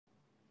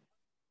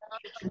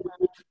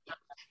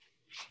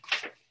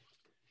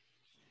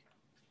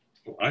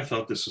Well, I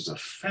thought this was a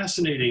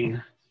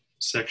fascinating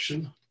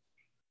section.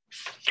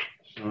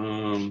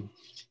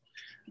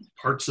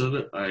 Parts of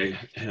it I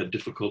had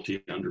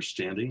difficulty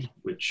understanding,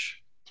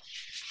 which,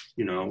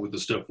 you know, with the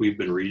stuff we've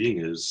been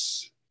reading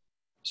is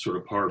sort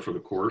of par for the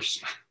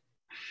course.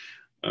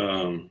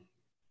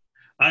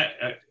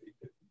 I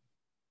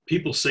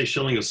people say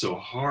Schelling is so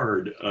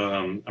hard.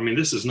 I mean,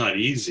 this is not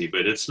easy,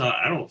 but it's not,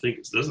 I don't think,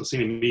 it doesn't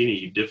seem to be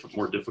any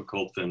more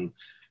difficult than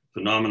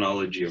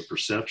phenomenology of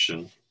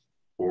perception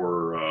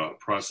or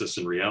process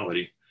in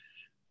reality.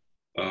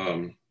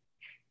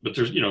 But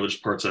there's, you know, there's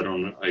parts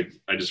I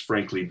just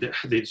frankly,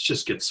 they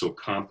just get so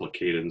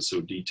complicated and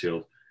so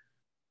detailed.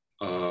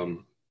 I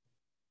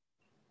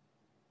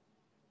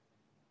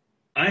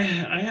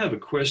have a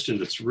question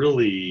that's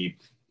really,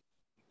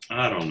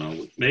 I don't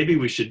know, maybe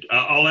we should,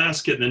 I'll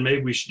ask it and then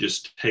maybe we should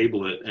just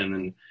table it and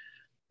then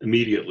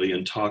immediately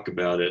and talk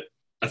about it.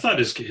 I thought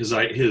his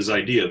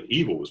idea of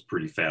evil was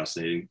pretty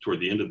fascinating toward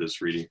the end of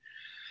this reading.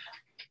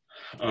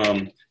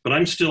 But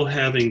I'm still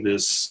having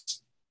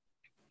this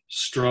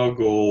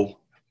struggle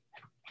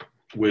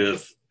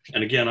with,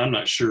 and again, I'm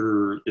not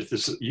sure if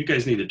this, you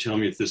guys need to tell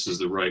me if this is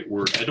the right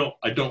word.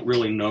 I don't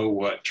really know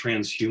what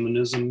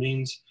transhumanism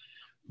means,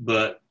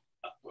 but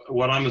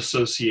what I'm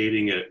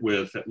associating it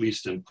with, at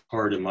least in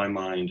part in my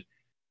mind,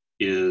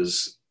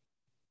 is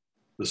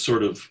the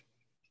sort of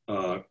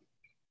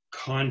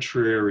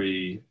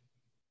contrary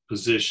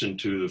position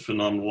to the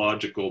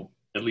phenomenological,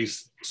 at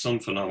least some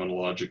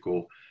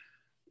phenomenological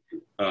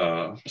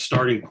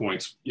starting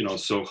points, you know,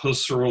 so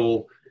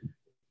Husserl,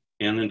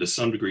 and then to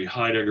some degree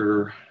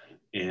Heidegger,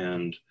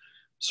 and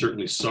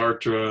certainly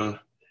Sartre,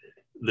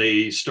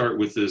 they start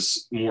with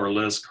this more or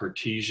less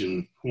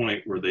Cartesian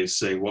point where they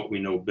say what we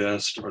know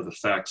best are the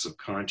facts of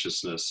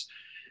consciousness.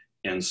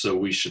 And so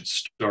we should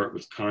start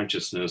with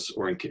consciousness,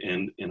 or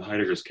in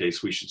Heidegger's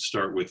case, we should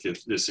start with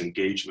this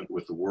engagement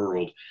with the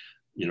world,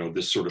 you know,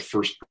 this sort of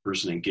first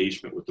person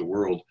engagement with the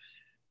world.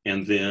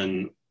 And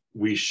then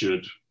we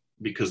should,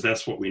 because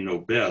that's what we know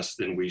best,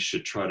 then we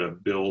should try to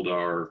build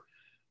our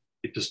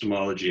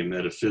epistemology and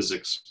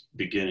metaphysics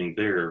beginning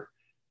there.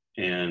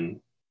 And,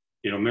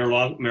 you know,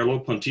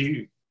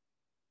 Merleau-Ponty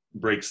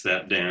breaks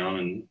that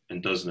down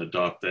and doesn't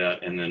adopt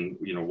that. And then,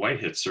 you know,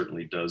 Whitehead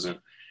certainly doesn't.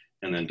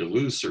 And then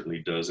Deleuze certainly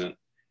doesn't.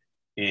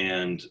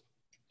 And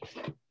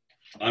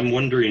I'm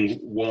wondering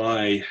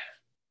why,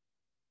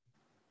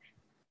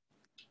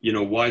 you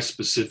know, why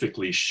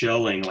specifically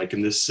Schelling, like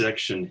in this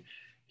section,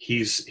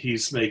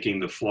 he's making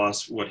the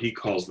philosophy, what he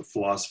calls the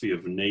philosophy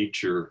of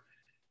nature,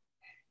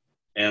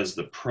 as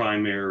the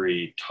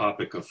primary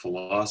topic of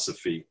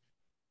philosophy.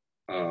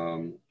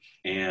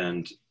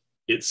 And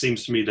it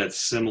seems to me that's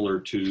similar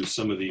to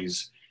some of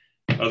these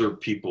other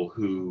people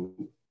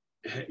who,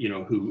 you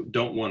know, who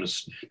don't want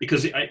to,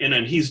 because,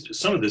 and he's,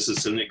 some of this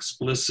is an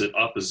explicit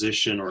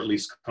opposition or at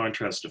least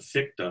contrast to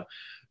Fichte,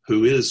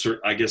 who is,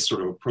 I guess,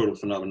 sort of a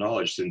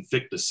proto-phenomenologist. And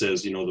Fichte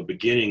says, you know, the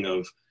beginning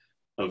of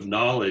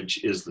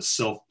knowledge is the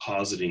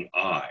self-positing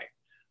I.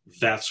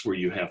 That's where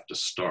you have to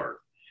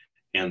start.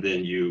 And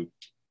then you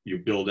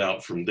build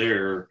out from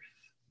there.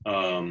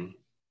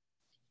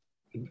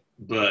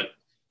 But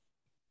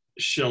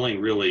Schelling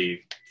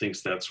really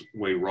thinks that's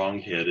way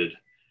wrong-headed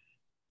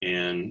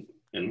and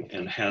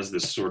has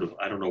this sort of,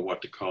 I don't know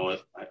what to call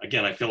it.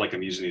 Again, I feel like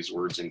I'm using these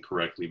words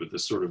incorrectly, but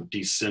this sort of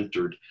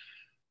decentered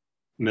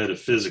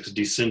metaphysics,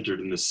 decentered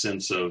in the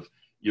sense of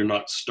you're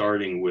not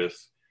starting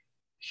with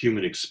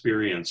human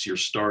experience, you're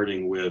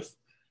starting with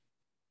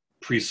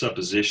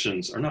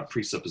presuppositions, or not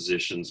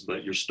presuppositions,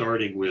 but you're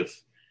starting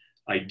with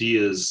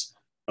ideas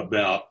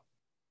about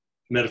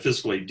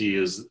metaphysical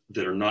ideas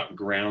that are not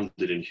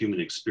grounded in human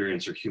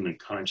experience or human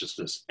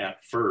consciousness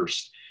at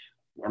first.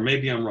 Or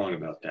maybe I'm wrong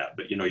about that,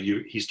 but you know,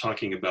 he's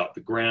talking about the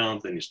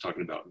ground, then he's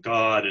talking about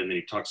God, and then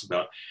he talks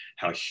about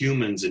how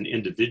humans and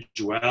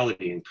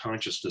individuality and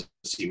consciousness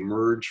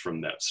emerge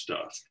from that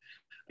stuff.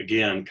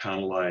 Again,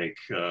 kind of like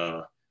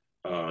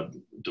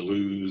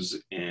Deleuze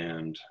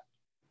and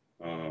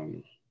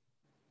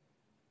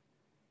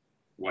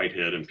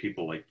Whitehead and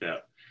people like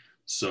that.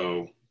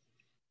 So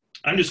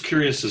I'm just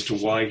curious as to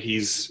why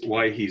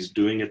he's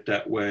doing it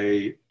that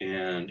way.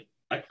 And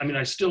I mean,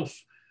 I still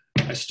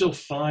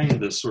find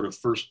this sort of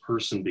first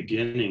person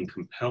beginning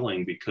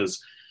compelling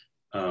because,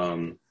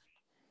 you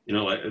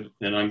know,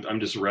 and I'm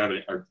just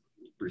referring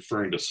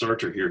to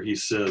Sartre here. He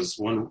says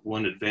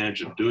one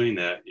advantage of doing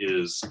that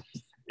is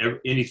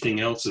anything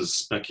else is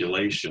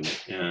speculation.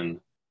 And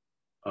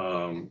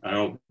I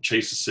know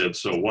Chase has said,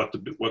 so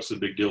what's the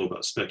big deal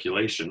about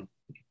speculation?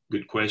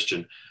 Good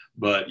question.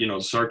 But, you know,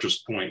 Sartre's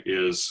point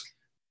is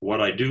what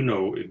I do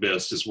know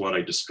best is what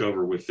I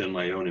discover within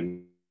my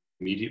own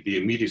the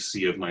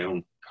immediacy of my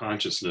own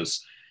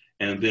consciousness.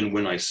 And then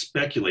when I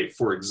speculate,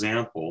 for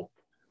example,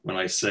 when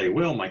I say,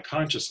 well, my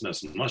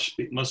consciousness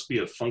must be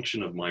a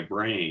function of my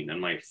brain and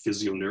my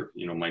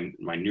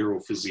my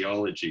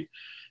neurophysiology,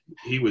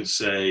 he would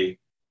say,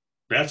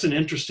 that's an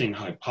interesting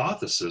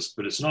hypothesis,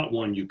 but it's not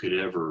one you could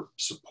ever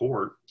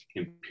support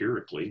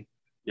empirically.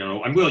 You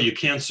know, and well, you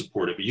can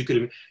support it, but you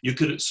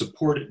could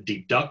support it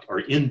deduct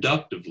or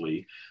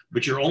inductively,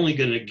 but you're only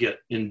going to get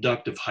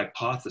inductive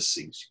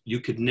hypotheses.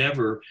 You could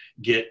never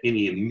get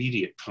any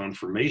immediate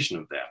confirmation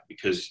of that,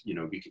 because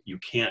you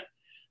can't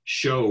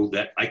show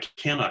that. I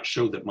cannot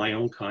show that my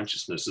own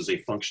consciousness is a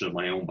function of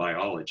my own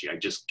biology. I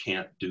just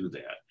can't do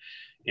that.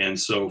 And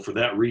so for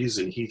that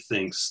reason, he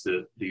thinks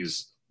that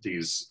these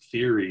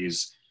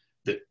theories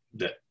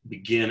that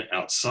begin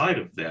outside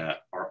of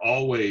that are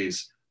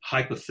always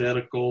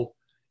hypothetical,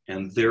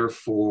 and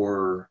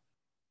therefore,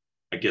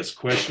 I guess,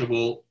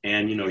 questionable.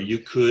 And you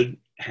could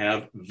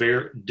have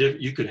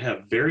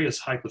various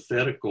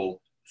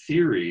hypothetical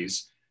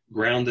theories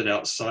grounded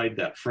outside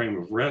that frame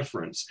of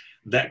reference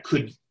that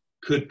could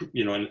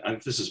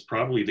and this is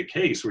probably the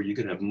case, where you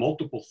could have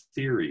multiple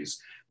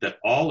theories that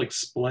all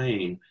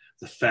explain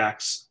the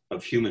facts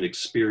of human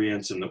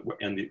experience and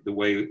the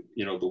way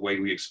the way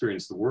we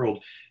experience the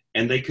world,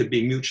 and they could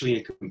be mutually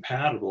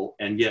incompatible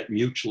and yet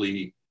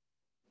mutually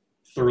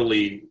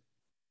thoroughly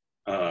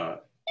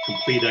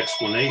complete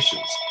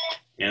explanations.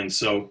 And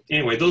so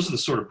anyway, those are the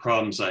sort of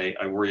problems I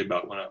worry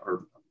about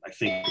or I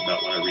think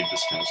about when I read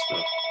this kind of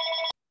stuff.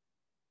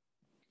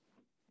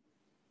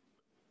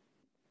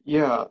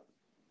 Yeah.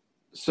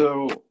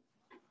 So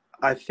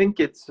I think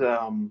it's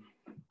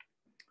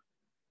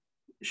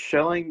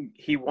Schelling,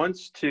 he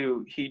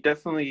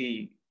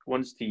definitely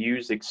wants to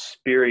use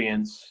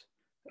experience,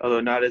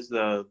 although not as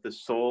the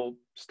sole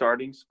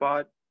starting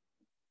spot.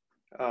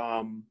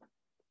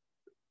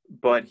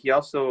 But he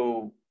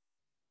also,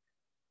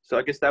 so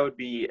I guess that would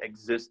be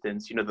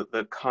existence,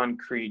 the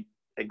concrete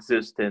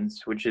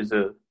existence, which is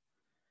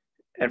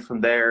and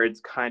from there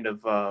it's kind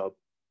of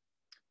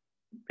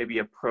maybe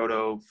a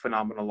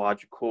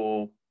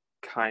proto-phenomenological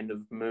kind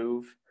of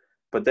move.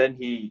 But then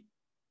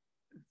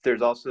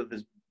there's also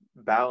this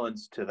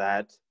balance to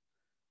that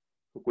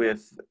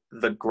with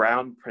the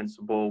ground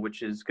principle,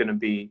 which is going to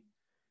be,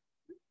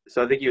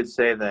 so I think you would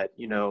say that,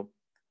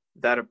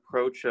 that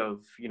approach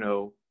of,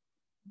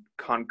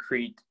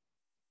 concrete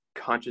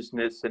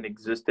consciousness and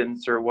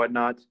existence or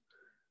whatnot,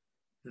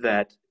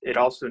 that it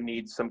also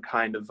needs some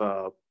kind of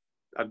a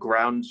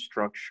ground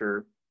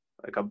structure,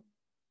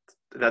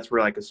 that's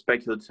where like a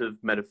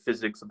speculative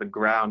metaphysics of the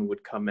ground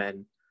would come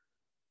in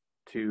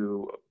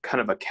to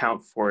kind of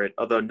account for it,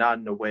 although not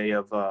in a way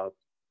of a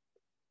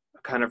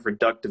kind of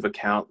reductive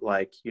account,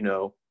 like,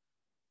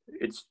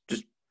 it's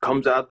just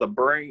comes out the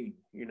brain,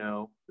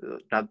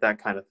 not that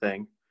kind of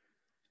thing.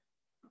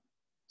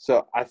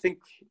 So I think,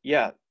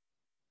 yeah,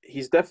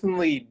 he's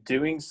definitely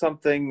doing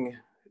something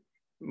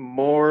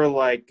more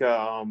like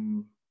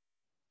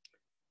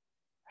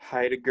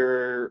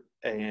Heidegger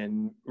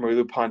and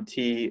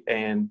Merleau-Ponty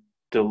and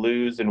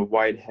Deleuze and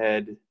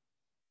Whitehead,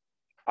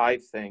 I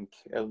think,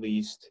 at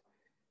least,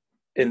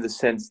 in the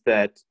sense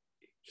that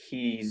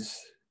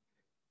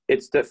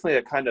it's definitely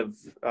a kind of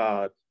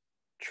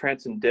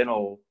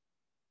transcendental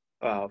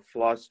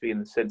philosophy, in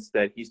the sense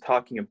that he's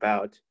talking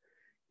about,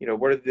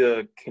 what are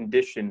the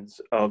conditions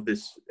of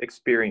this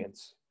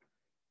experience?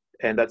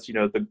 And that's,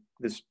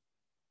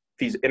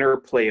 these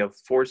interplay of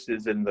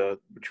forces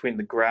between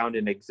the ground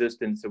and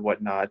existence and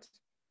whatnot.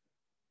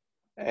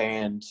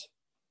 And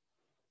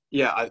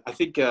yeah, I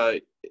think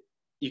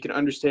you can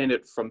understand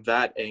it from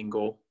that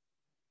angle.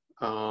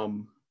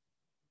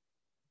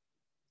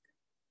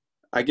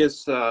 I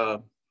guess I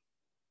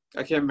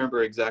can't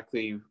remember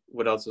exactly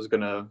what else I was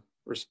going to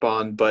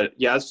respond, but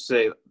yeah, I was to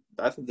say,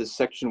 I think this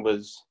section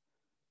was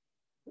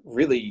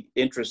really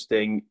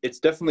interesting. It's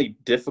definitely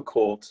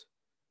difficult,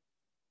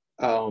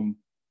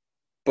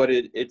 but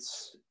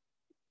it's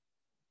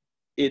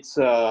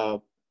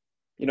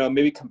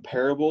maybe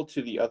comparable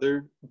to the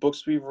other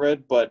books we've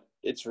read, but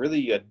it's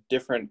really a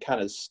different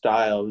kind of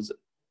style.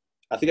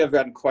 I think I've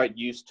gotten quite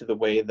used to the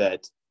way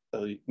that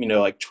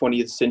like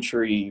 20th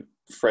century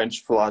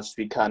French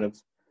philosophy kind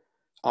of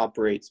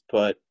operates,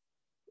 but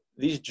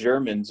these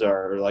Germans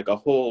are like a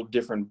whole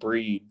different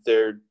breed.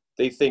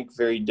 They think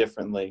very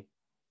differently.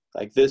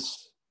 Like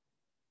this,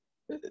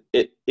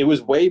 it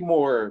was way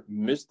more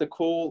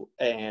mystical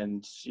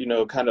and,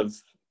 kind of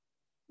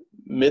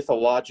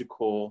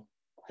mythological,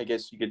 I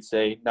guess you could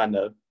say, not in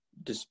a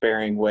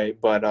despairing way,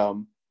 but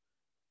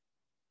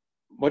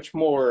much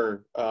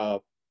more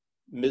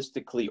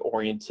mystically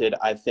oriented,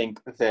 I think,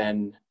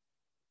 than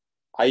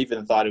I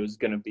even thought it was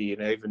going to be.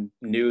 And I even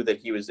knew that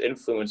he was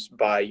influenced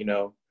by,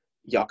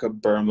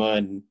 Jakob Böhme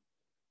and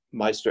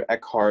Meister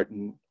Eckhart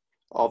and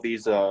all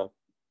these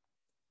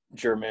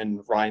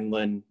German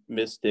Rhineland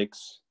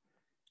mystics.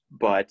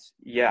 But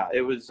yeah,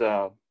 it was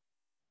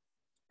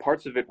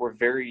parts of it were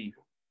very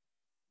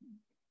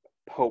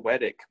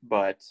poetic,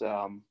 but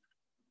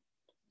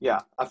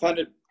yeah, I found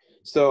it.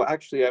 So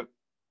actually, I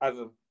have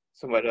a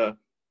somewhat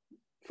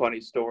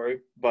funny story,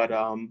 but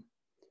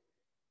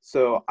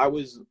so I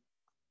was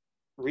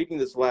reading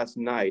this last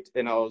night,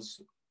 and I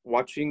was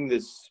watching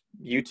this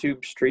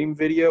YouTube stream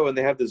video, and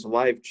they have this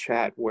live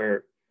chat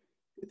where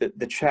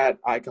the chat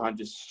icon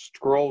just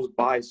scrolls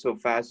by so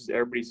fast as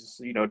everybody's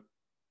just,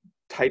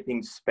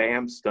 typing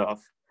spam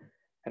stuff.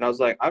 And I was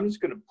like, I'm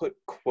just going to put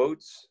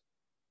quotes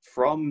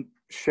from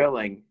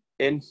Schelling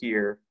in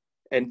here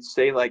and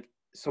say, like,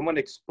 someone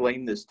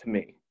explain this to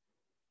me.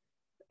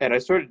 And I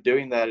started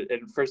doing that. And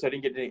at first I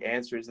didn't get any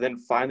answers. Then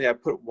finally I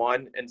put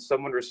one and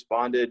someone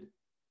responded,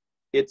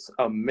 "It's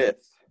a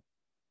myth."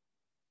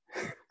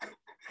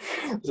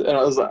 And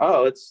I was like,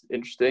 oh, that's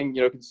interesting,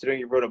 considering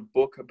you wrote a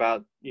book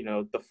about,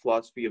 the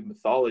philosophy of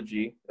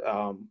mythology.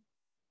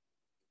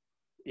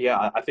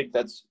 Yeah, I think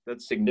that's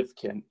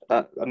significant.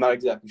 I'm not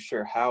exactly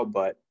sure how,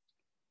 but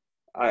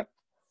I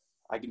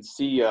can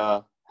see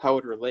how it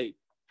would relate.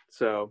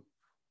 So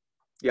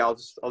yeah,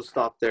 I'll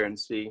stop there and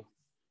see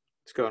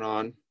what's going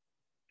on.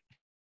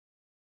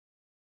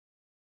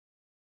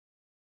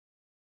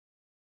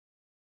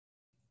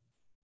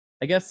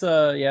 I guess,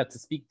 yeah, to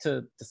speak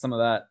to some of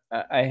that,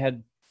 I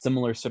had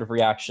similar sort of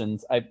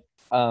reactions. I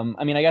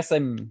mean, I guess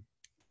I'm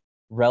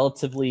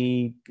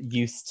relatively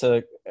used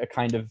to a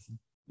kind of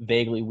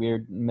vaguely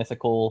weird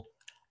mythical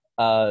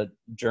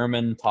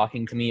German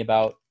talking to me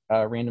about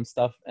random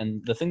stuff.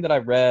 And the thing that I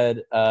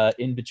read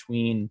in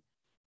between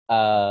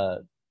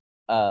our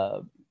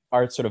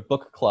sort of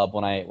book club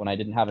when I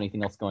didn't have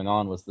anything else going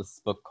on was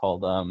this book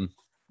called,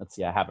 let's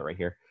see, I have it right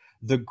here.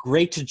 The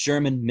Great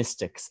German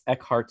Mystics,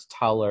 Eckhart,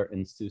 Tauler,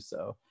 and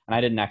Suso. And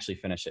I didn't actually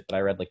finish it, but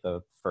I read like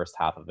the first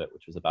half of it,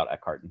 which was about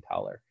Eckhart and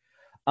Tauler.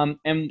 And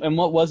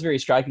what was very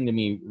striking to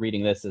me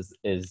reading this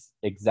is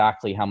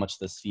exactly how much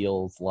this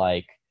feels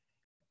like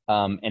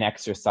an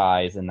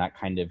exercise in that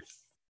kind of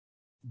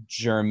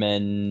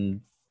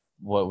German,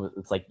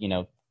 it's like,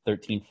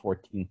 13th,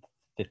 14th,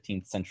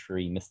 15th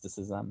century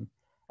mysticism,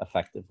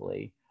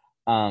 effectively.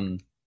 I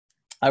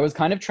was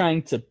kind of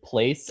trying to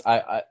place,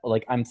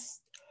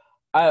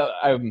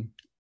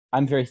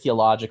 I'm very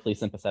theologically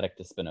sympathetic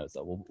to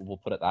Spinoza. We'll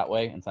put it that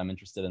way. And so I'm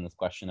interested in this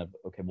question of,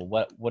 okay,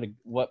 well,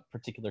 what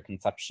particular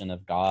conception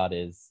of God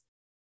is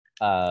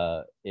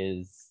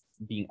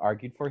being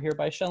argued for here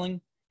by Schelling?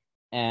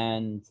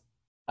 And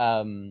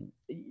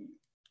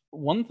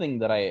one thing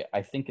that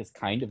I think is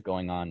kind of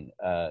going on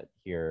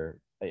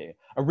here.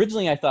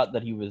 Originally, I thought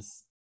that he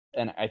was,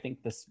 and I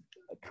think this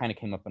kind of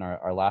came up in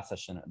our last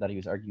session, that he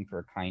was arguing for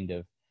a kind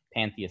of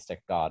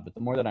pantheistic God. But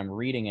the more that I'm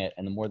reading it,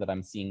 and the more that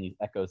I'm seeing these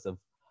echoes of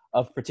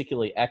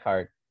particularly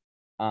Eckhart,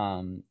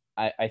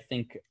 I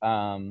think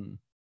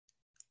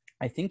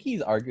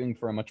he's arguing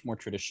for a much more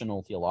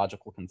traditional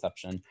theological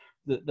conception,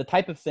 the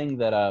type of thing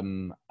that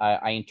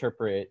I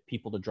interpret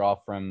people to draw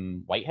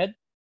from Whitehead.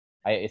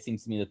 It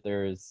seems to me that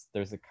there's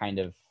a kind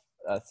of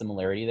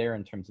similarity there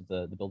in terms of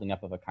the building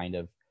up of a kind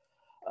of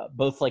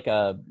both like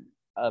a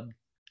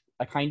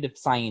kind of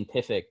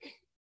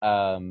scientific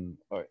and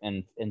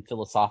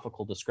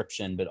philosophical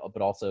description,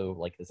 but also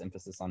like this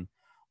emphasis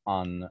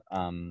on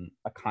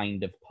a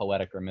kind of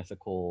poetic or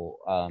mythical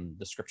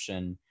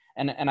description.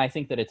 And I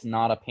think that it's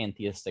not a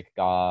pantheistic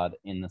God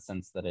in the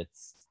sense that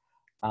it's,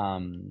 I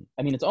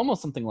mean, it's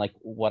almost something like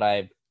what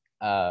I've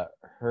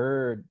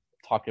heard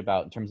talked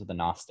about in terms of the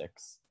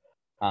Gnostics,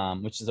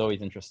 which is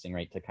always interesting,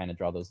 right, to kind of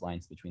draw those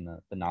lines between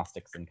the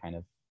Gnostics and kind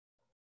of,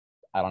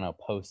 I don't know,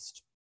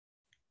 post,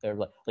 they're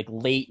like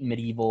late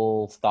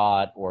medieval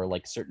thought, or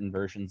like certain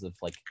versions of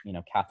like,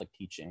 Catholic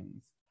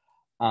teachings.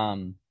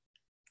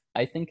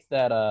 I think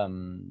that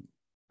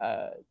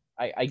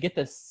I get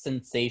this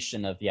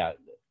sensation of, yeah,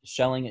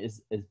 Schelling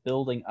is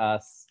building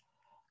us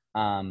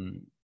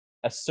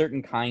a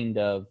certain kind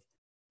of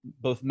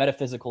both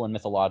metaphysical and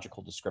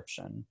mythological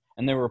description.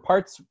 And there were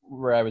parts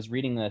where I was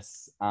reading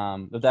this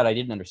that I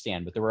didn't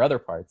understand, but there were other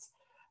parts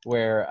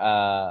where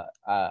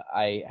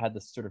I had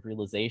this sort of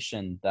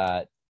realization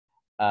that,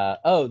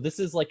 oh, this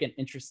is like an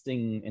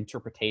interesting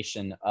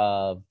interpretation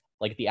of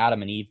like the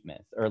Adam and Eve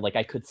myth, or like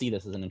I could see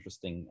this as an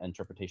interesting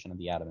interpretation of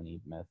the Adam and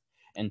Eve myth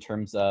in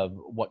terms of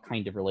what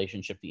kind of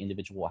relationship the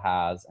individual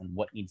has and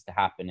what needs to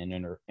happen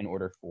in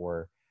order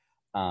for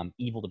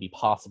evil to be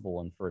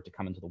possible and for it to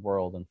come into the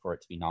world and for it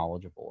to be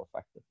knowledgeable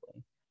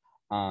effectively.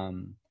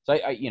 So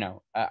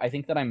I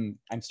think that I'm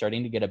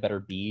starting to get a better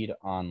bead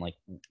on like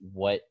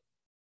what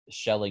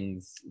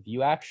Schelling's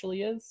view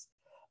actually is.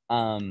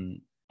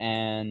 And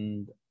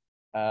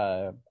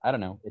I don't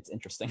know, it's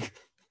interesting.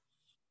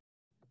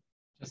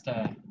 Just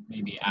to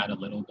maybe add a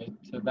little bit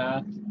to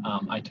that,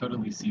 I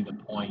totally see the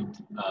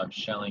point of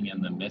Schelling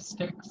and the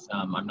mystics.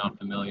 I'm not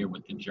familiar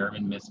with the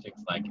German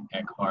mystics like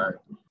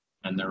Eckhart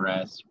and the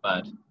rest,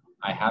 but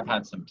I have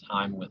had some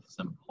time with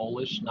some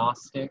Polish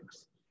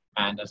Gnostics,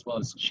 and as well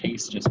as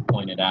Chase just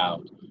pointed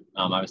out,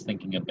 I was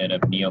thinking a bit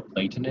of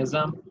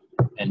Neoplatonism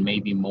and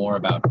maybe more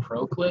about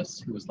Proclus,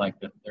 who was like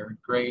the third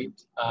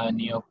great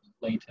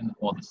Neoplaton,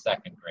 well, the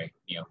second great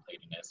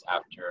Neoplatonist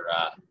after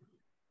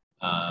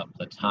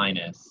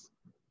Plotinus.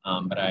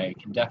 But I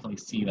can definitely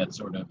see that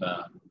sort of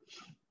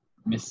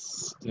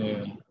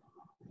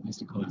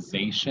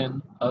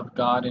mysticalization of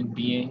God and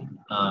being.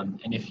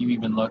 And if you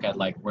even look at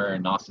like where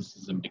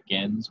Gnosticism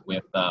begins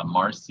with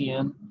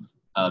Marcion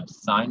of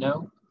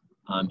Sino,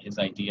 his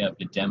idea of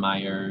the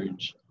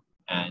demiurge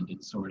and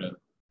its sort of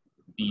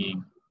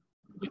being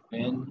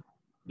within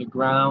the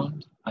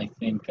ground, I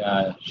think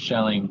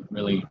Schelling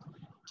really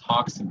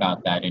talks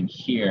about that in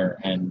here,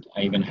 and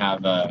I even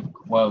have a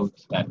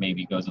quote that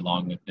maybe goes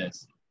along with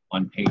this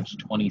on page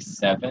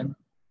 27.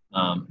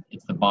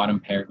 It's the bottom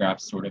paragraph,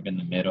 sort of in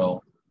the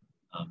middle.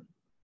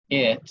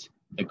 It,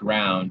 the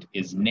ground,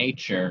 is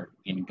nature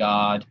in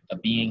God, a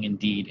being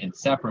indeed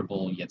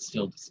inseparable, yet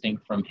still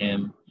distinct from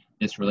him.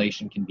 This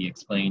relation can be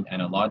explained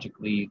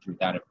analogically through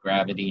that of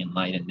gravity and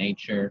light in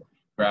nature.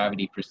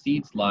 Gravity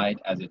precedes light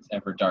as its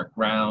ever dark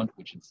ground,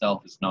 which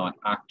itself is not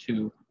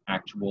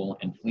actual,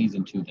 and flees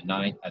into the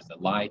night as the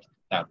light,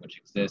 that which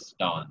exists,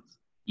 dawns.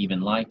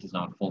 Even light does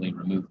not fully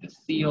remove the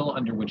seal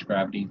under which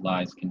gravity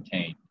lies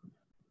contained.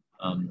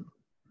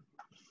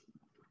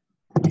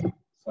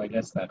 So I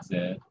guess that's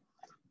it.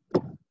 I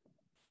have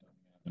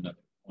another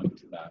point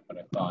to that, but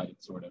I thought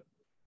it sort of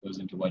goes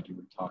into what you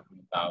were talking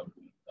about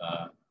with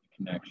the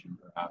connection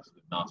perhaps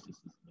with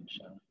Gnosticism and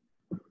Schelling.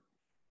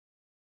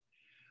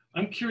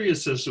 I'm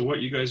curious as to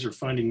what you guys are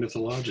finding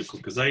mythological,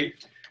 because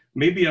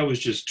maybe I was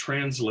just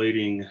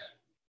translating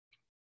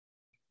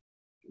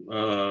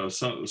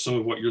some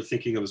of what you're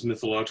thinking of as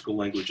mythological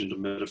language into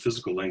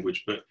metaphysical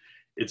language, but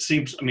it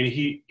seems, I mean,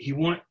 he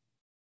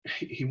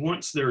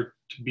wants there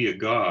to be a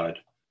God.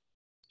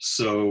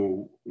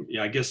 So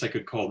yeah, I guess I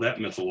could call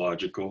that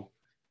mythological.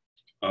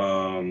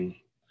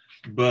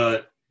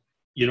 But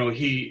you know,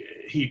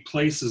 he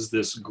places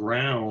this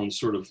ground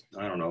sort of,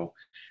 I don't know,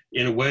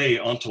 in a way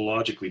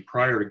ontologically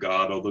prior to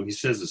God, although he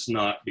says it's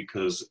not,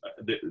 because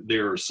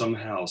they're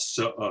somehow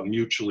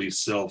mutually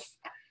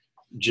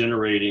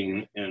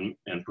self-generating and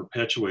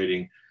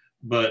perpetuating.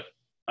 But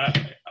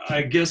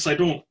I guess I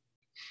don't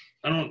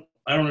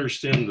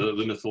understand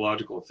the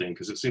mythological thing,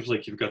 because it seems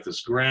like you've got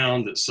this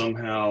ground that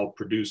somehow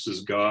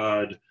produces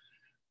God,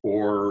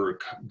 or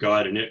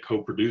God and it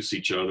co-produce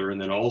each other,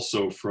 and then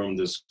also from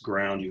this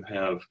ground you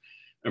have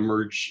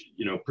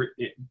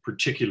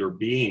particular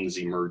beings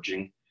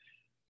emerging.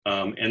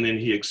 And then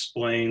he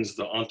explains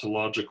the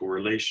ontological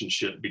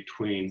relationship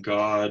between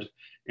God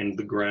and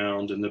the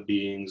ground and the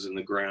beings in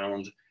the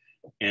ground.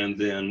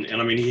 And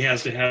I mean, he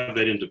has to have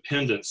that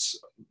independence,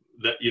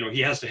 that, you know, he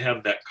has to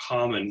have that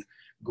common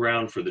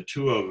ground for the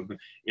two of them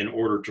in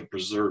order to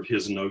preserve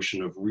his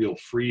notion of real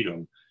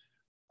freedom.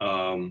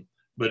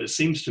 But it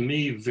seems to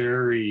me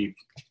very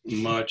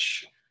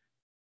much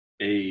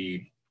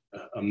a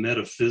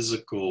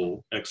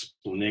metaphysical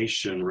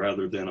explanation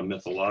rather than a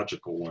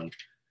mythological one.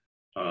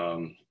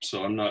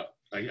 So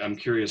I'm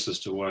curious as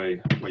to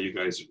where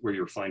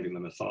you're finding the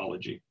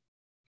mythology.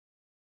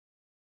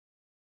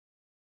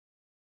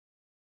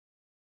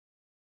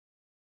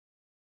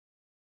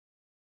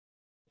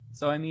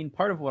 So, I mean,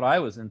 part of what I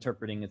was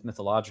interpreting as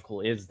mythological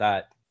is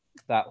that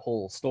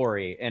whole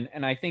story.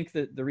 And I think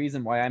that the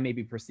reason why I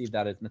maybe perceive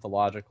that as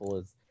mythological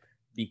is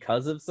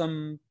because of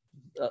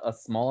a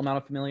small amount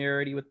of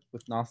familiarity with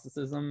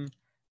Gnosticism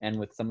and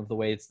with some of the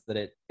ways that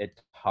it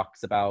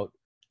talks about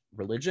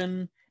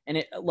religion. And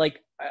it,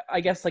 like,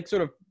 I guess, like,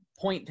 sort of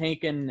point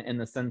taken in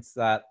the sense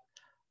that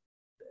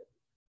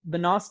the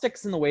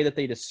Gnostics, in the way that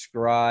they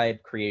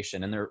describe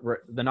creation, and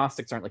the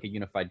Gnostics aren't like a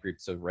unified group,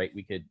 so right,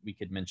 we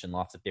could mention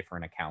lots of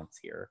different accounts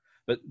here,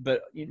 but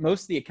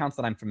most of the accounts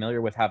that I'm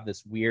familiar with have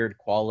this weird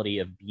quality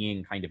of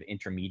being kind of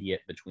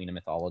intermediate between a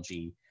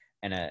mythology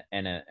and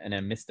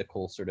a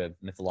mystical sort of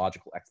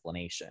mythological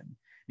explanation,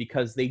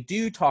 because they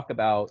do talk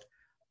about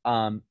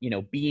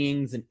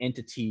beings and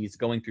entities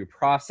going through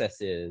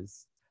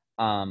processes,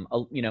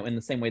 in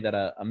the same way that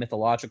a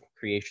mythological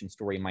creation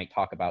story might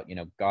talk about,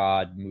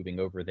 God moving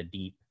over the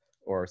deep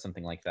or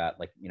something like that,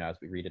 like, as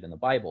we read it in the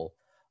Bible.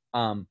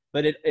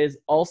 But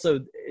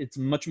it's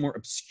much more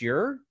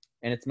obscure,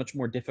 and it's much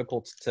more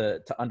difficult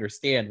to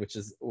understand, which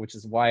is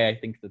why I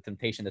think the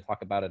temptation to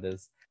talk about it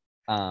as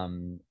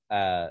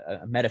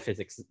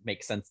metaphysics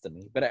makes sense to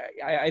me. But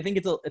I think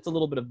it's a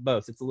little bit of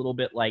both. It's a little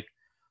bit like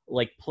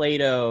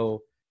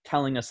Plato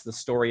telling us the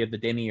story of the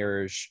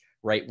demiurge,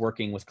 right,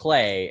 working with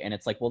clay, and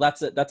it's like, well,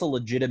 that's a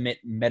legitimate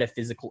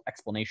metaphysical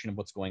explanation of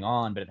what's going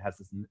on, but it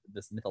has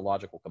this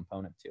mythological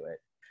component to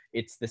it.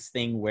 It's this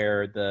thing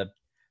where the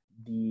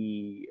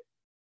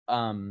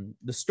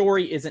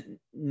story isn't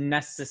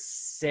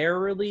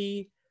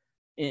necessarily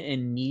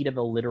in need of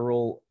a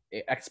literal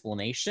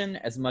explanation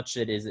as much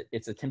as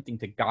it's attempting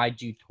to guide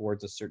you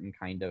towards a certain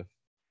kind of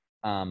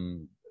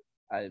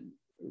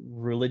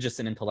religious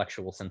and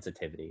intellectual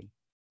sensitivity,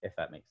 if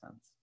that makes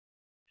sense.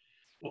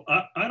 Well,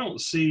 I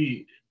don't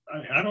see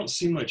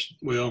much.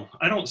 Well,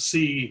 I don't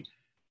see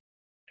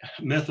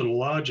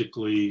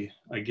methodologically,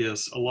 I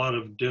guess, a lot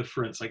of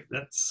difference. Like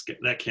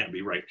that can't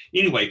be right.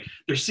 Anyway,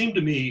 there seem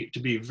to me to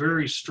be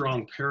very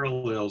strong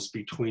parallels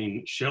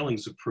between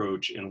Schelling's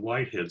approach and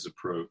Whitehead's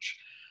approach.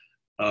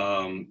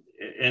 And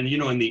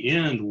in the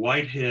end,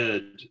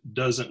 Whitehead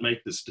doesn't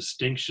make this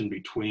distinction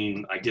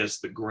between, I guess,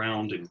 the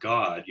ground and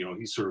God.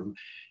 He sort of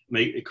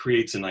it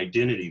creates an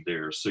identity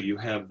there. So you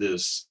have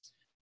this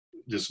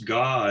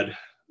God,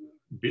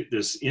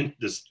 this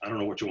I don't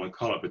know what you want to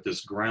call it, but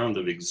this ground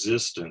of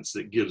existence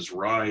that gives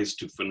rise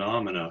to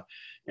phenomena,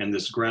 and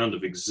this ground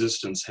of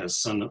existence has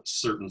some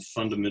certain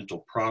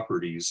fundamental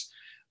properties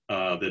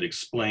that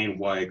explain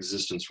why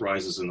existence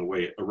arises in the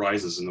way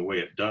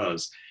it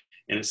does.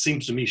 And it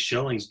seems to me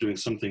Schelling's doing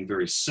something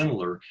very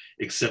similar,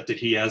 except that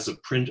he has a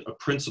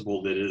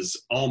principle that is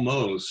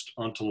almost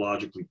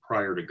ontologically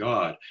prior to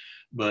God.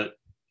 But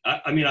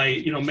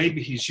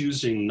maybe he's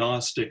using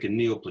Gnostic and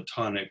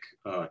Neoplatonic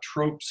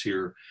tropes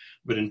here,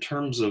 but in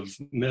terms of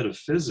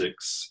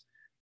metaphysics,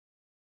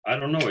 I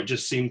don't know. It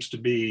just seems to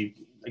be,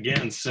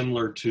 again,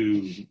 similar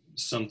to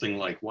something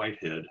like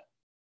Whitehead.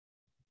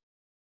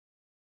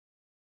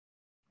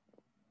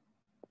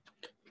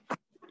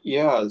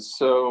 Yeah,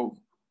 so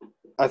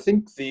I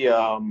think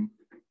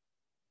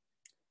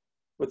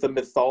with the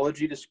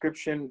mythology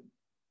description,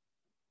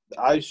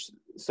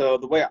 so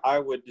the way I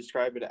would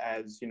describe it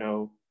as,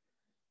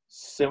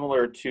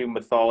 similar to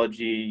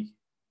mythology.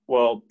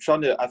 Well,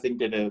 Sean I think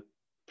did a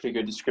pretty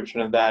good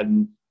description of that,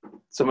 and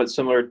somewhat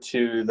similar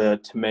to the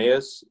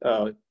Timaeus,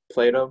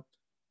 Plato,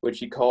 which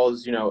he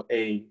calls,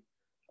 a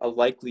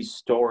likely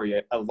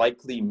story, a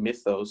likely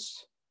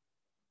muthos,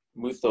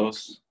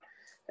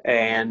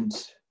 and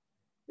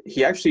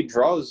he actually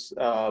draws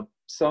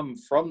some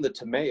from the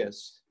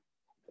Timaeus,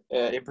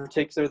 in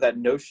particular that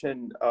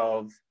notion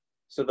of,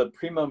 so the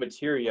prima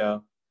materia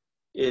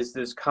is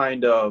this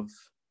kind of,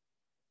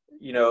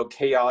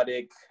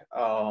 chaotic,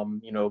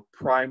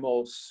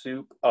 primal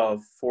soup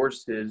of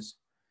forces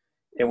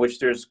in which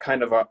there's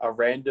kind of a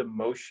random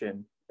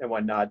motion and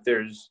whatnot.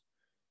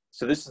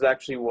 So this is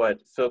actually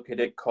what Phil K.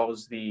 Dick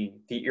calls the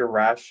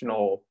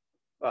irrational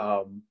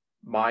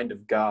mind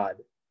of God.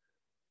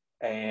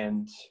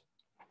 And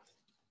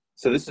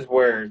so this is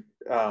where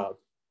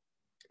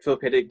Phil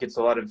K. Dick gets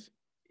a lot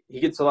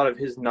of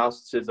his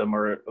Gnosticism,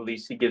 or at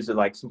least he gives it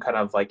like some kind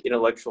of like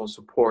intellectual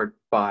support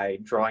by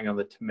drawing on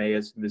the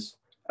Timaeus and this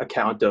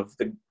account of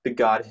the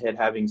Godhead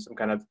having some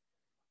kind of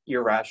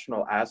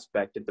irrational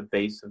aspect at the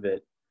base of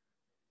it.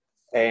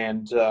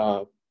 And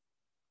the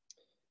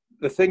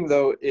thing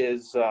though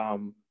is,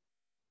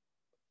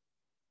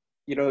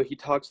 he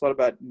talks a lot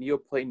about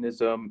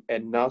Neoplatonism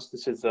and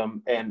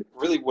Gnosticism, and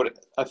really what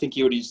I think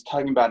what he's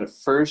talking about at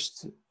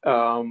first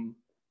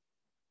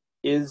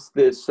is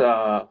this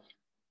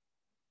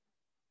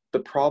the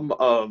problem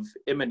of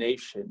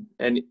emanation,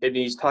 and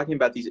he's talking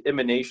about these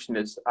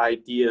emanationist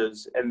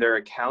ideas and their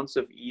accounts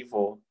of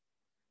evil,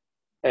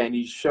 and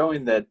he's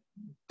showing that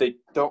they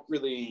don't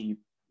really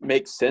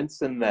make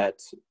sense, and that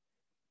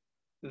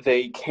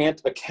they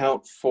can't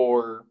account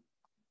for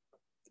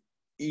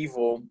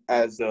evil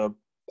as a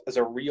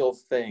real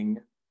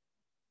thing,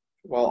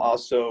 while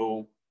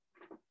also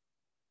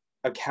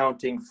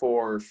accounting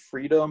for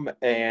freedom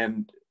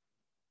and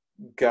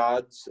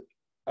God's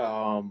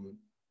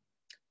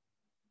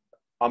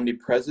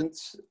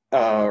omnipresence,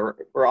 or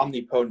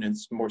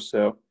omnipotence, more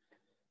so,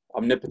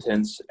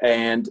 omnipotence,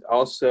 and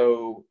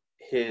also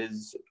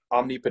his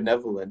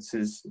omnibenevolence,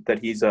 is that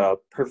he's a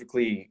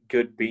perfectly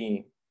good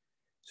being.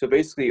 So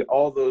basically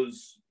all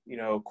those,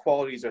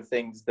 qualities are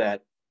things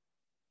that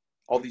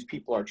all these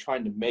people are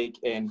trying to make.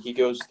 And he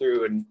goes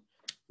through and,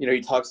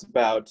 he talks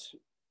about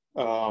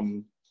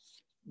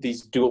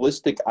these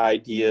dualistic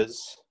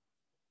ideas,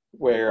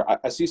 where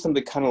I see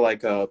something kind of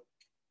like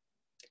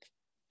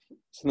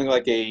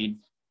a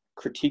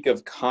critique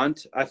of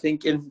Kant, I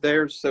think, in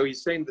there. So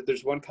he's saying that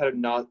there's one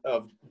kind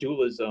of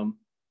dualism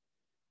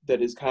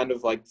that is kind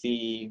of like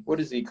what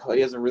does he call?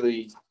 He has a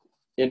really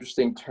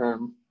interesting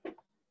term.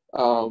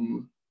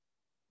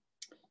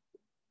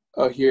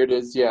 Here it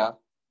is. Yeah,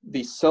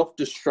 the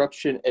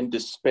self-destruction and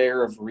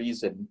despair of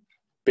reason.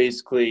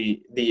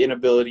 Basically, the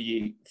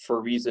inability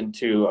for reason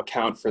to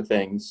account for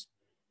things,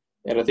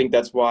 and I think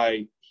that's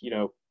why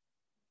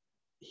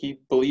he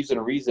believes in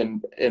a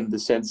reason, in the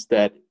sense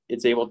that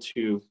it's able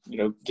to,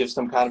 give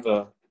some kind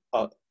of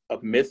a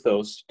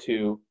mythos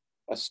to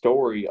a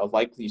story, a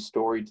likely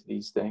story to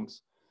these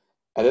things.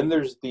 And then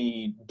there's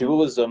the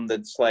dualism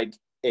that's like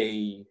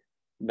a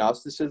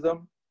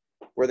Gnosticism,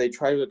 where they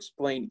try to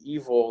explain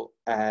evil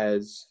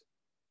as,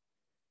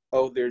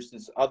 there's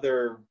this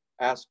other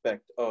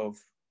aspect of,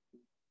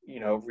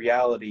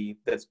 reality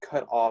that's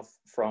cut off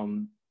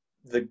from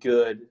the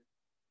good,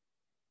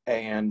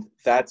 and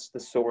that's the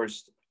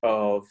source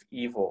of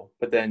evil.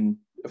 But then,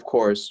 of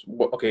course,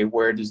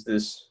 where does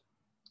this,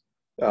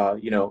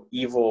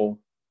 evil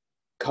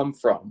come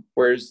from?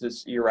 Where does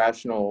this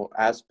irrational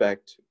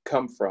aspect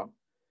come from?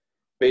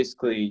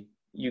 Basically,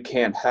 you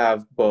can't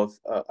have both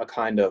a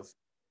kind of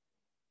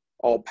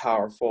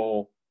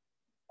all-powerful,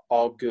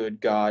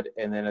 all-good God,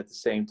 and then at the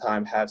same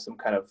time have some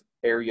kind of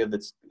area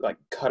that's like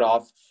cut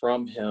off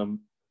from him,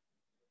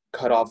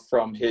 cut off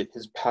from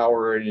his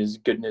power and his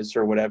goodness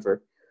or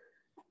whatever.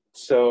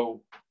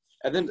 So,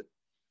 and then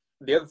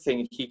the other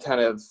thing he kind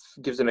of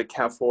gives an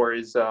account for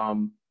is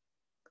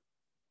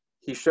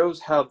he shows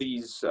how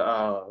these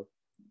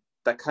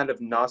that kind of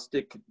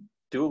Gnostic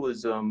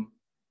dualism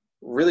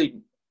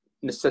really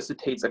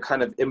necessitates a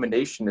kind of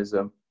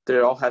emanationism, that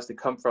it all has to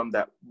come from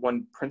that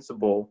one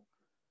principle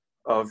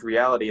of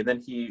reality. And then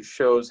he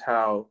shows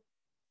how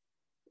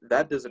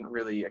that doesn't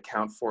really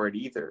account for it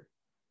either.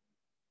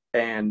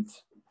 And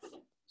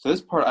So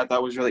this part I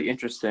thought was really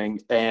interesting,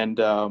 and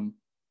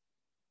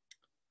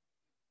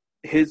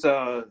his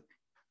so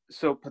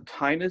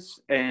Plotinus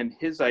and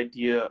his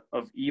idea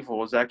of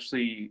evil is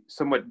actually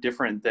somewhat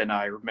different than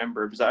I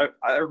remember, because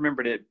I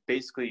remembered it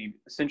basically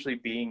essentially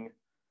being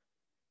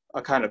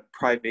a kind of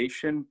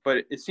privation, but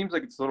it seems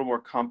like it's a little more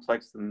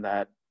complex than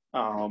that.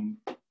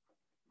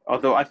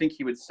 Although I think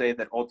he would say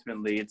that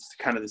ultimately it's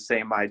kind of the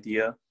same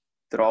idea,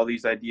 that all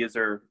these ideas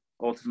are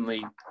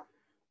ultimately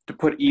to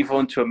put evil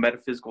into a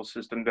metaphysical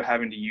system. They're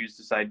having to use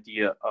this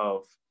idea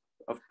of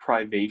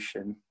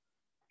privation.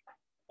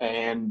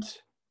 And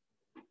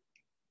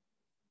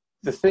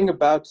the thing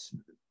about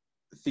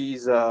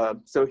these,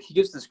 so he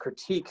gives this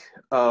critique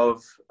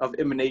of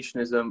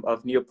emanationism,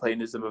 of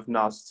Neoplatonism, of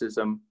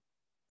Gnosticism,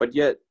 but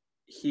yet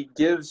he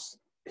gives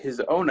his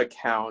own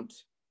account,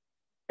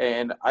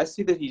 and I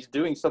see that he's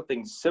doing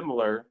something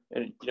similar.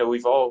 And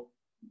we've all,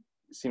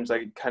 seems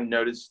like, kind of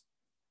noticed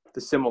the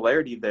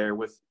similarity there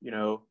with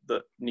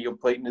the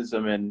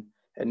Neoplatonism and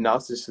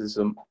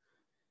Gnosticism.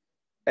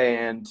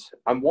 And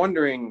I'm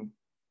wondering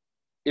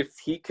if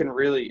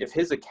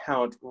his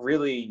account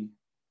really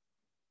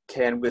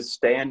can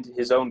withstand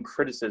his own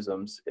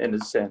criticisms, in a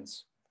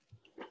sense.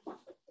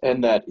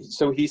 And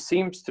so he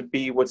seems to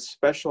be, what's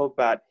special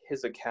about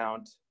his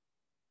account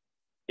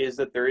is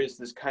that there is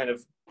this kind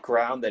of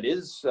ground that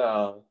is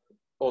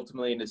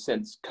ultimately, in a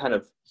sense, kind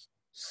of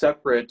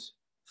separate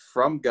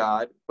from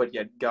God, but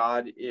yet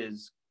God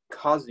is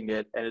causing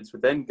it, and it's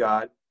within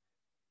God.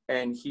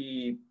 And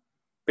he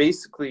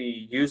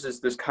basically uses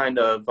this kind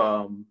of,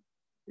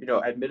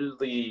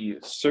 admittedly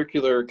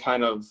circular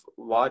kind of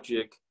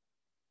logic.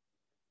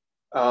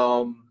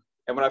 And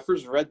when I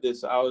first read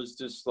this, I was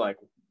just like,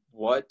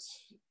 what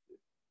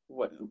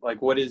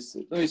is,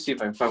 let me see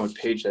if I can find what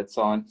page that's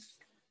on.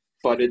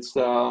 But it's,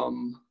 I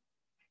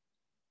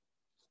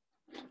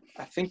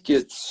think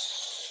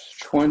it's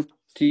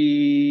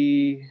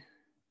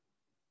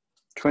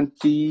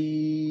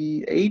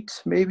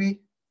 28,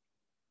 maybe?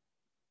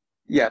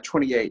 Yeah,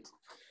 28.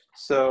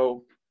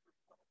 So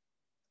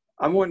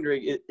I'm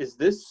wondering, is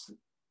this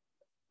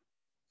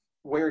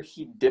where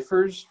he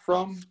differs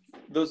from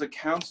those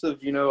accounts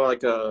of,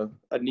 like a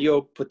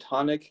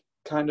Neoplatonic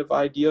kind of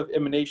idea of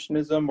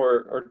emanationism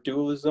or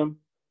dualism?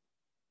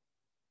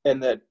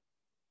 And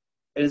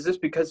is this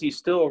because he's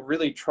still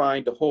really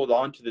trying to hold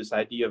on to this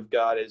idea of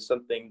God as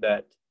something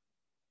that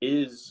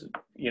is,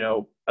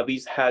 at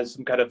least has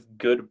some kind of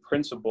good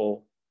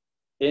principle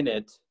in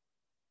it,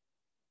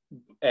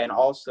 and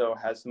also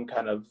has some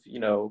kind of,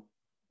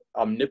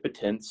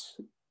 omnipotence,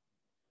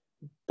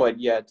 but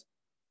yet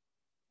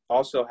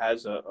also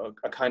has a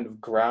kind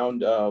of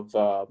ground of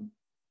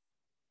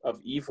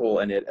evil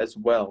in it as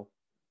well?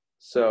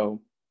 So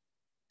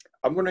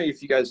I'm wondering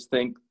if you guys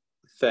think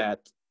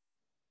that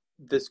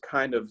this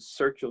kind of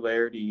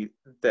circularity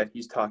that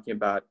he's talking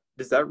about,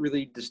 does that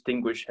really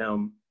distinguish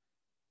him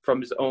from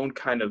his own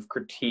kind of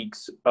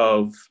critiques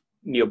of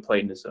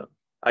Neoplatonism?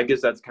 I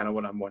guess that's kind of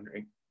what I'm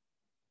wondering.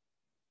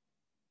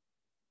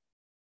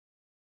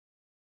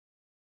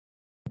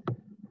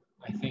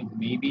 I think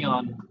maybe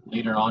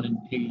later on in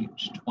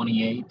page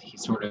 28, he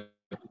sort of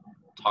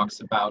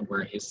talks about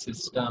where his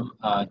system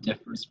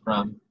differs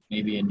from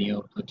maybe a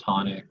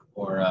Neoplatonic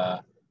or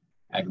a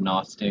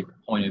agnostic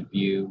point of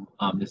view.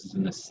 This is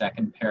in the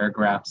second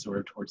paragraph, sort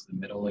of towards the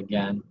middle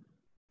again.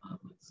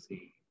 Let's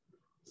see.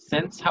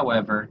 Since,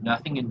 however,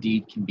 nothing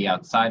indeed can be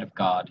outside of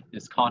God,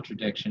 this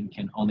contradiction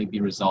can only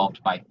be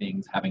resolved by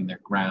things having their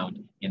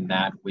ground in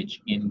that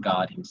which in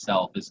God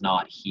himself is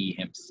not he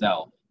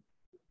himself.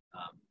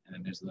 And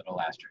then there's a little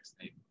asterisk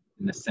thing.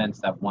 In the sense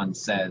that one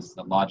says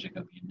the logic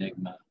of the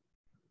enigma,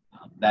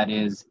 that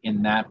is,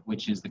 in that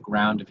which is the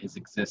ground of his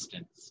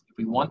existence. If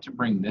we want to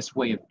bring this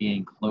way of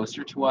being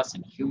closer to us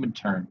in human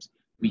terms,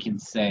 we can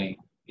say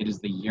it is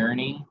the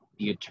yearning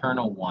the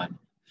eternal one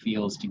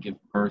feels to give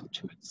birth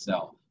to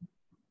itself.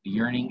 The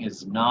yearning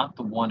is not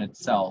the one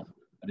itself,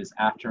 but is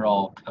after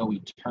all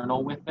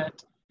co-eternal with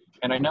it.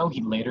 And I know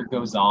he later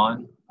goes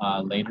on,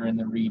 later in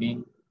the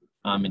reading,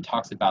 and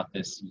talks about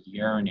this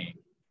yearning.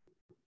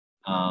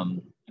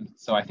 And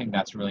so I think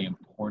that's really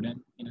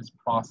important in his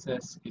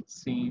process, it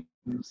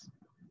seems.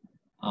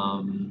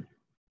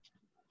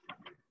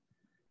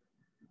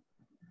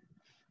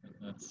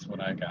 That's what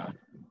I got.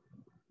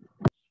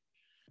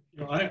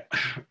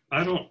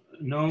 I don't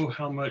know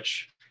how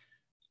much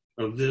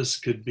of this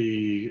could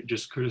be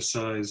just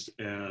criticized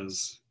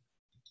as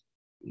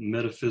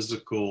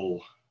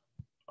metaphysical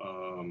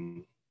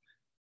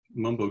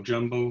mumbo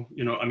jumbo.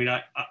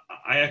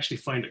 I actually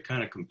find it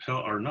kind of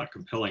not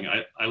compelling.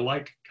 I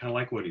kind of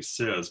like what he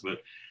says, but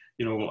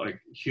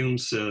like Hume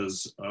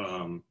says,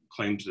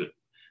 claims that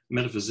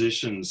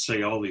metaphysicians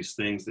say all these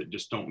things that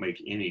just don't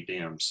make any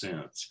damn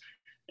sense.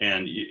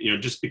 And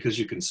just because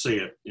you can say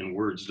it in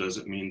words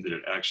doesn't mean that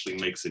it actually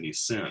makes any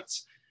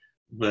sense.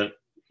 But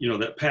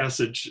that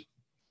passage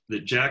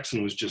that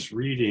Jackson was just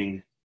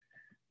reading,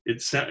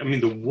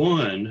 the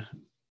one,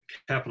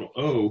 capital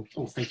O,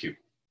 oh, thank you.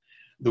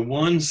 The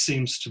one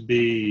seems to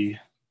be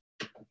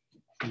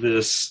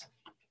this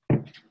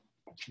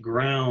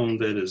ground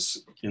that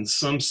is in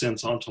some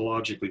sense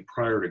ontologically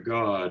prior to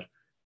God.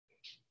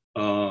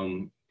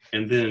 And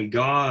then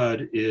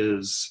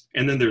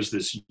there's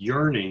this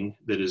yearning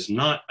that is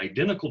not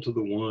identical to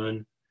the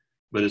one,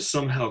 but is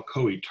somehow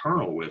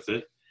co-eternal with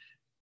it.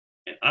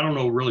 And I don't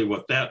know really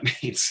what that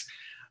means.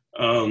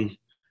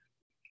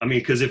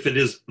 Because if it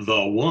is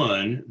the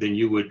one, then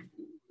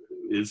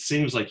it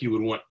seems like you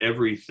would want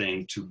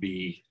everything to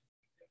be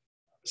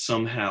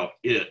somehow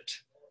it.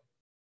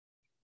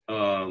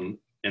 And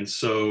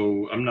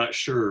so I'm not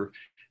sure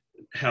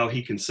how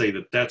he can say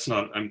that that's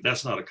not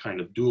a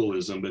kind of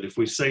dualism. But if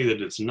we say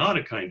that it's not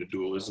a kind of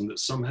dualism, that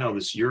somehow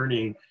this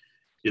yearning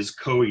is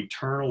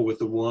co-eternal with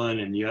the one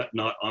and yet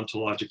not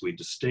ontologically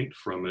distinct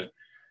from it,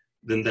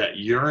 then that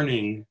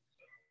yearning,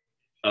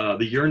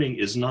 the yearning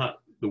is not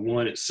the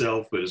one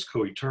itself, but is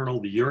co-eternal.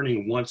 The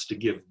yearning wants to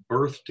give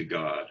birth to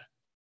God.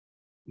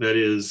 That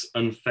is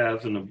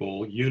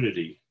unfathomable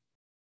unity.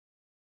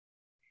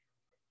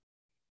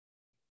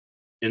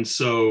 And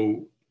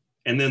so,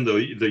 and then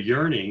the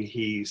yearning,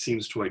 he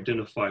seems to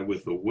identify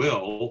with the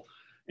will.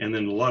 And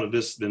then a lot of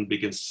this then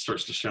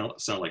starts to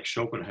sound like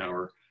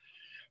Schopenhauer.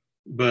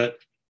 But,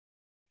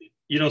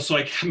 so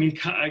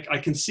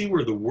I can see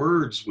where the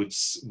words would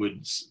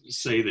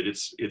say that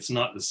it's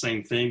not the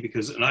same thing,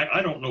 because, and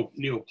I don't know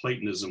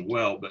Neoplatonism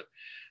well, but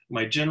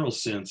my general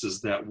sense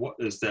is that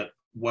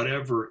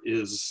whatever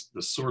is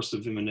the source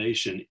of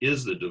emanation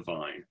is the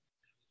divine.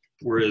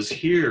 Whereas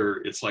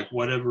here, it's like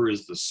whatever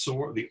is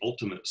the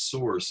ultimate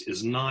source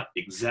is not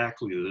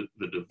exactly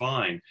the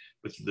divine,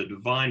 but the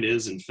divine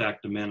is in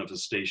fact a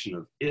manifestation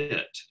of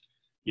it.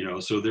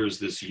 So there's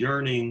this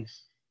yearning,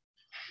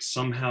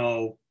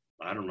 somehow,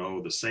 I don't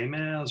know, the same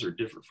as or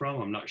different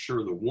from, I'm not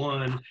sure, the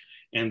one.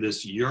 And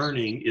this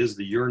yearning is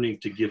the yearning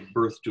to give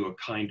birth to a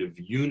kind of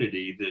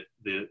unity that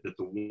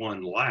the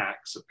one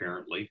lacks,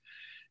 apparently.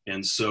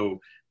 And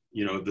so,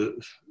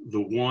 the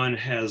one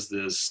has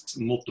this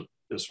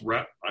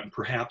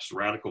perhaps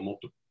radical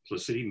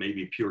multiplicity,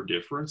 maybe pure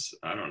difference,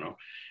 I don't know,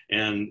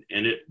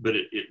 but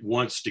it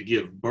wants to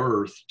give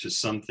birth to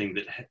something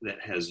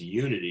that has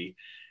unity,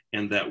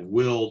 and that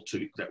will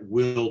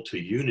to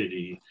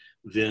unity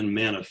then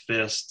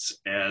manifests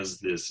as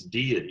this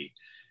deity.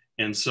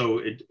 And so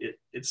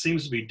it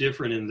seems to be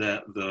different in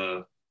that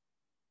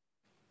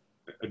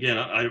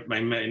I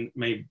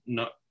may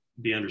not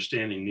be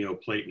understanding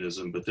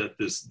Neoplatonism, but that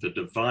the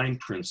divine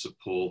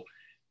principle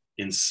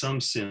in some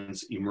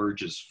sense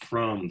emerges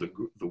from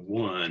the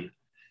one,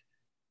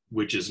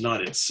 which is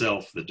not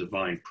itself the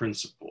divine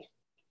principle.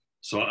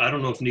 So I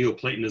don't know if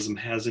Neoplatonism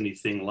has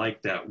anything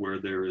like that, where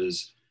there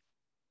is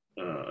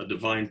a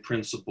divine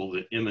principle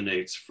that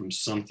emanates from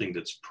something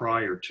that's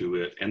prior to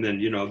it. And then,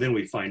 then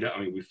we find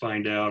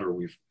out, or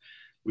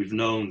we've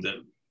known that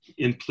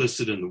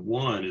implicit in the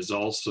one is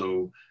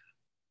also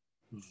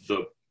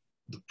the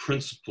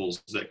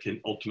principles that can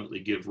ultimately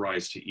give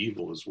rise to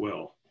evil as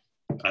well.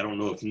 I don't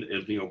know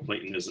if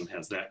Neoplatonism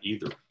has that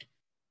either.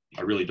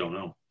 I really don't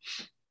know.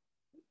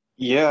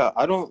 Yeah,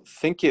 I don't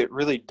think it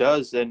really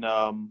does. And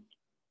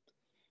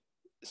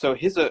so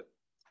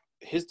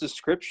his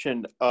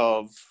description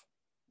of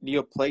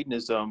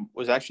Neoplatonism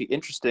was actually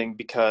interesting,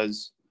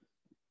 because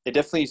it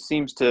definitely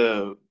seems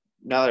to,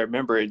 now that I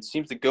remember, it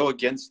seems to go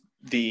against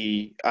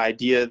the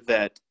idea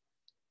that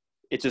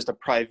it's just a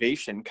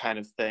privation kind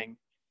of thing,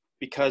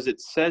 because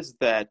it says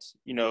that,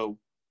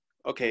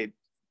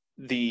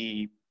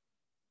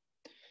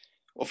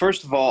 well,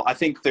 first of all, I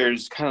think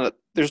there's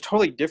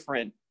totally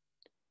different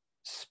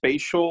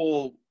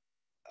spatial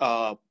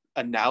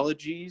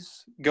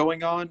analogies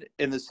going on,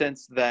 in the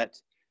sense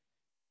that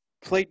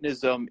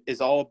Platonism is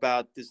all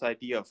about this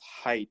idea of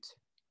height.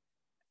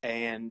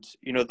 And,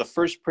 the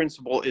first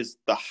principle is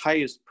the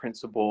highest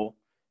principle.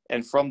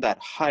 And from that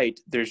height,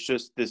 there's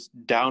just this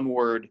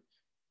downward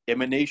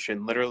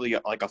emanation, literally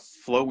like a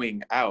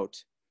flowing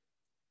out.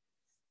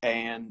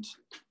 And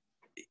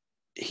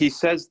he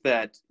says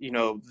that,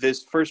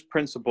 this first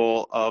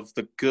principle of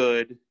the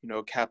good,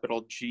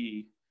 capital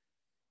G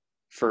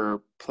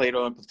for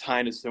Plato and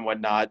Plotinus and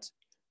whatnot,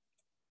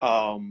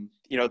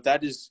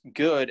 that is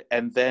good.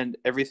 And then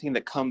everything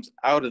that comes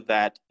out of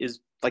that is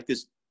like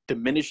this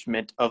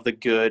diminishment of the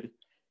good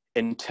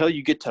until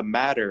you get to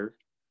matter,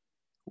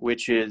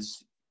 which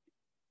is,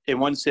 in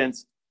one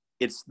sense,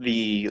 it's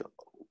the,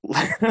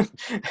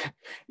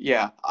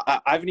 yeah, I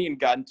haven't even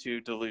gotten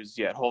to Deleuze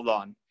yet. Hold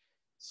on.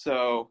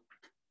 So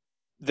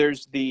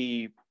there's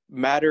the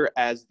matter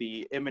as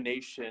the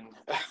emanation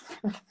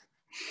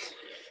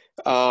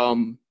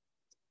that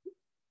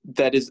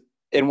is,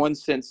 in one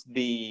sense,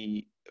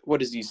 what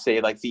does he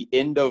say? Like the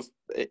end of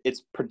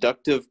its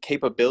productive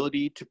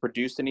capability to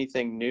produce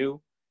anything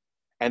new.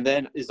 And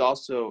then is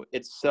also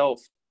itself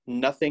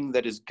nothing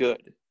that is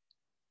good.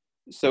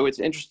 So it's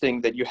interesting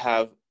that you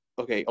have,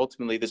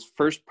 ultimately this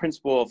first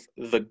principle of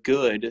the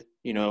good,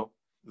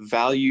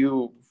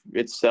 value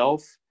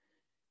itself,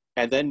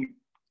 and then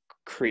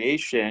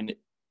creation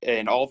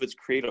and all of its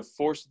creative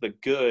force of the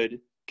good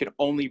can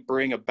only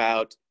bring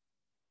about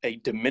a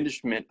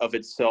diminishment of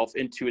itself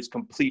into its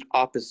complete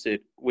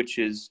opposite, which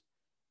is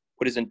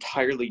what is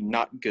entirely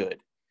not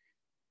good.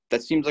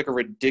 That seems like a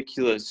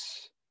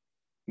ridiculous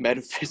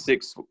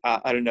metaphysics.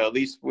 I don't know, at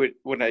least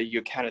when you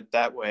account it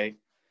that way.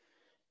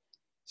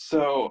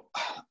 So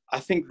I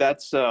think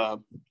that's at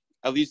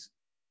least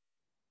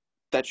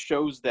that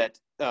shows that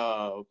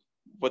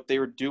what they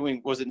were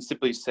doing wasn't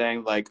simply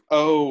saying like,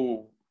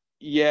 oh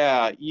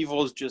yeah,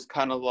 evil is just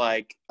kind of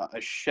like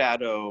a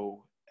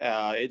shadow.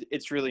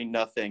 It's really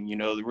nothing,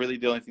 really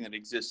the only thing that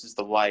exists is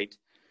the light.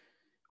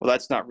 Well,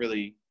 that's not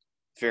really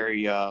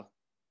very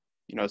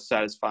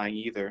satisfying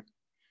either.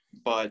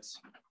 But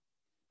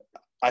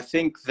I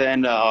think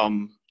then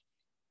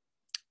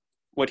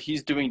what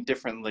he's doing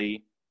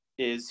differently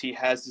is he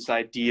has this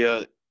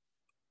idea,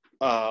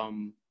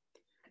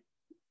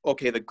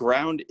 okay, the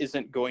ground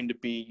isn't going to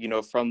be,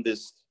 from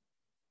this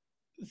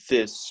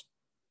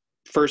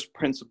first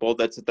principle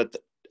that's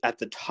at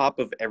the top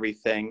of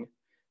everything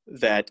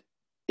that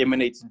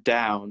emanates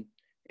down.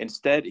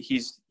 Instead,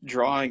 he's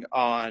drawing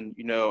on,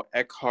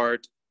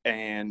 Eckhart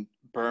and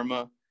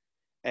Burma,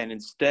 and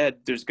instead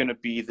there's going to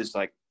be this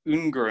like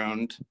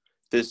Ungrund,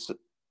 this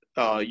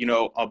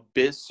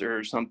abyss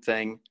or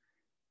something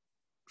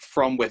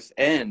from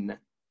within.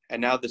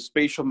 And now the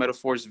spatial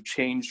metaphors have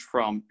changed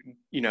from,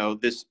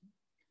 this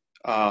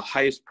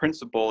highest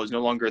principle is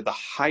no longer the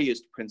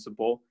highest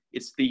principle,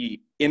 it's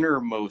the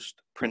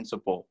innermost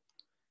principle.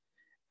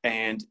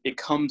 And it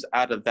comes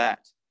out of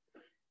that.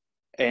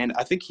 And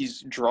I think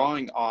he's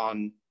drawing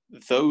on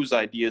those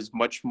ideas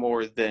much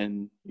more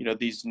than,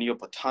 these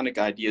Neoplatonic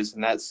ideas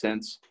in that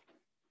sense.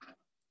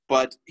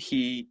 But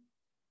his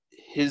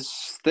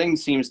thing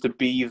seems to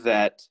be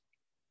that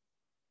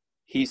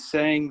he's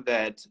saying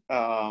that,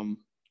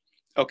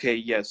 okay,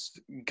 yes,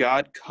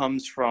 God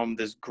comes from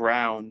this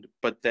ground,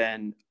 but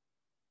then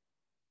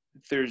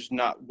there's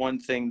not one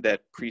thing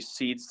that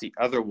precedes the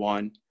other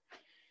one.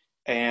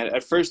 And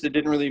at first it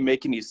didn't really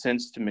make any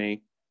sense to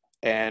me.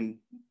 And,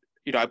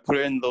 I put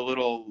in the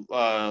little,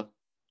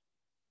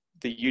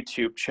 the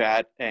YouTube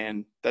chat,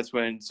 and that's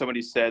when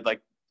somebody said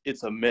like,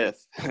 it's a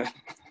myth.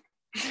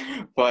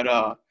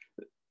 But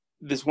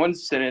this one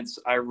sentence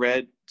I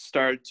read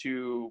started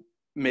to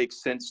make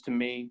sense to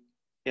me,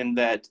 in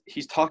that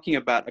he's talking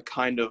about a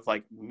kind of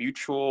like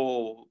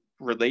mutual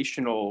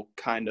relational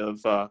kind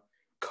of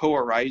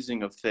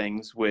co-arising of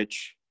things,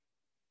 which,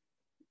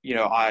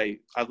 I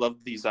love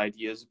these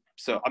ideas.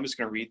 So I'm just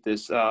going to read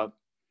this.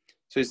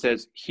 So he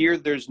says, here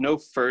there's no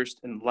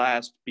first and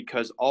last,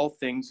 because all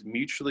things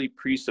mutually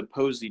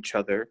presuppose each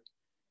other.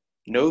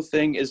 No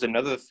thing is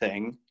another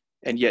thing,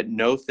 and yet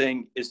no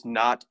thing is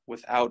not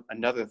without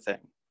another thing.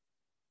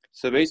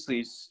 So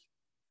basically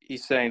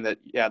he's saying that,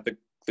 yeah,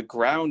 the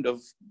ground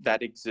of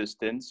that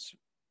existence,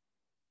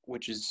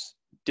 which is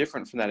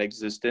different from that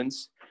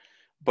existence,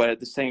 but at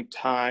the same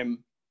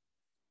time,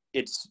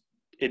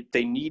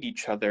 they need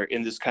each other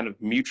in this kind of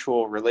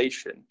mutual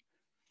relation.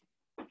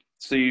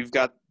 So you've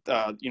got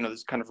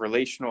this kind of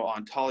relational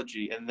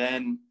ontology, and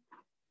then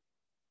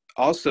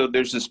also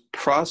there's this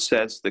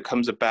process that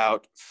comes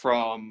about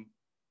from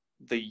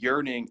the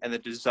yearning and the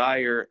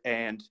desire.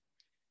 And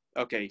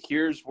okay,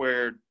 here's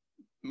where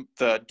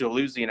the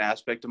Deleuzian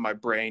aspect of my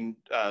brain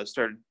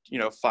started,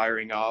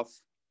 firing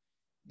off,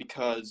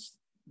 because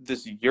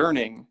this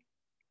yearning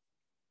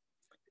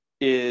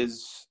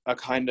is a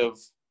kind of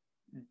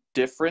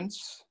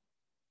difference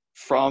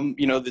from,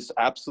 this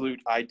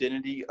absolute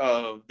identity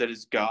of that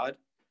is God.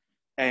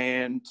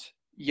 And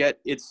yet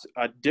it's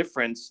a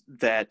difference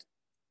that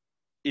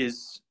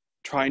is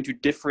trying to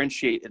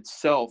differentiate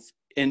itself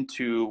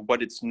into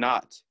what it's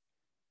not.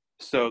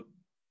 So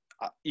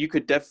you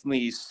could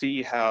definitely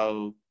see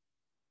how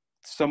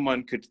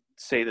someone could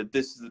say that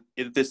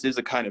this is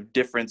a kind of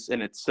difference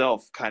in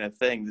itself kind of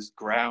thing, this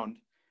ground,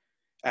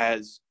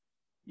 as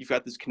you've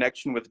got this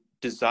connection with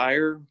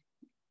desire,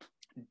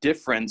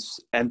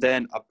 difference, and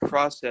then a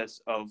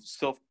process of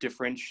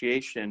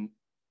self-differentiation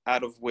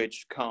out of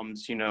which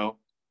comes,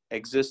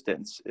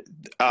 existence.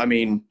 I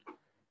mean,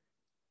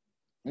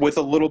 with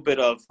a little bit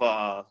of,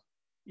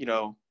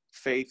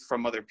 faith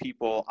from other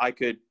people, I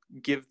could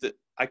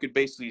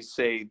basically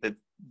say that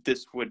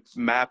this would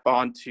map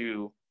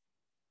onto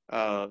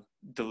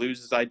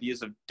Deleuze's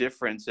ideas of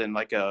difference and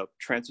like a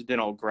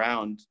transcendental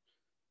ground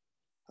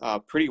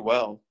pretty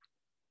well.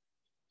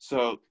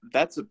 So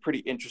that's a pretty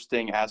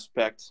interesting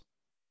aspect.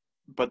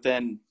 But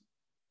then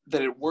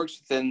that it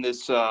works within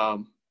this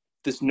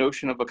this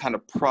notion of a kind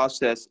of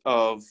process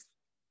of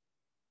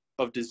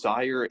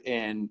desire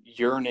and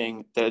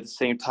yearning that at the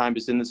same time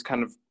is in this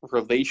kind of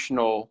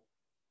relational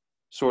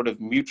sort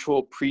of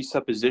mutual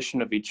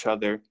presupposition of each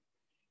other.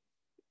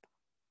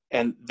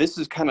 And this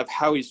is kind of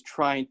how he's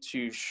trying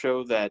to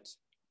show that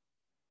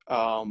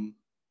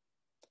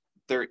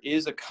there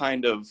is a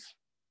kind of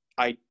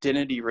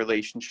identity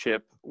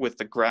relationship with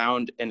the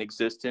ground and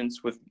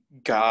existence, with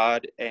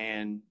God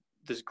and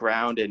this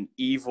ground, and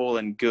evil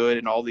and good,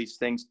 and all these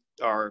things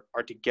are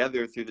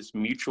together through this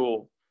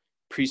mutual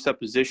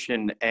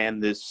presupposition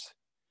and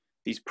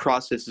these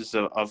processes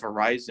of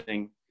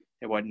arising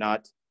and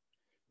whatnot.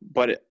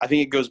 But I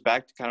think it goes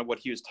back to kind of what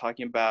he was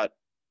talking about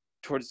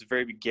towards the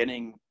very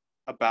beginning,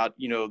 about,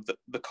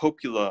 the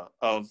copula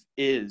of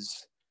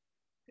is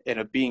and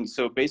a being.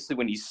 So basically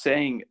when he's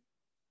saying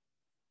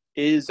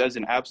is as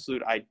an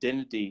absolute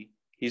identity,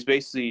 he's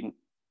basically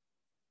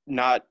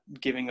not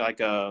giving it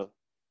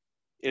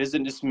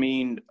doesn't just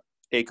mean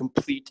a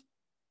complete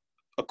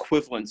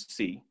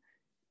equivalency.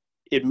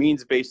 It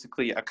means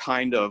basically a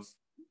kind of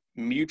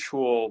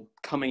mutual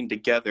coming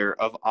together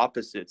of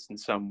opposites in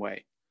some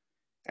way.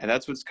 And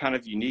that's what's kind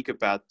of unique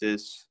about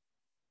this.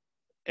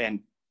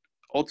 And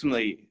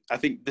ultimately, I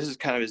think this is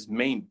kind of his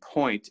main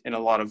point in a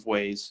lot of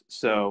ways.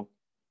 So,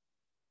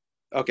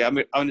 okay, I'm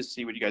going to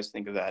see what you guys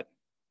think of that.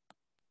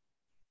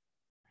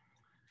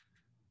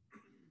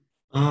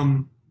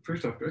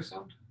 First off, do I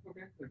sound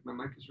okay? Like my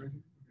mic is right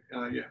here?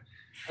 Yeah.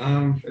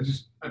 I'm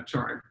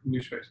sorry,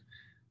 new space.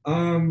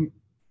 The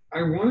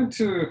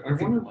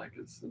mic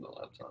is in the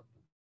laptop.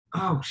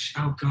 Oh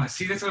God.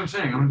 See, that's what I'm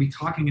saying. I'm going to be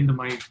talking into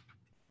my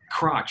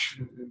crotch,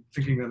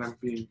 thinking that I'm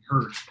being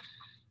heard.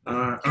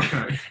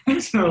 Okay.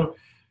 So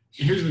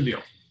here's the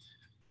deal.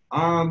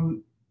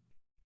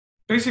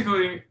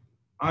 Basically,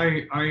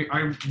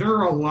 there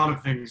are a lot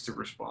of things to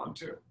respond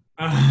to.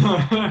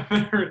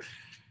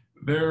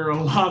 There are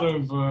a lot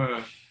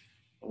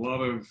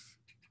of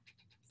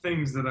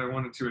things that I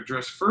wanted to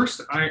address.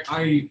 First,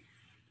 I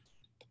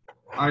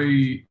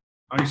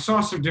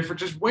saw some different,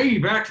 just way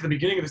back to the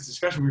beginning of this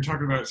discussion, we were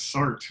talking about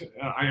Sartre.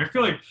 I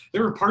feel like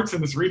there were parts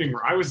in this reading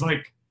where I was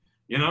like,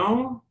 he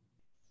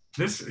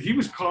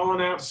was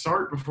calling out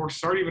Sartre before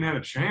Sartre even had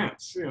a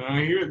chance.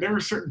 There were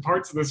certain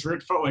parts of this where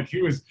it felt like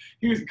he was,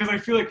 because I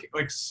feel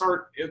like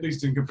Sartre, at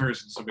least in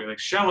comparison to somebody like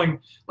Schelling,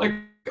 like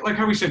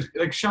how we said,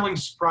 like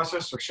Schelling's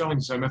process or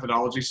Schelling's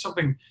methodology,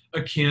 something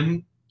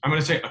akin, I'm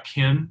going to say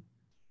akin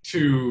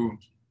to,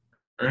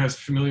 or has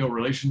familial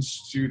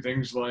relations to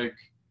things like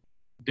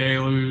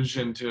Deluge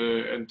and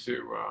to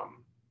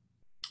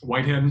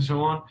Whitehead and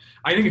so on.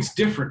 I think it's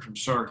different from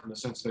Sartre in the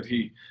sense that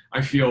he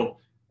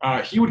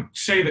would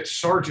say that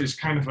Sartre is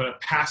kind of a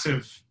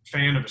passive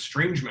fan of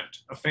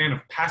estrangement, a fan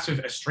of passive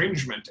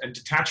estrangement and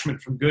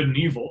detachment from good and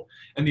evil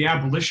and the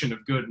abolition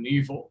of good and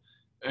evil,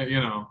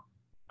 and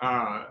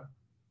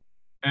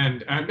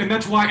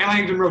that's why, and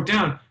I even wrote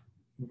down,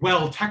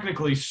 well,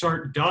 technically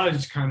Sartre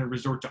does kind of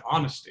resort to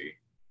honesty.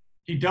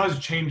 He does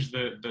change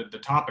the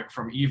topic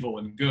from evil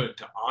and good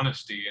to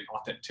honesty and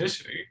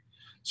authenticity.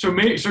 So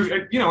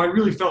I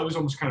really felt it was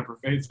almost kind of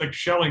pervasive. It's like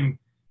Schelling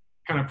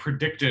kind of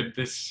predicted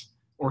this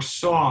or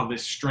saw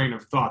this strain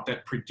of thought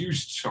that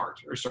produced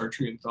Sartre or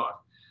Sartrean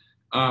thought.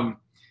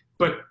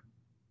 But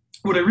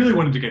what I really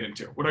wanted to get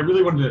into, what I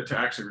really wanted to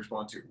actually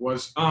respond to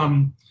was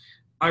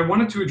I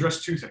wanted to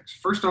address two things.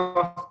 First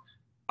off,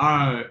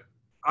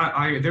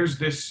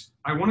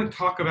 I want to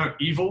talk about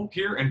evil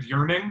here and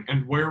yearning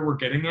and where we're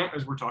getting at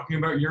as we're talking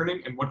about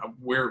yearning and what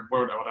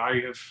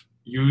I have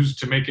used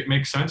to make it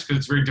make sense, because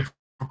it's very difficult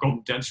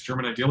and dense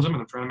German idealism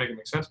and I'm trying to make it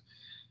make sense.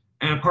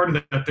 And a part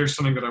of that, there's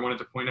something that I wanted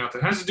to point out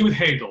that has to do with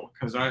Hegel,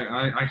 because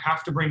I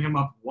have to bring him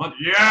up one.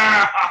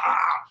 Yeah!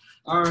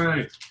 All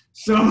right.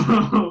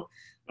 So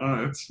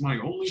it's my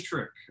only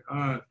trick.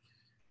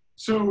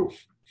 So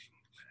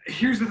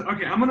here's the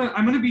okay. I'm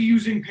gonna be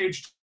using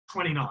page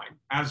 29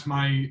 as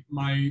my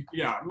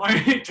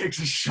it takes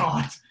a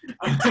shot.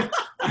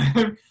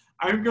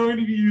 I'm going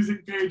to be using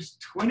page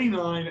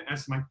 29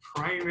 as my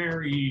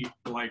primary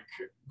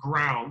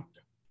ground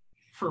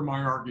for my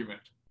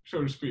argument,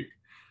 so to speak.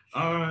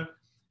 I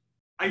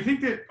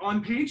think that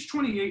on page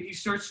 28 he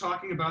starts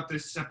talking about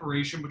this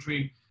separation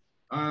between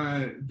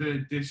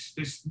the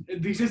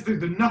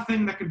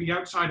nothing that can be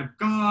outside of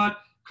God.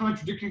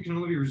 Contradiction can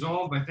only be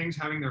resolved by things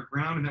having their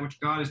ground in that which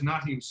God is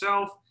not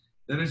himself.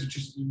 That is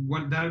just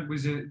what that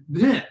was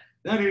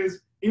that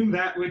is in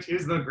that which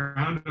is the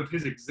ground of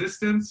his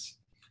existence.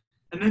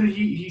 And then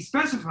he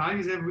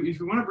specifies that if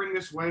we want to bring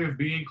this way of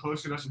being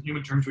closer to us in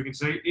human terms, we can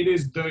say it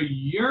is the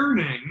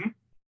yearning,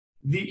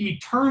 the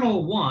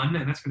eternal one,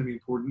 and that's going to be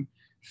important,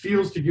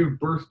 feels to give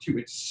birth to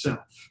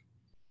itself,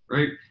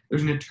 right?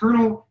 There's a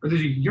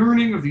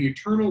yearning of the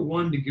eternal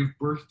one to give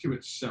birth to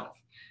itself.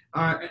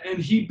 And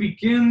he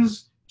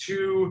begins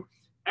to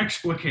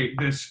explicate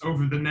this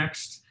over the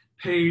next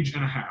page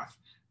and a half.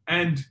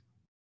 And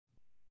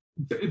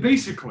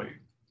basically,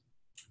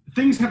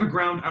 things have a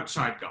ground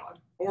outside God,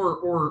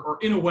 or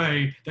in a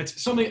way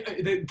that's something,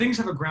 things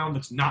have a ground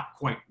that's not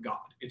quite God.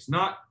 It's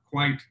not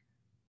quite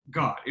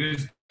God. It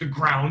is the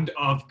ground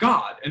of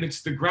God, and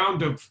it's the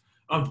ground of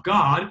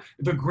God,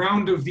 the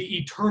ground of the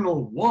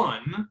eternal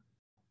one,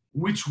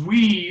 which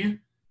we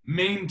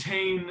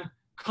maintain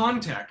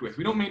contact with.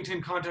 We don't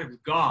maintain contact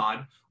with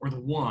God or the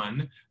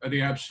one or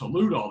the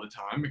absolute all the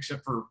time,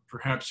 except for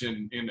perhaps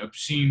in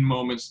obscene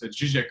moments that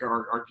Zizek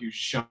argues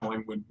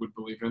Schelling would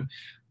believe in.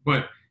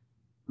 But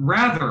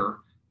rather,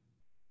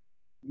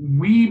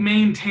 we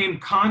maintain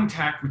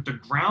contact with the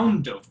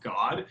ground of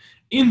God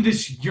in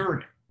this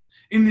yearning,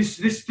 in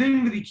this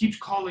thing that he keeps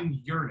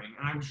calling yearning.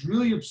 And I was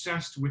really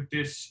obsessed with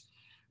this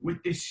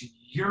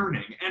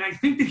yearning. And I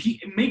think that he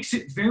makes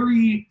it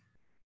very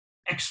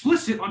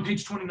explicit on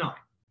page 29.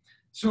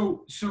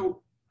 So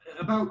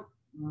about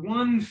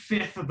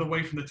 1/5 of the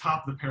way from the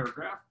top of the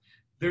paragraph,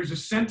 there's a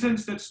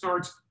sentence that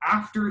starts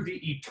after the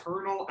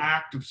eternal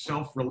act of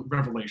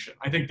self-revelation.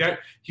 I think that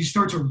he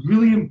starts a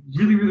really,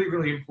 really, really,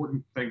 really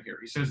important thing here.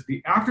 He says,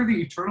 after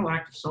the eternal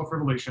act of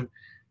self-revelation,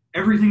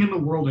 everything in the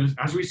world is,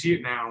 as we see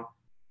it now,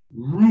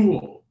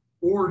 rule,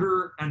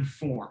 order, and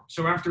form.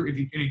 So after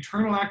an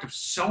eternal act of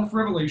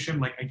self-revelation,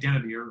 like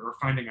identity or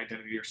finding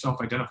identity or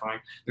self-identifying,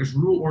 there's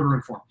rule, order,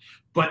 and form.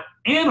 But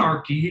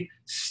anarchy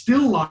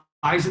still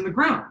lies in the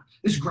ground,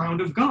 this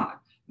ground of God.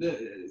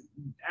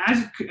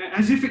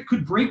 As if it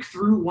could break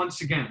through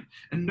once again,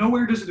 and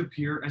nowhere does it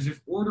appear as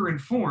if order and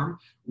form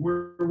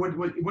were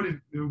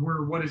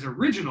what is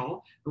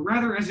original, but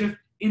rather as if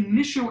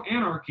initial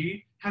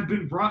anarchy had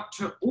been brought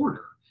to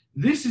order.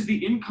 This is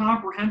the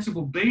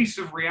incomprehensible base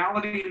of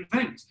reality and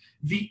things,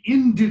 the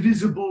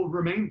indivisible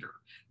remainder.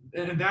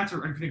 And that's,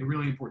 I think, a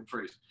really important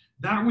phrase.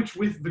 That which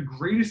with the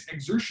greatest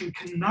exertion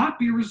cannot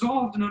be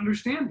resolved in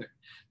understanding,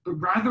 but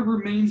rather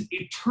remains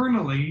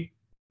eternally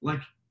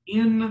like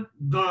in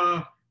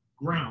the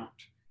ground.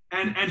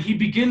 And he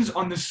begins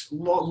on this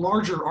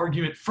larger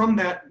argument from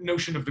that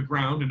notion of the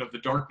ground and of the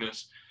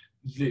darkness,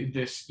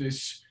 this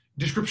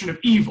description of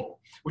evil,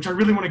 which I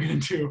really want to get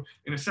into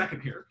in a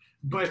second here.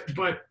 But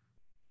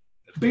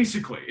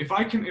basically, if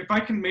I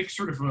can make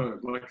sort of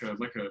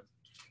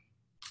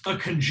a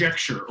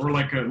conjecture or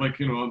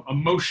a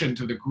motion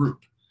to the group,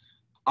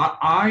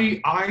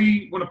 I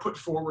want to put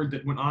forward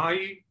that when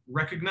I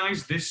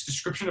recognize this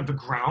description of the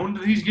ground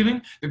that he's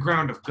giving, the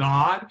ground of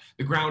God,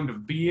 the ground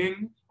of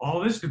being,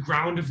 all this, the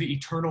ground of the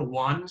eternal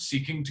one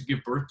seeking to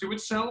give birth to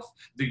itself,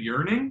 the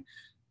yearning,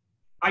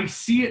 I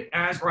see it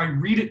as, or I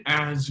read it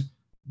as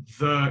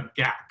the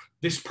gap,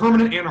 this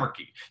permanent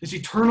anarchy, this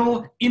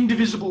eternal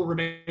indivisible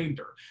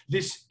remainder,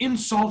 this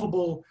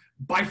insolvable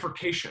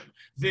bifurcation,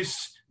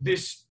 this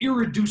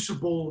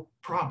irreducible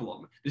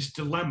problem, this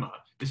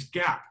dilemma, this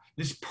gap,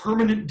 this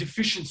permanent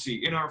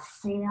deficiency in our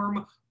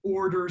form,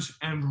 orders,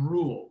 and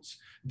rules,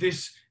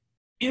 this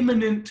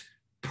imminent,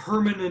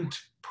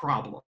 permanent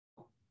problem,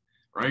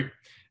 right?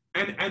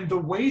 And the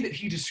way that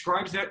he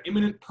describes that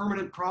imminent,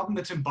 permanent problem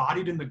that's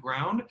embodied in the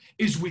ground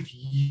is with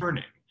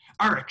yearning.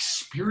 Our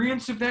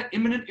experience of that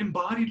imminent,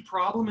 embodied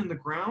problem in the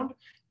ground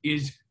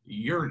is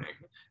yearning.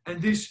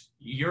 And this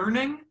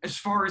yearning, as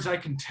far as I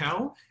can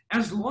tell,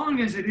 as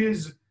long as it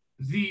is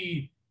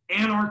the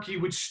anarchy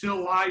which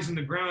still lies in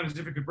the ground as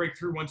if it could break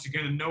through once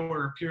again and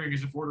nowhere appearing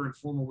as if order and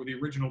form were the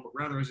original, but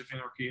rather as if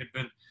anarchy had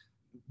been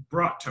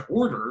brought to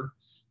order,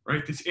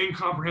 right? This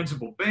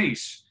incomprehensible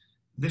base,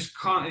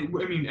 especially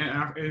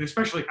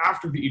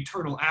after the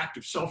eternal act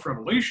of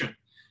self-revelation,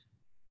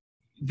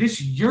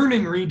 this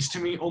yearning reads to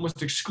me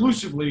almost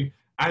exclusively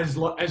as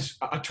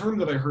a term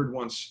that I heard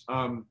once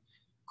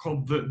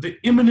called the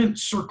immanent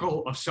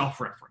circle of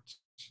self-reference.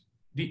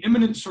 The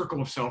immanent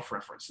circle of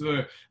self-reference,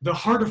 the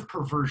heart of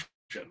perversion,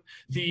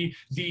 the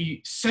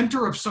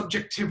center of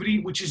subjectivity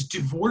which is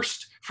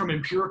divorced from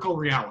empirical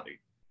reality,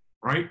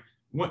 right?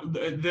 Like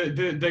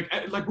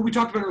what we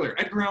talked about earlier,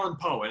 Edgar Allan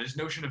Poe and his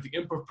notion of the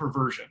imp of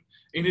perversion.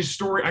 In his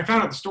story, I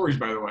found out the stories,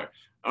 by the way.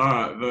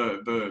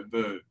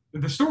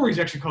 The story is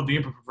actually called The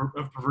Imp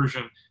of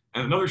Perversion,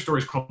 and another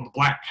story is called The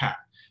Black Cat.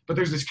 But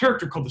there's this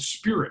character called the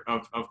Spirit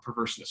of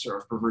Perverseness or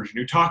of Perversion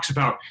who talks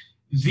about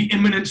the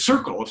immanent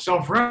circle of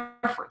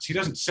self-reference. He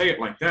doesn't say it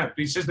like that, but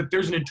he says that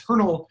there's an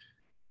internal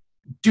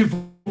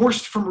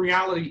divorced from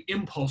reality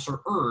impulse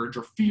or urge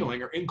or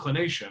feeling or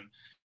inclination,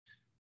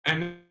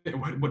 and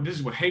this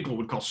is what Hegel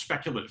would call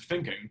speculative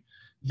thinking,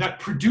 that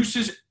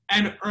produces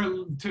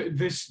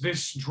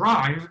this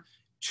drive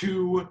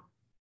to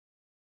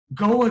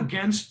go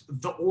against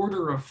the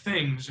order of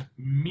things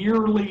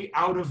merely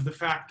out of the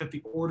fact that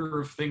the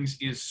order of things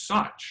is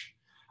such.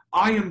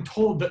 I am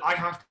told that I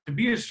have to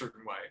be a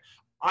certain way.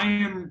 I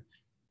am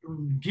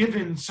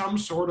given some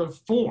sort of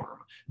form.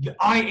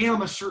 I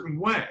am a certain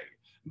way.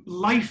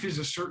 Life is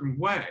a certain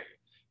way.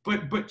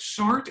 But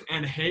Sartre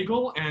and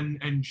Hegel and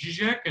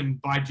Zizek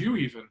and Badiou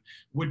even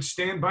would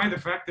stand by the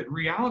fact that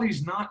reality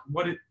is not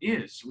what it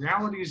is.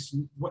 Reality is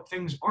what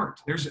things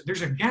aren't. There's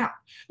a gap.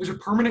 There's a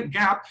permanent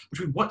gap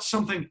between what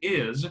something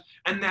is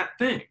and that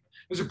thing.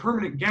 There's a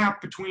permanent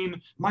gap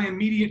between my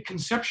immediate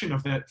conception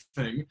of that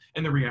thing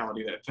and the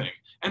reality of that thing,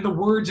 and the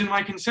words in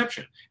my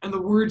conception and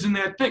the words in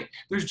that thing.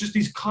 There's just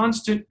these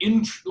constant,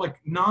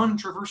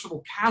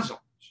 non-traversable chasms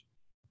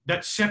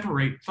that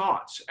separate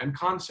thoughts and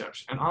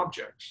concepts and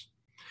objects.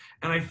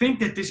 And I think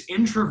that this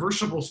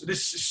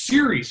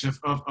series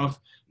of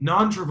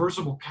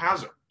non-traversable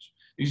chasms,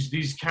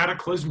 these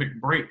cataclysmic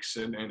breaks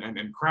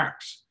and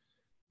cracks,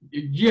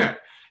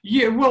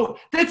 well,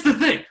 that's the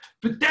thing.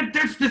 But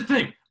that's the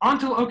thing.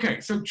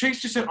 So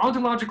Chase just said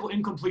ontological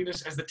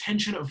incompleteness as the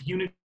tension of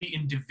unity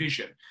in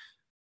division,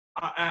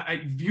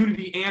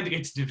 unity and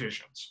its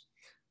divisions.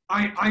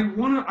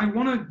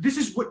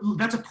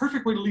 That's a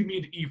perfect way to lead me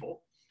into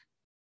evil.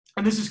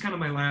 And this is kind of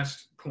my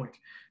last point.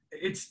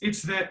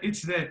 It's that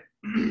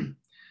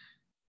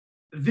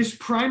this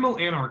primal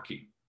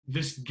anarchy,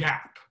 this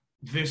gap,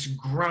 this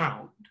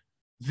ground,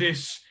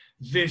 this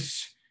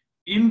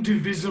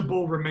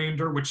indivisible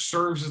remainder which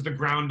serves as the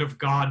ground of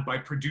God by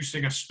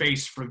producing a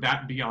space for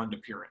that beyond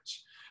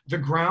appearance. The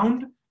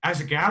ground,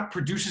 as a gap,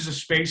 produces a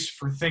space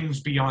for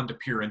things beyond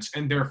appearance,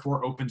 and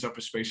therefore opens up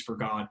a space for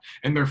God,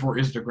 and therefore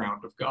is the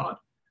ground of God.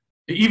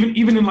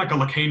 Even in like a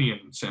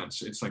Lacanian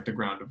sense, it's like the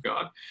ground of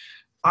God.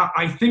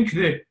 I think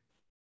that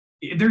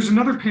there's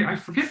another page, I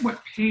forget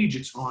what page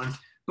it's on,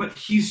 but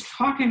he's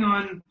talking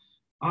on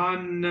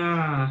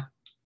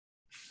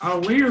a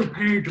later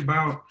page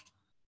about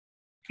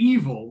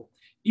evil,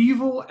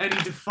 and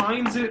he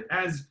defines it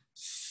as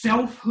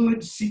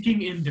selfhood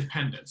seeking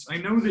independence. I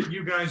know that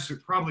you guys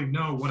probably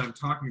know what I'm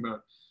talking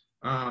about,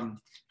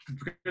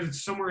 because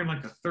it's somewhere in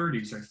like the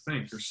 30s, I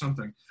think, or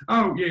something.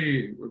 Oh,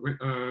 yeah. Wait,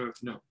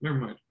 no, never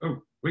mind.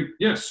 Oh, wait,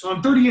 yes,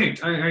 on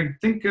 38. I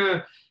think,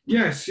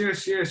 yes.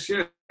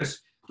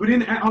 But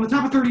on the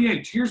top of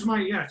 38, here's my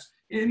yes.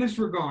 In this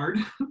regard,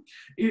 on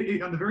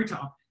the very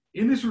top,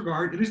 in this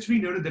regard, it is to be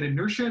noted that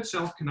inertia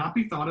itself cannot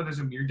be thought of as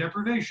a mere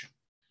deprivation,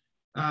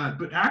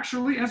 but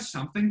actually as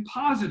something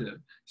positive,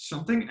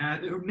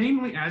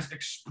 namely as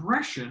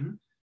expression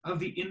of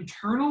the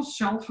internal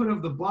selfhood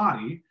of the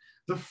body,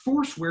 the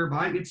force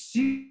whereby it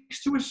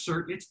seeks to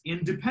assert its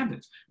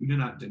independence. We do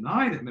not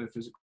deny that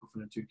metaphysical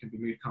finitude can be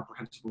made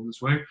comprehensible in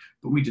this way,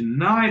 but we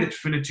deny that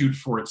finitude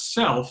for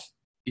itself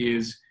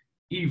is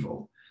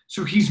evil.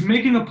 So he's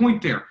making a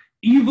point there.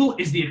 Evil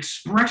is the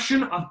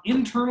expression of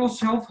internal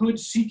selfhood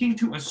seeking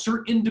to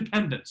assert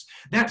independence.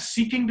 That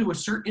seeking to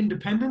assert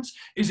independence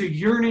is a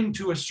yearning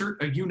to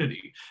assert a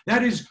unity.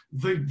 That is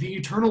the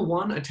eternal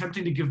one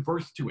attempting to give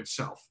birth to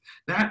itself.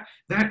 That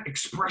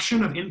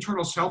expression of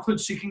internal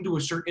selfhood seeking to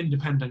assert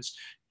independence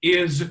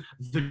is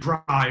the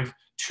drive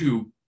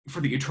for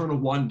the eternal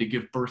one to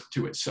give birth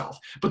to itself.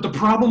 But the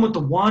problem with the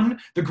one,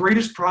 the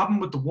greatest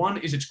problem with the one,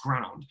 is its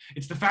ground.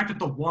 It's the fact that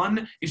the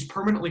one is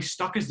permanently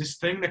stuck as this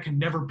thing that can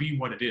never be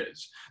what it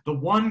is. The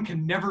one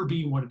can never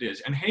be what it is.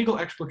 And Hegel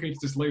explicates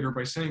this later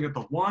by saying that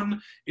the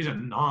one is a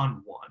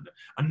non-one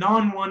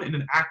in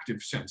an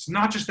active sense.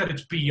 Not just that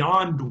it's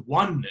beyond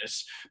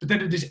oneness, but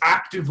that it is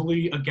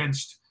actively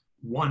against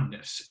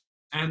oneness.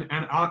 And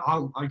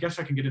I guess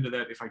I can get into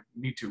that if I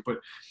need to, but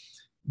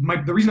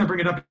the reason I bring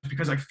it up is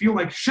because I feel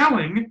like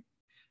Schelling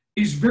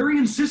is very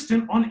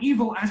insistent on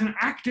evil as an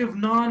active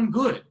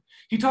non-good.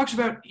 He talks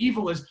about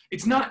evil as,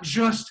 it's not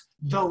just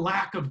the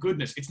lack of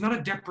goodness. It's not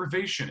a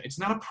deprivation. It's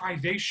not a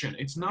privation.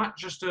 It's not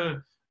just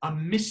a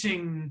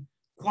missing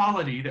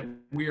quality that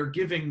we are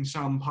giving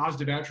some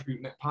positive attribute,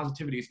 and that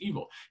positivity is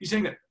evil. He's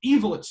saying that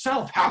evil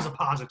itself has a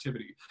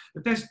positivity.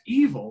 That this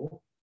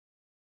evil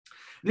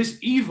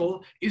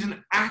is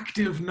an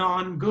active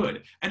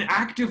non-good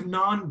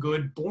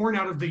born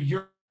out of the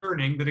yearning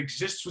that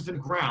exists within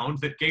ground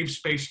that gave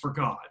space for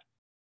God.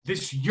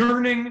 This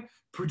yearning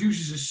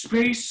produces a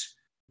space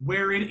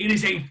wherein it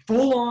is a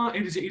full-on,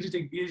 it is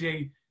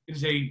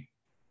a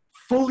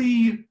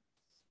fully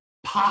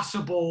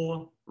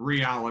possible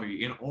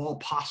reality in all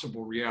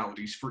possible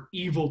realities for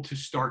evil to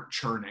start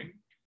churning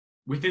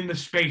within the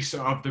space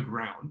of the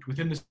ground,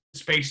 within the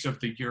space of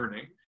the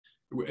yearning.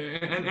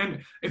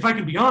 And if I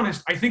can be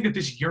honest, I think that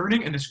this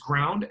yearning and this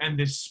ground and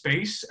this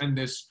space and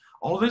this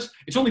all this,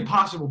 it's only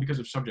possible because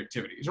of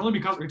subjectivity. It's only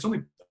a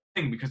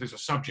thing because there's a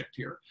subject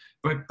here.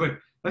 But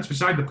that's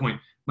beside the point.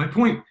 My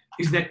point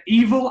is that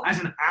evil as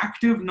an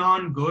active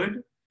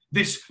non-good,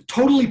 this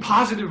totally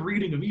positive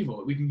reading of evil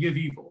that we can give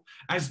evil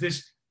as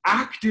this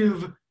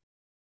active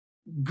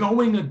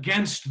going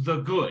against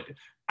the good,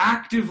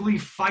 actively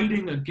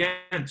fighting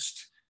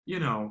against,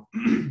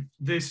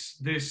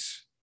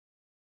 this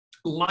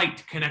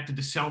light connected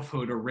to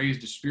selfhood or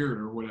raised to spirit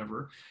or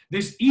whatever.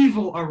 This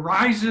evil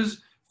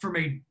arises from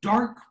a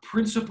dark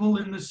principle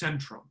in the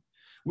centrum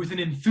with an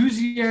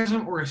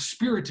enthusiasm or a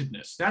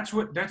spiritedness. That's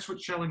what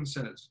Schelling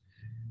says.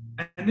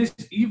 And this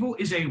evil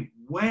is a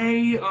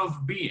way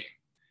of being.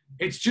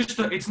 It's just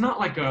it's not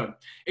like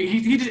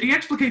he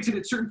explicates it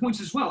at certain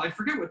points as well. I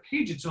forget what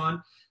page it's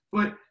on,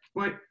 but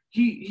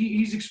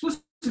he's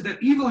explicit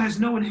that evil has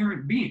no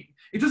inherent being.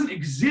 It doesn't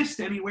exist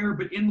anywhere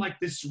but in like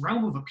this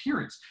realm of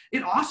appearance.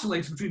 It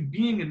oscillates between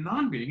being and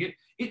non-being.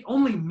 It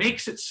only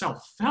makes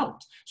itself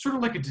felt, sort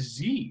of like a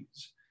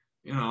disease,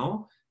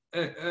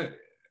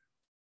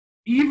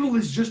 Evil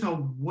is just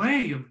a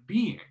way of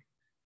being.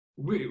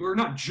 Or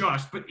not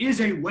just, but is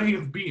a way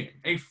of being,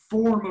 a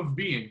form of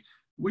being,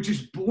 which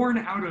is born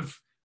out of,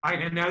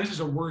 and now this is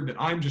a word that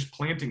I'm just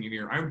planting in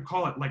here, I would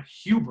call it like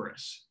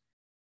hubris.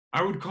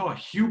 I would call it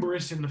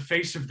hubris in the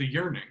face of the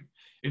yearning.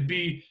 It'd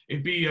be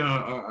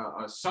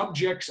a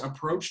subject's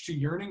approach to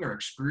yearning or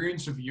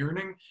experience of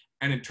yearning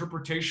and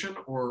interpretation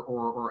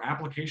or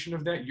application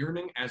of that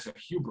yearning as a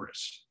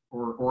hubris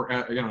or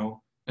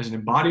as an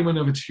embodiment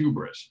of its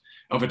hubris,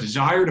 of a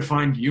desire to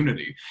find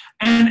unity.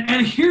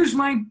 And here's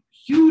my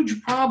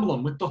huge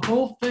problem with the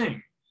whole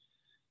thing.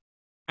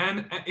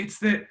 And it's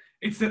that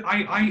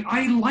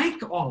I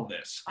like all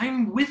this.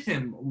 I'm with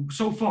him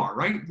so far,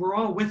 right? We're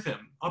all with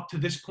him up to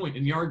this point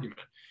in the argument.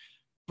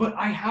 But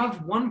I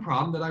have one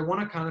problem that I want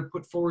to kind of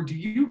put forward to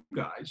you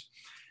guys.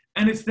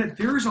 And it's that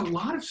there's a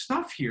lot of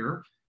stuff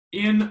here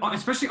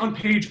especially on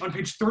page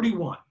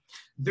 31,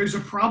 there's a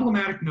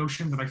problematic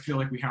notion that I feel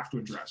like we have to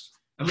address,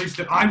 at least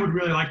that I would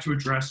really like to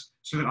address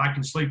so that I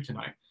can sleep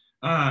tonight.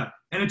 And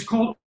it's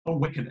called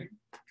awakening.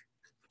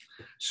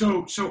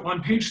 So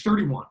on page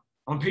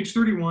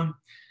 31,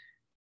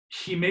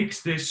 he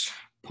makes this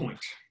point.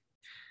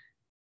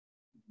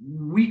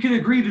 We can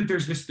agree that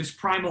there's this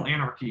primal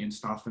anarchy and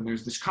stuff, and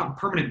there's this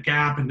permanent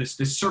gap, and this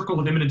circle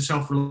of immanent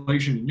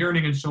self-relation and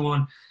yearning and so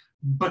on.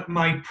 But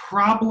my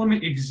problem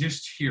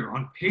exists here.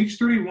 On page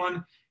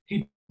 31,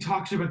 he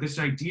talks about this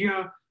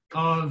idea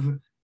of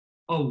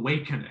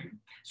awakening.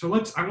 So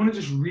I want to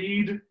just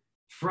read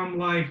from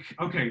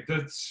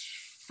the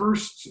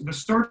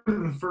start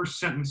of the first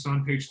sentence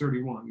on page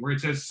 31, where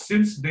it says,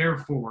 since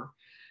therefore,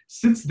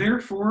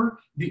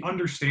 the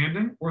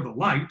understanding, or the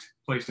light,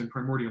 placed in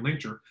primordial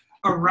nature,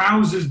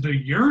 arouses the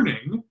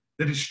yearning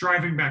that is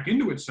striving back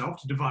into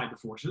itself to divide the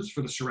forces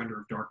for the surrender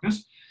of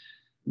darkness,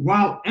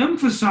 while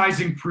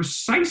emphasizing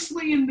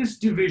precisely in this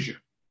division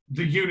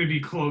the unity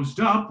closed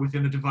up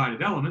within the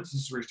divided elements.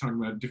 This is where he's talking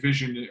about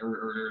division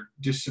or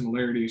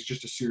dissimilarity is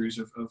just a series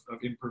of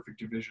imperfect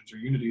divisions or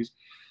unities.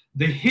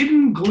 The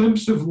hidden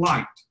glimpse of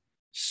light,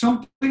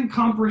 something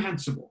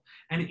comprehensible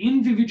and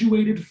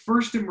individuated,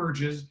 first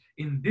emerges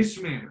in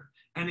this manner,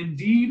 and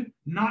indeed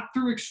not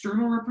through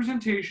external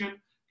representation,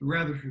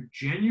 rather through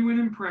genuine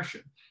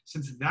impression,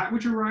 since that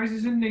which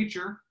arises in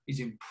nature is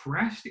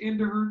impressed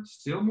into her,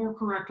 still more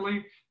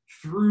correctly,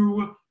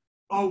 through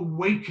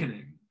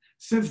awakening.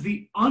 Since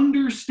the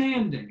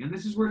understanding, and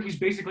this is where he's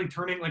basically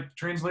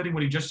translating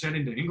what he just said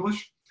into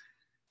English,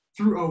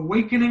 through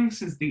awakening,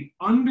 since the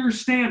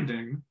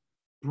understanding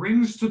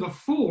brings to the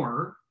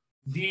fore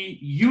the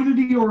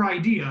unity or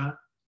idea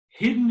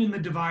hidden in the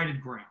divided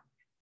ground,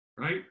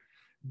 right?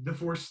 The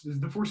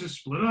forces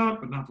split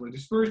up but not fully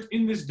dispersed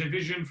in this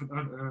division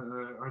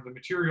are the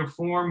material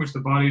form which the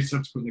body is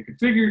subsequently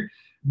configured,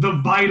 the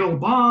vital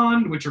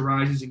bond which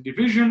arises in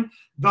division,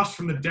 thus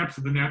from the depth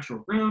of the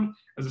natural ground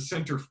as a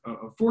center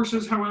of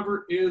forces,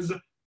 however, is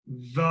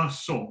the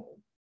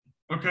soul.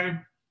 Okay,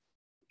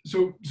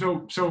 so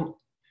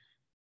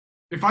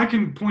if I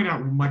can point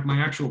out my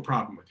actual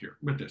problem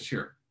with this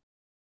here,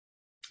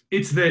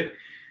 it's that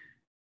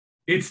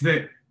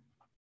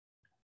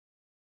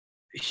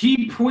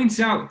he points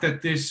out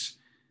that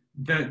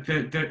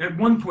at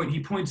one point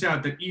he points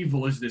out that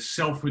evil is this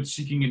selfhood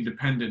seeking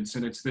independence,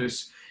 and it's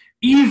this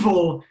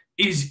evil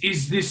is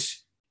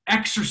this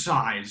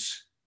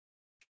exercise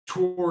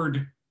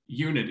toward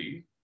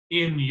unity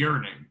in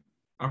yearning.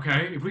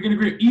 Okay, if we can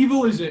agree,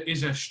 evil is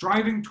a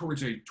striving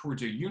towards a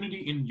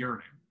unity in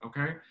yearning.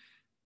 Okay,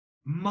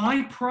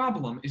 my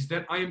problem is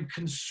that I am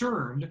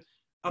concerned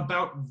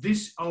about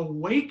this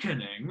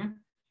awakening,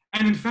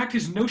 and in fact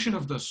his notion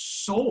of the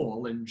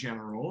soul in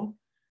general,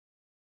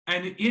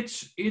 and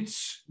its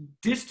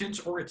distance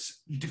or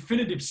its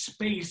definitive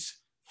space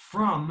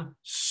from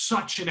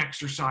such an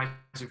exercise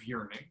of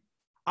yearning.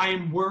 I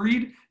am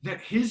worried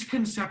that his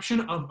conception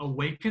of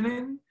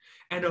awakening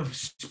and of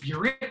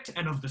spirit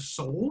and of the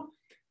soul,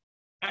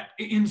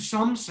 in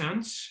some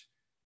sense,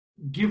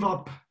 give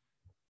up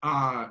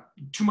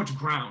too much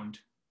ground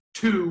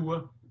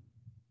to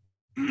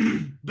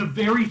the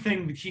very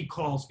thing that he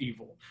calls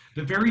evil,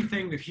 the very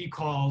thing that he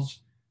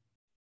calls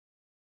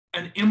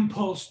an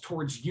impulse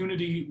towards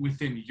unity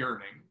within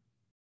yearning.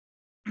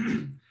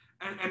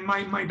 and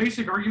my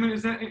basic argument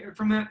is that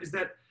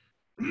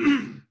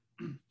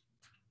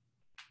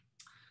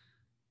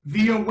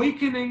the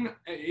awakening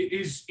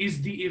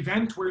is the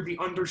event where the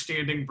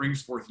understanding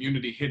brings forth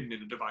unity hidden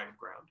in a divided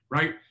ground,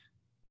 right?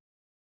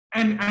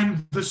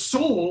 And the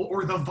soul,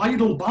 or the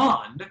vital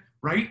bond,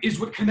 right, is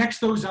what connects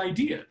those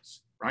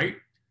ideas, right?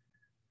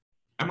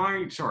 Am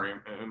I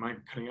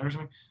cutting out or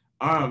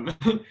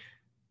something?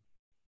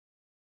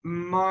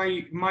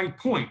 My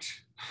point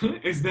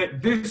is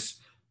that this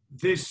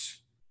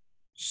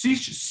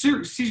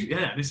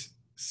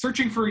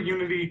searching for a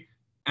unity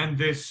and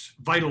this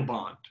vital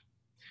bond,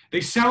 they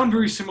sound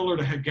very similar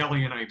to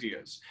Hegelian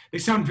ideas. They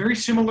sound very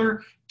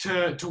similar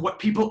to what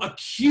people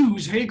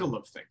accuse Hegel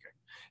of thinking.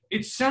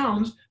 It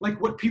sounds like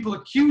what people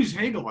accuse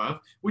Hegel of,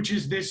 which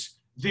is this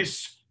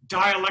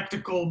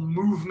dialectical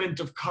movement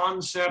of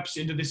concepts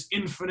into this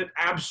infinite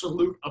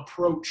absolute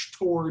approach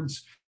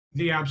towards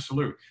the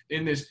absolute,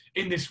 in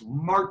this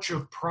march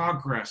of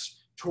progress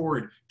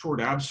toward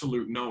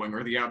absolute knowing,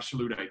 or the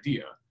absolute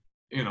idea.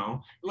 You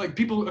know, like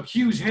people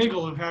accuse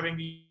Hegel of having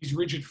these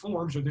rigid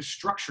forms or this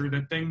structure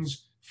that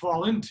things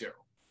fall into.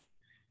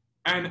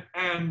 And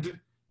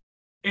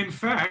in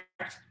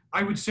fact,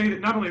 I would say that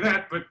not only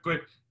that,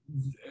 but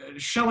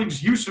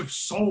Schelling's use of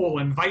soul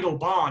and vital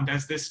bond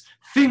as this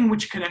thing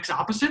which connects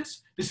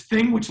opposites, this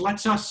thing which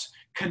lets us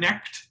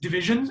connect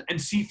divisions and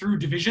see through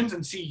divisions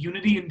and see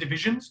unity in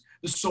divisions,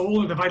 the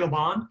soul or the vital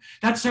bond,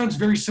 that sounds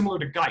very similar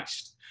to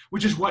Geist,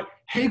 which is what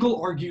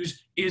Hegel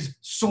argues is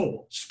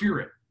soul,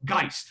 spirit,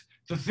 Geist,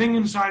 the thing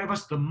inside of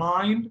us, the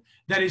mind,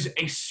 that is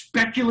a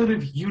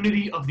speculative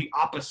unity of the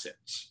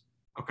opposites,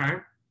 okay?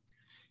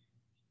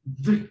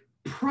 The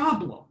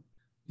problem,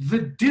 the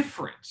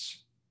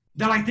difference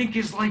that I think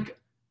is like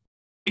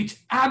it's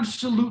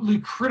absolutely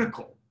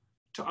critical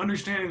to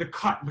understanding the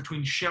cut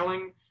between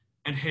Schelling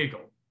and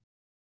Hegel,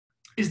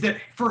 is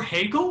that for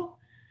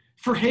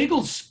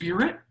Hegel's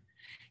spirit,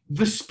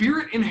 the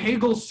spirit in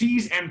Hegel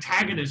sees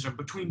antagonism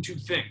between two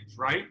things,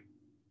 right?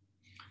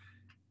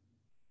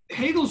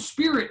 Hegel's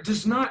spirit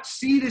does not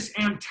see this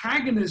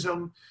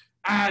antagonism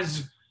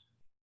as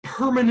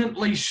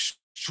permanently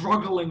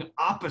struggling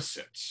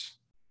opposites.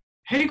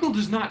 Hegel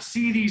does not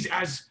see these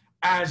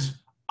as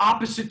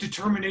opposite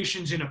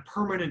determinations in a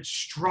permanent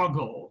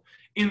struggle,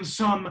 in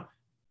some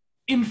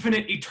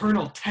infinite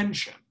eternal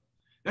tension.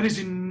 That is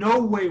in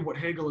no way what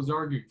Hegel is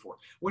arguing for.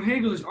 What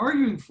Hegel is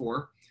arguing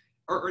for,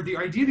 or the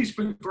idea that he's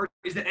putting forward,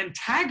 is that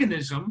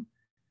antagonism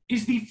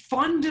is the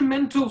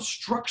fundamental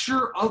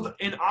structure of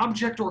an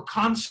object or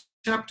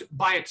concept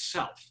by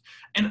itself.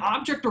 An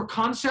object or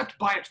concept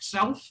by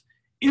itself,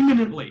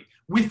 immanently,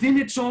 within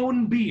its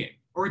own being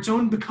or its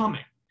own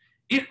becoming,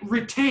 it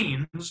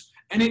retains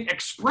and it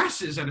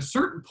expresses at a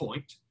certain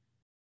point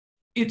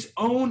its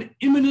own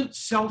immanent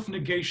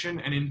self-negation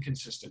and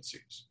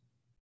inconsistencies.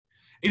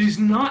 It is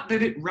not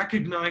that it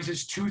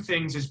recognizes two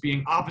things as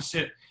being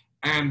opposite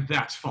and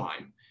that's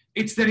fine.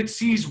 It's that it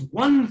sees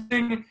one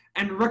thing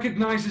and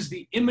recognizes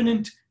the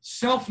immanent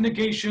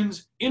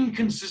self-negations,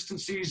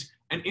 inconsistencies,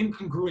 and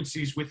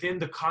incongruencies within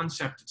the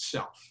concept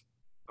itself,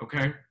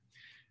 okay?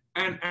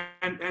 And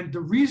the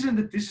reason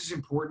that this is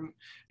important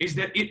is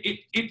that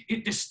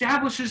it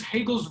establishes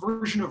Hegel's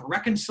version of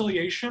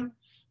reconciliation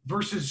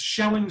versus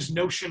Schelling's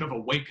notion of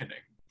awakening.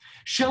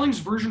 Schelling's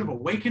version of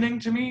awakening,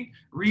 to me,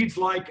 reads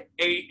like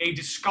a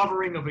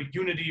discovering of a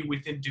unity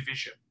within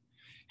division.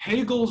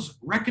 Hegel's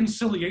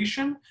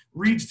reconciliation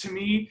reads to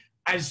me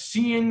as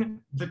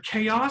seeing the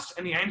chaos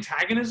and the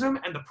antagonism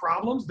and the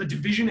problems, the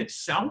division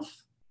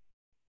itself,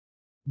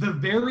 the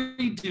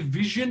very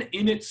division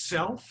in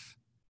itself,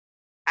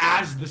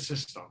 as the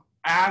system,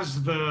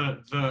 as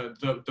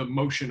the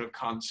motion of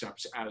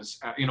concepts, as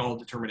in all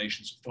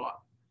determinations of thought,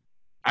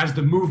 as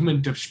the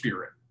movement of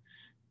spirit.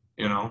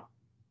 You know,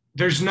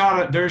 there's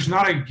not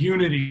a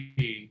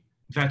unity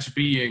that's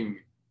being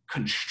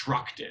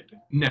constructed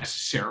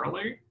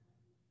necessarily.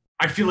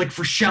 I feel like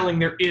for Schelling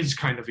there is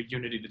kind of a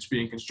unity that's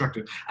being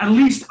constructed, at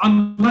least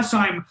unless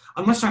I'm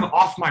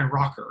off my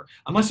rocker,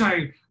 unless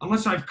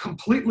I've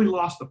completely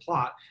lost the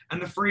plot,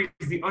 and the phrase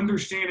 "the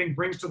understanding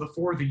brings to the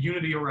fore the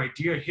unity or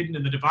idea hidden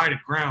in the divided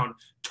ground"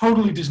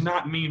 totally does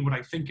not mean what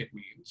I think it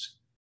means.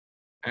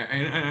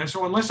 And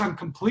so unless I'm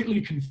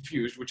completely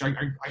confused, which I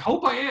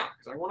hope I am,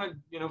 because I want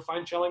to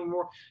find Schelling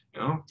more,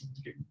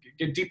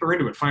 get deeper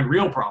into it, find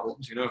real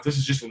problems, if this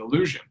is just an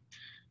illusion,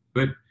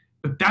 but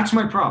that's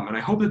my problem, and I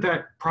hope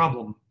that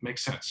problem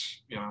makes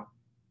sense,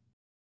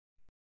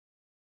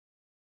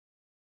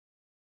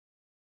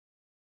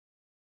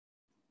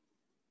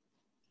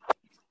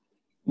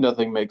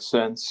 Nothing makes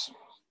sense.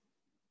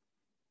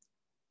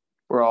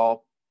 We're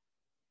all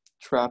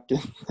trapped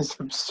in this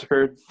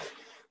absurd.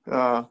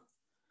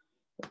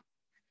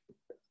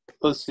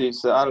 Let's see.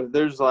 So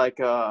there's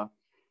a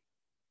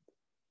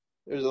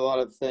lot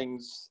of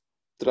things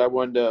that I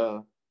wanted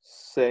to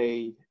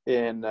say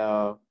in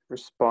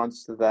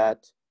response to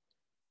that.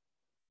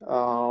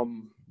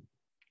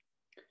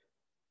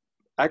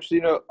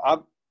 Actually,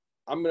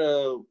 I'm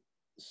gonna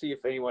see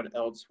if anyone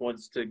else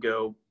wants to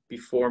go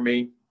before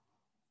me,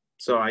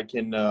 so I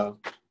can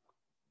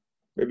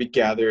maybe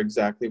gather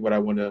exactly what I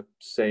want to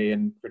say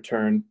in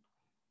return,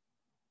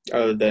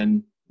 other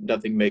than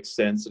nothing makes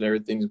sense and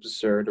everything's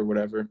absurd or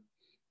whatever.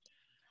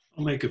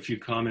 I'll make a few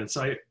comments.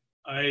 I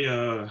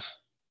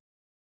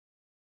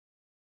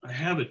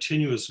have a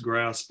tenuous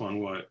grasp on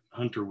what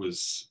Hunter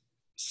was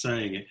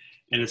saying,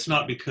 and it's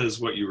not because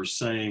what you were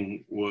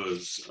saying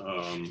was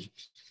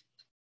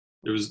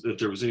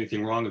there was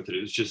anything wrong with it.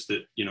 It was just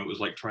that it was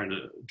like trying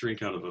to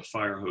drink out of a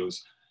fire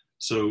hose.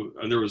 So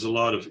there was a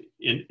lot of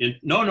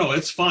no,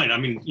 it's fine. I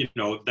mean,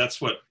 that's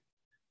what,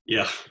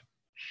 yeah,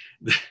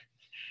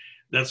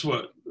 that's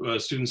what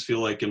students feel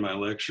like in my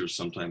lectures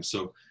sometimes.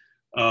 So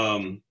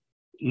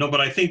no,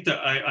 but I think that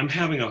I'm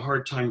having a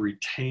hard time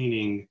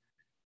retaining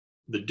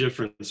the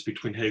difference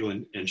between Hegel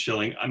and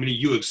Schelling. I mean,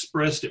 you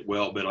expressed it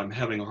well, but I'm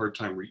having a hard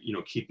time,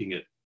 keeping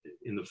it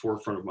in the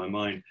forefront of my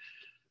mind.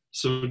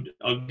 So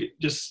I'll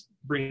just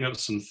bring up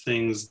some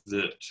things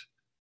that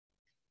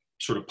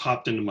sort of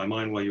popped into my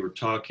mind while you were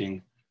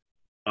talking.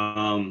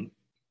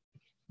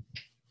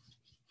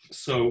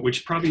 So,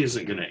 which probably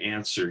isn't going to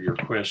answer your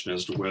question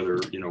as to whether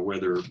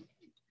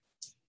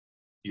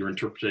your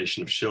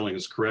interpretation of Schelling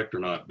is correct or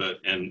not, but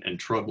and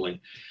troubling.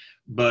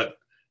 But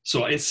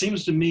so it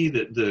seems to me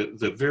that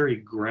the very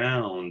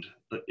ground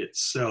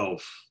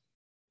itself,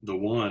 the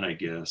one, I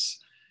guess,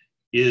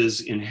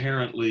 is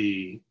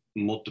inherently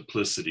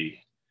multiplicity.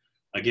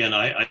 Again,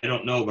 I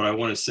don't know, but I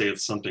want to say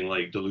it's something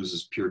like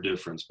Deleuze's pure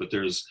difference, but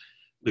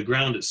the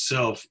ground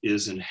itself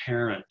is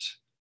inherent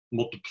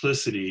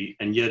multiplicity,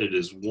 and yet it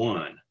is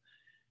one.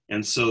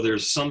 And so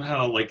there's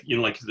somehow I'm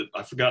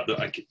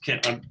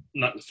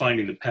not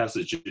finding the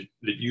passage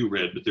that you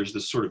read, but there's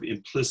this sort of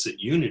implicit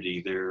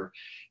unity there,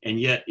 and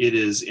yet it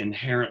is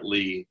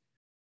inherently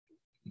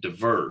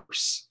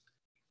diverse,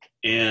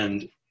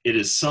 and it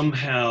is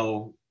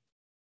somehow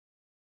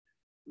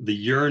the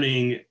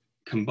yearning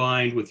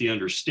combined with the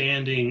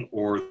understanding,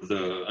 or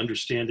the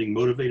understanding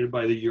motivated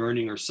by the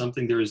yearning or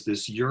something. There is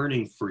this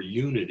yearning for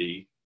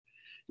unity,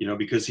 you know,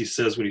 because he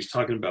says when he's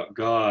talking about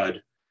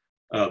God,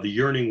 the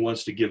yearning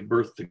wants to give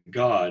birth to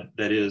God,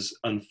 that is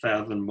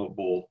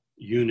unfathomable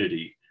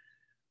unity.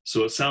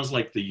 So it sounds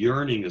like the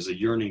yearning is a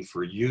yearning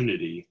for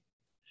unity,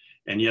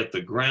 and yet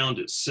the ground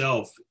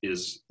itself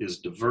is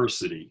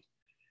diversity.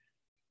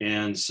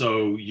 And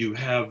so you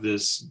have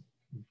this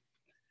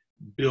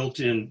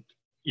built-in,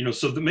 you know,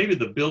 so maybe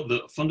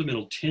the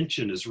fundamental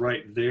tension is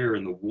right there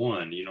in the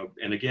one, you know.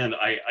 And again,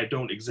 I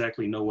don't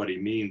exactly know what he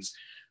means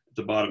at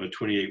the bottom of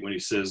 28 when he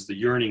says the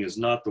yearning is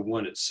not the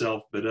one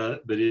itself, but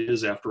it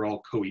is after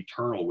all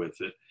co-eternal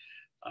with it.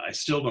 I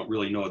still don't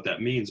really know what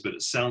that means, but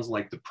it sounds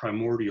like the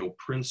primordial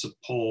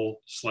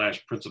principle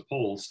 /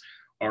 principles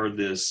are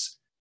this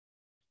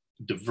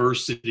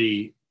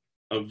diversity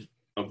of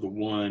the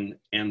one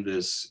and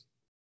this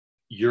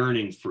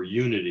yearning for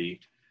unity.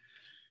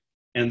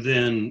 And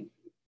then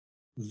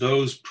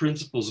those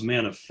principles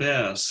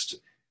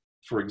manifest,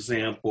 for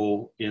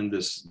example, in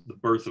the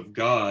birth of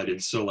God.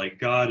 And so like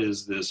God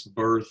is this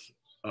birth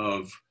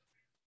of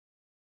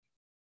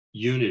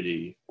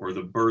unity, or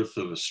the birth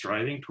of a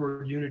striving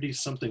toward unity,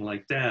 something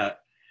like that.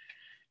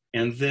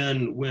 And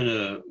then when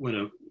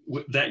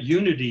that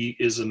unity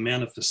is a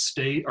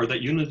manifestation, or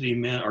that unity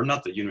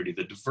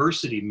the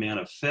diversity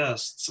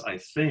manifests, I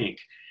think,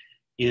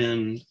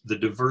 in the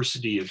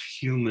diversity of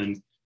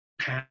human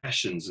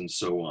passions and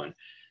so on.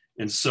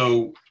 And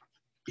so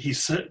he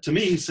said, to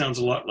me, he sounds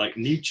a lot like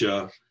Nietzsche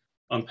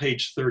on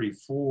page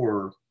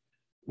 34,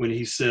 when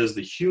he says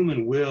the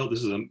human will,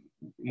 this is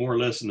more or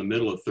less in the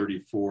middle of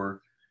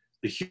 34,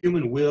 the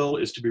human will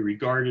is to be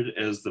regarded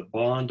as the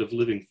bond of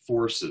living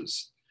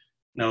forces.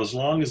 Now, as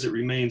long as it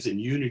remains in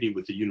unity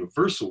with the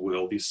universal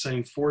will, these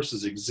same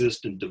forces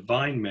exist in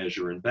divine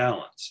measure and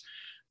balance.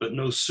 But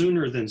no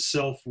sooner than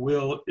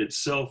self-will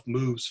itself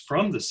moves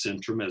from the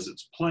centrum as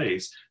its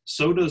place,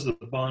 so does the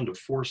bond of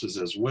forces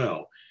as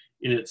well.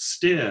 In its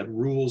stead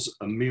rules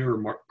a mere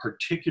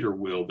particular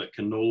will that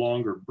can no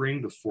longer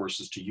bring the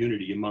forces to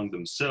unity among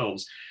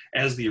themselves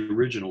as the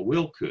original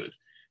will could,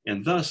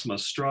 and thus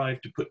must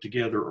strive to put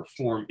together or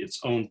form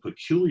its own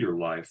peculiar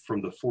life from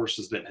the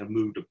forces that have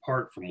moved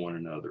apart from one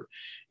another,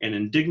 an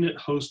indignant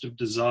host of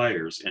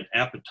desires and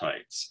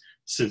appetites,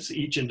 since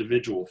each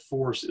individual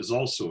force is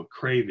also a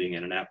craving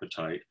and an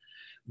appetite.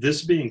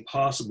 This being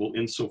possible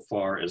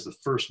insofar as the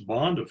first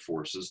bond of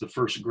forces, the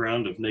first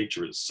ground of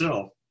nature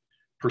itself,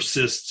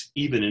 persists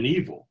even in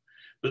evil.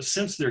 But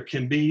since there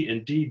can be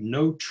indeed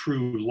no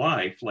true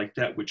life like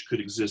that which could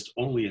exist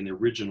only in the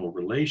original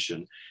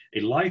relation,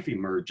 a life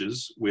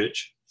emerges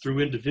which,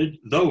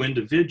 though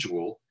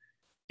individual,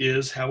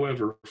 is,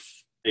 however,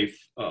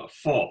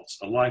 false,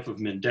 a life of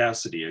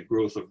mendacity, a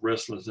growth of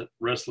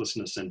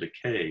restlessness and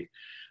decay.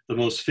 The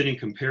most fitting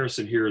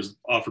comparison here is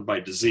offered by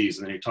disease,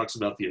 and then he talks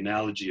about the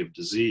analogy of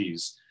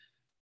disease.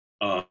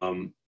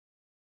 And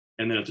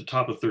then at the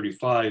top of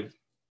 35,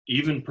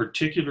 even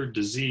particular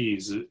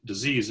disease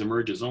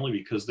emerges only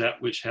because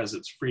that which has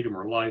its freedom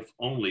or life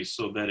only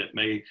so that it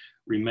may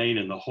remain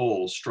in the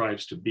whole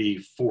strives to be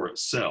for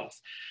itself.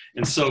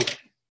 And so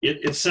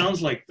it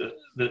sounds like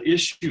the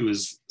issue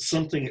is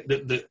something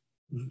that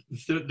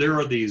there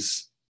are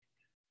these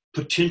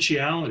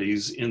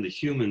potentialities in the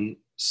human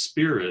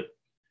spirit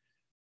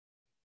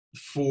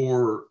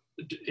for,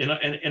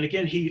 and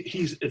again,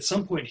 he's at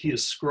some point he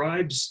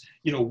ascribes,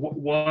 you know,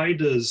 why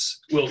does,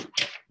 well,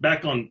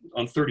 back on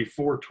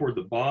 34 toward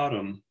the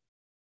bottom,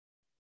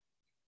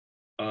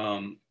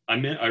 I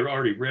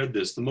already read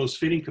this. The most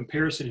fitting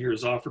comparison here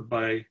is offered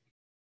by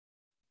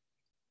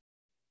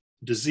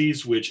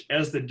disease, which,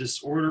 as the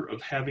disorder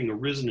of having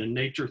arisen in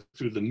nature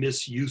through the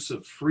misuse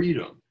of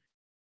freedom,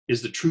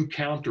 is the true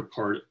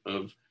counterpart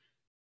of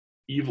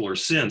evil or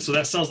sin. So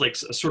that sounds like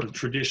a sort of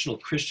traditional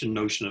Christian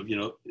notion of, you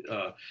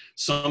know,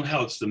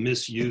 somehow it's the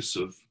misuse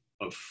of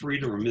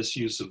freedom or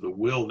misuse of the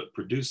will that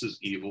produces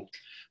evil.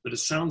 But it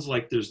sounds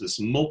like there's this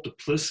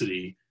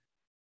multiplicity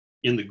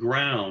in the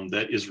ground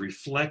that is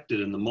reflected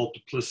in the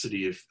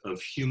multiplicity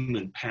of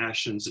human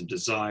passions and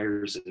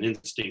desires and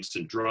instincts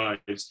and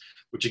drives,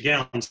 which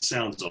again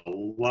sounds a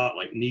lot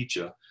like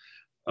Nietzsche.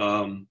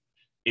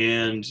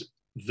 And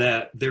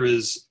that there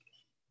is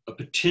a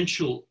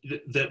potential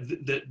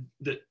that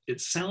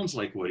it sounds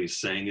like what he's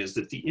saying is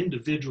that the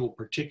individual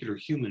particular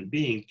human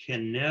being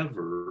can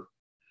never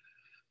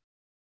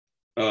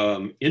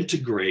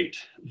integrate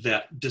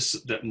that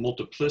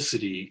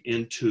multiplicity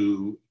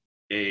into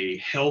a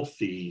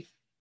healthy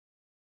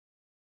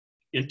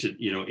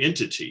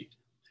entity.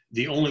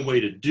 The only way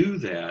to do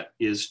that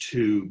is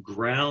to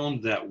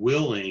ground that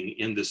willing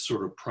in this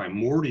sort of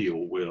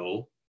primordial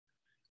will,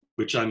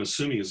 which I'm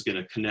assuming is going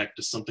to connect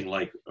to something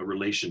like a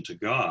relation to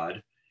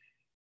God.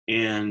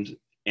 And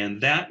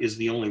that is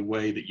the only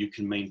way that you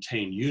can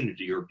maintain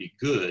unity or be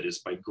good, is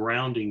by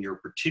grounding your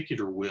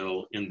particular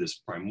will in this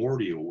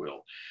primordial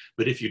will.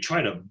 But if you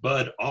try to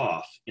bud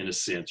off, in a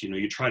sense, you know,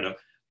 you try to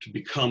to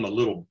become a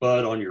little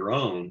bud on your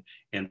own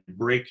and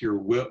break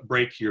your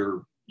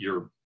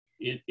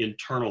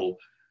internal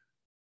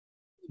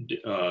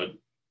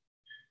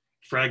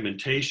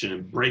fragmentation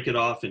and break it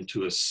off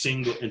into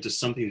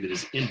something that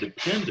is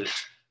independent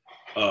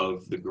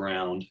of the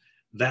ground,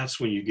 that's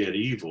when you get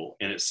evil.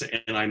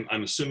 And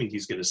I'm assuming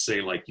he's going to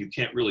say, like, you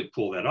can't really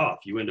pull that off.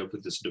 You end up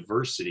with this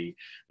diversity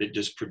that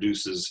just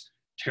produces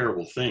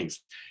terrible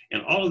things.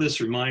 And all of this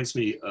reminds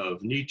me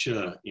of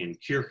Nietzsche and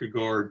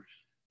Kierkegaard.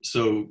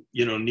 So,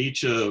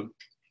 Nietzsche,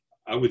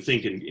 I would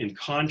think in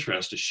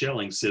contrast to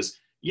Schelling, says,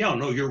 yeah,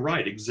 no, you're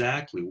right,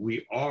 exactly.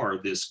 We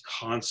are this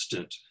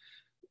constant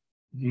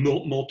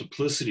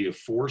multiplicity of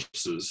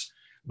forces,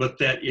 but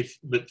that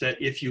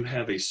if you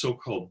have a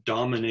so-called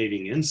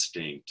dominating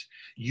instinct,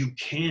 you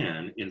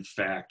can, in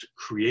fact,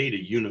 create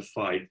a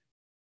unified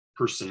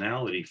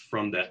personality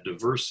from that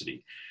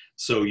diversity.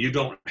 So you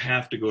don't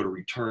have to go to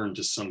return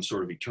to some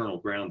sort of eternal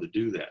ground to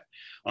do that.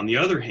 On the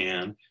other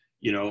hand,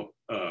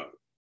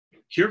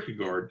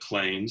 Kierkegaard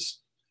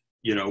claims,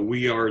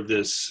 we are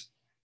this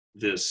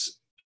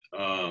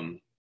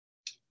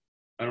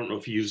I don't know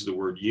if he used the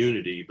word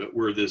unity, but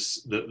we're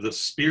the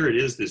spirit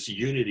is this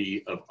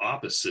unity of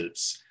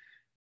opposites.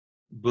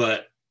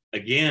 But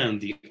again,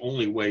 the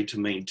only way to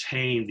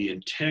maintain the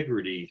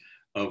integrity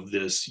of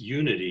this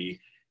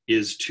unity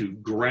is to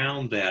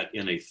ground that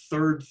in a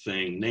third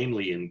thing,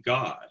 namely in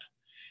God.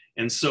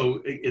 And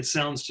so it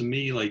sounds to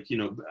me like,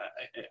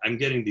 I'm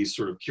getting these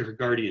sort of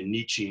Kierkegaardian,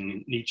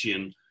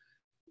 Nietzschean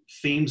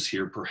themes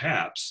here,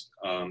 perhaps,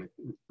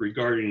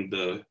 regarding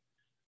the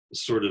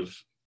sort of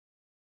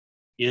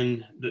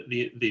in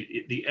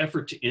the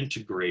effort to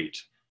integrate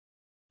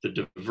the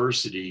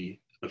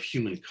diversity of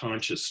human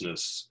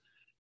consciousness.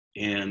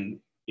 And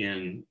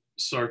in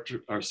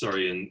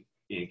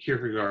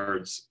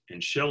Kierkegaard's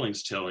and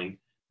Schelling's telling,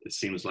 it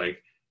seems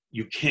like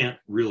you can't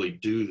really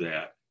do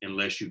that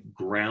unless you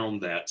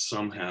ground that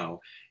somehow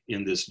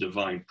in this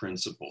divine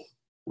principle.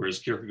 Whereas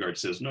Kierkegaard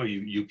says, no,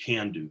 you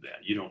can do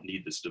that. You don't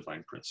need this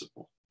divine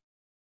principle.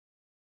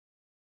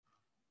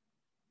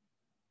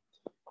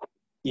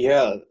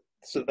 Yeah,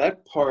 so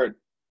that part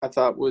I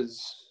thought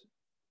was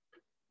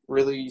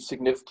really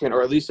significant,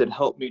 or at least it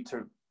helped me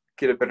to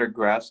get a better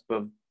grasp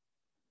of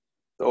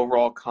the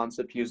overall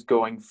concept he was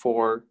going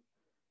for.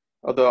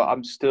 Although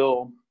I'm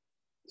still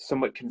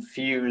somewhat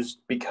confused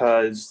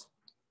because,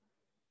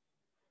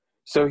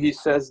 so he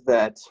says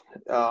that,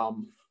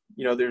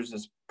 there's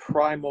this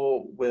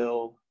primal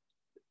will,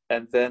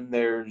 and then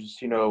there's,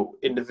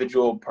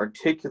 individual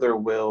particular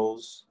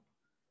wills.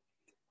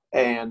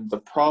 And the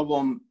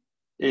problem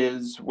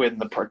is when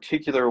the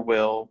particular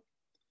will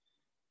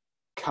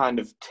kind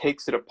of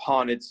takes it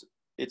upon its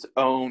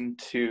own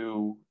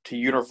to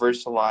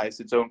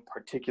universalize its own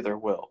particular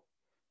will.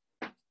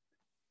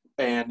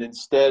 And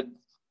instead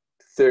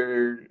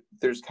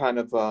there's kind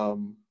of a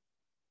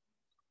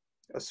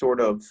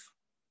sort of,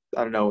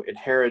 I don't know,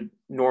 inherent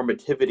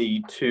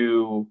normativity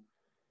to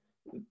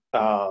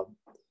the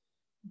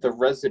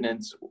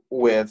resonance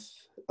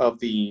of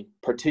the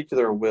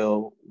particular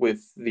will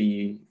with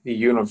the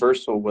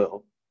universal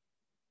will,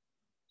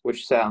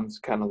 which sounds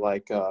kind of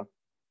like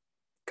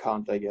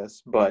Kant, I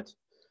guess. But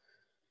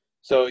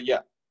so yeah,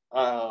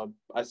 I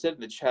said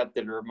in the chat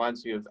that it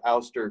reminds me of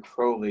Aleister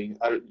Crowley.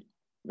 I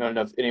don't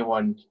know if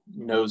anyone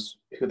knows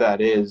who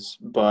that is,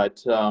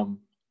 but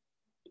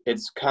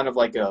it's kind of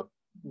like a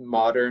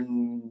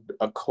modern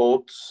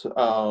occult,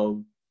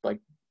 like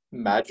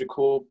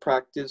magical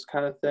practice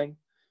kind of thing.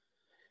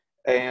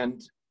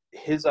 And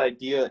his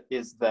idea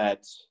is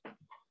that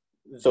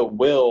the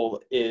will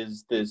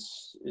is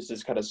this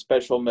kind of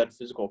special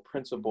metaphysical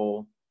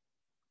principle,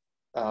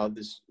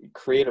 this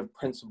creative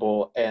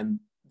principle, and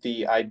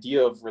the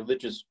idea of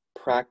religious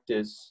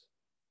practice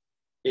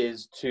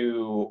is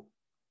to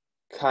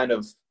kind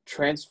of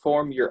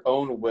transform your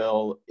own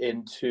will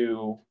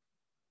into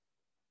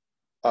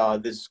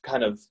this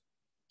kind of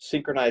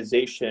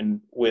synchronization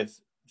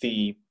with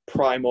the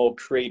primal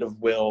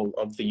creative will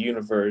of the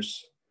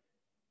universe.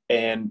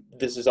 And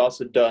this is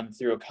also done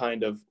through a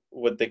kind of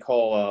what they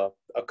call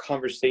a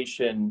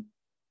conversation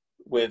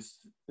with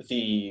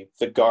the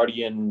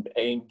guardian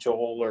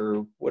angel,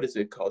 or what is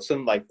it called?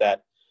 Something like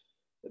that.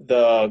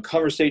 The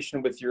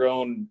conversation with your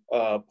own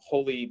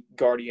holy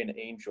guardian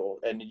angel,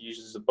 and it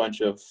uses a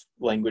bunch of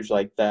language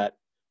like that.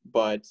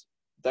 But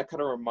that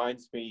kind of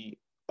reminds me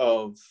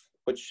of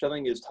what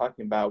Schelling is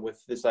talking about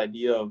with this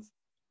idea of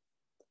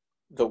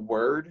the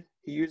word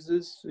he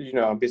uses.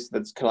 I guess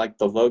that's kind of like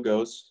the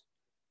logos.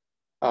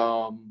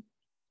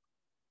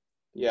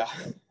 Yeah.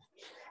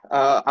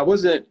 I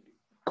wasn't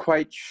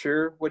quite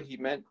sure what he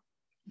meant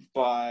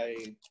by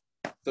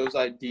those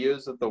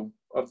ideas of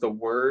the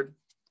word,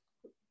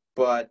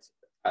 but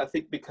I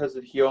think because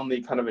he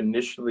only kind of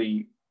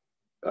initially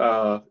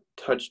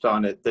touched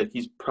on it, that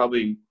he's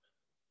probably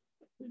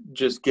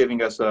just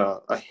giving us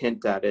a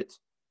hint at it,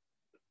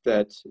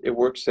 that it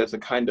works as a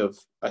kind of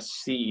a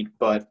seed.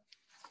 But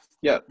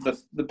yeah,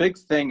 the big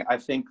thing I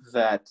think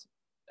that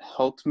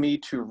helped me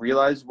to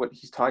realize what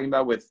he's talking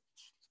about with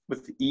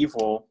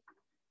evil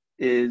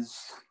is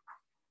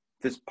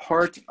this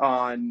part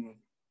on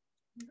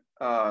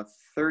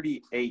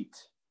 38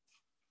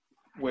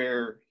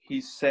 where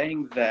he's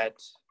saying that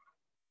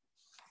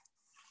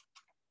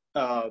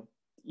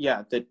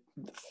that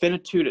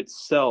finitude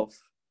itself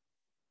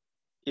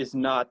is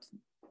not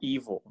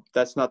evil.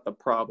 That's not the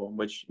problem,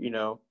 which,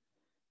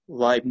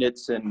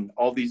 Leibniz and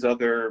all these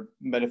other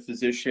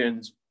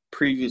metaphysicians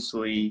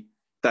previously,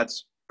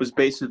 was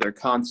basically their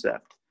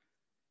concept,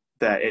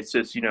 that it's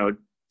just,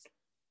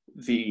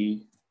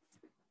 the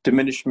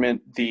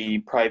diminishment, the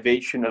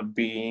privation of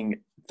being,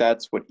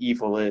 that's what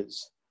evil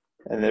is,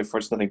 and therefore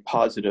it's nothing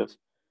positive.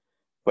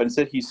 But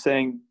instead he's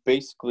saying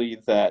basically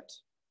that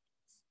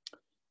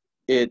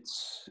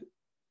it's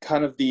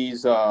kind of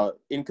these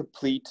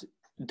incomplete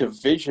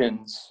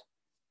divisions,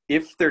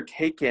 if they're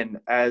taken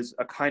as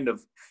a kind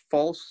of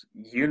false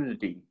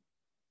unity,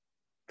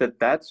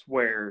 that's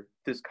where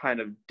this kind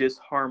of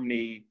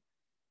disharmony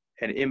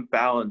and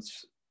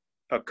imbalance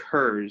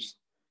occurs.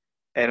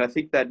 And I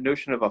think that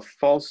notion of a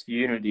false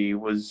unity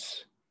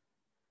was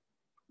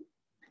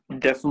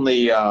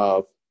definitely,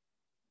 that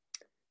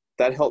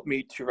helped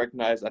me to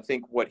recognize, I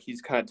think, what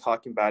he's kind of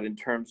talking about in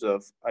terms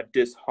of a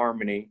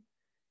disharmony.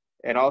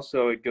 And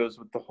also it goes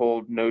with the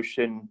whole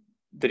notion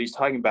that he's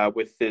talking about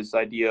with this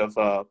idea of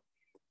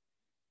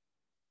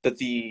that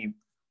the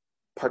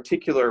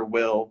particular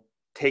will,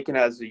 taken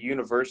as a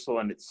universal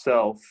in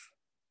itself,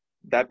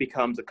 that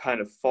becomes a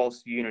kind of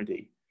false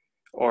unity.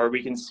 Or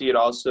we can see it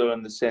also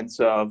in the sense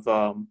of,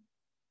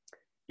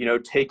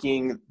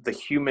 taking the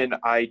human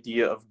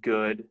idea of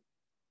good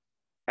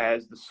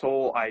as the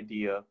sole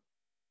idea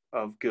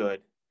of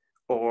good,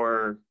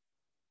 or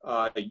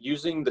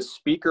using the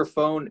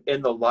speakerphone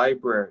in the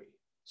library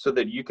so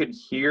that you can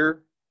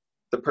hear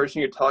the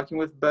person you're talking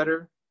with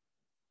better,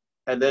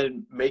 and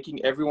then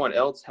making everyone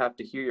else have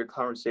to hear your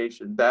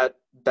conversation. That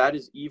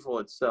is evil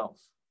itself.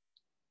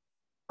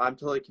 I'm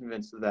totally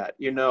convinced of that.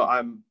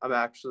 I'm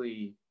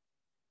actually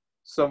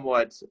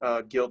somewhat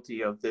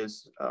guilty of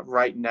this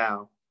right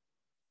now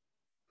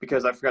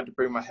because I forgot to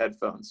bring my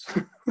headphones.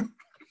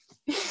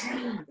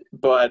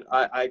 But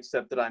I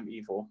accept that I'm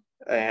evil,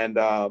 and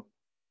I'll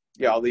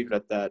leave it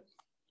at that.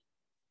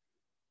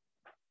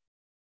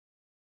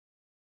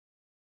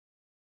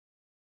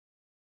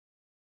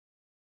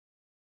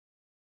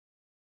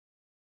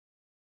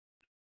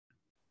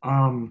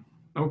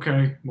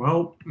 Okay,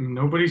 well,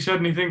 nobody said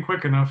anything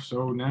quick enough,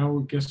 so now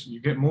I guess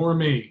you get more of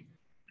me.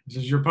 This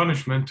is your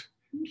punishment.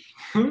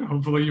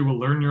 Hopefully you will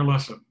learn your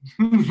lesson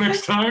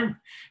next time,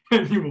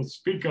 and you will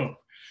speak up.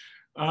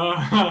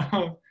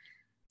 I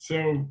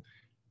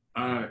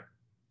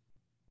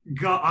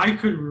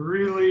could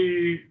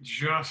really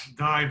just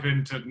dive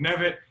into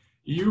Nevitt,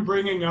 you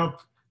bringing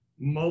up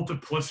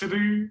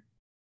multiplicity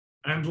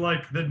and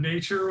like the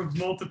nature of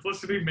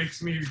multiplicity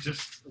makes me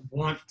just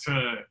want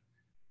to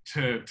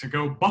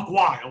go buck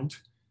wild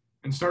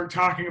and start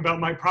talking about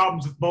my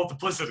problems with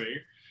multiplicity.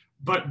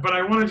 But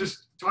I want to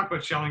just talk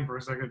about Schelling for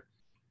a second.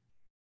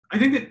 I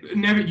think that,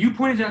 Nevitt, you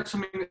pointed out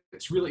something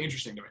that's really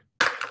interesting to me.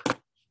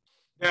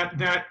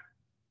 That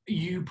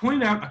you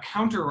pointed out a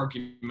counter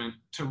argument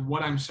to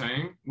what I'm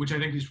saying, which I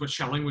think is what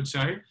Schelling would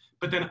say,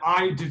 but then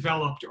I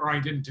developed, or I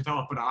didn't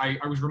develop, but I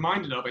was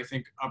reminded of, I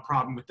think, a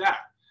problem with that.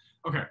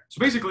 Okay, so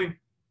basically,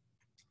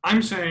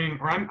 I'm saying,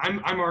 or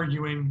I'm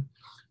arguing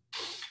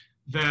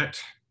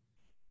that,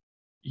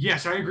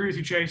 yes, I agree with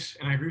you, Chase,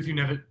 and I agree with you,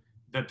 Nevitt,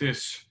 that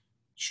this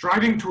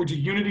striving towards a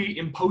unity,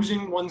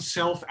 imposing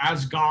oneself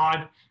as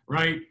God,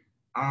 right?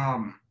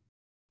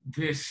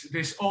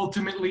 This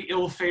ultimately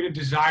ill-fated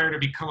desire to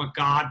become a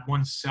god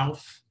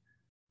oneself,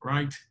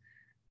 right?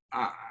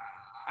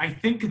 I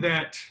think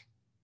that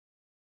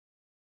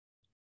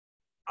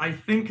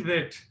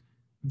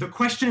the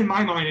question in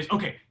my mind is,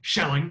 okay,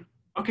 Schelling,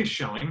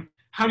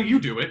 how do you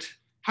do it?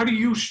 How do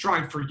you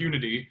strive for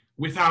unity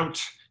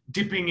without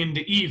dipping into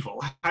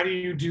evil? How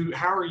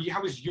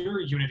is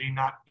your unity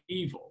not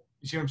evil?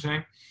 You see what I'm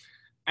saying?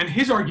 And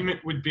his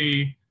argument would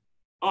be,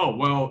 oh,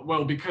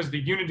 well, because the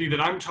unity that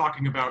I'm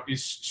talking about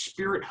is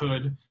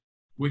spirithood,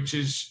 which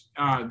is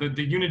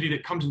the unity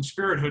that comes in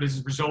spirithood is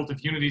a result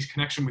of unity's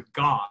connection with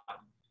God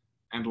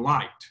and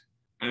light,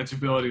 and its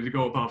ability to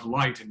go above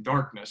light and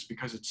darkness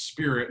because it's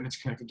spirit and it's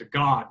connected to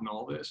God and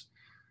all this.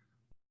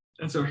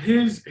 And so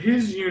his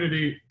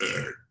unity,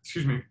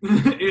 excuse me,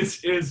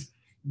 is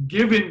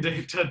given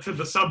to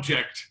the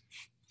subject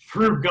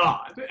through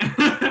God.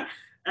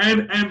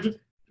 and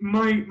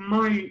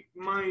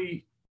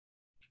my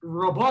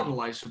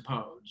rebuttal, I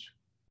suppose,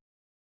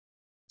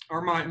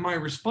 or my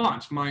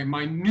response, my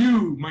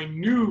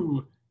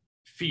new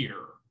fear,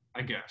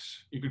 I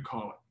guess you could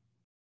call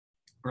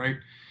it, right,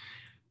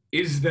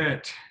 is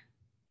that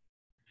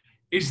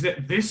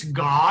this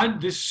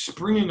God, this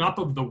springing up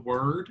of the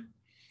word,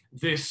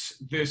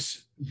 this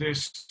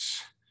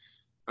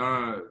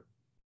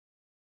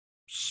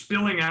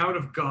spilling out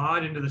of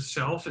God into the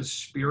self as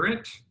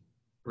spirit,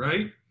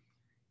 right?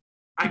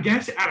 I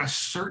guess at a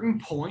certain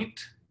point,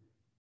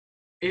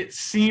 it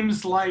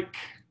seems like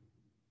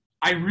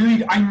I'm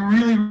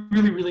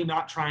really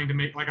not trying to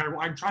make, like,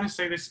 I'm trying to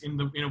say this in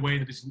a way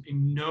that is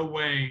in no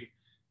way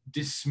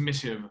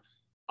dismissive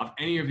of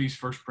any of these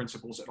first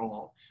principles at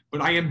all.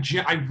 But I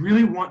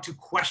really want to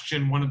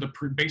question one of the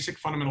basic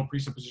fundamental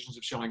presuppositions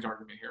of Schelling's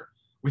argument here,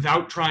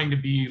 without trying to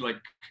be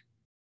like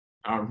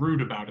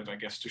rude about it, I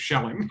guess, to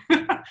Schelling.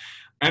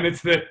 And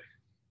it's that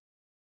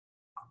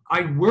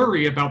I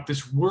worry about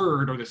this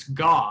word or this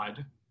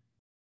God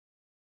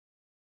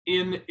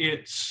in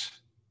its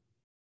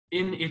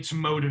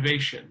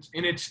motivations.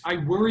 I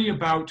worry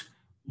about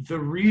the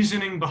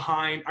reasoning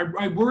behind.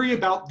 I worry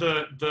about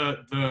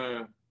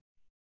the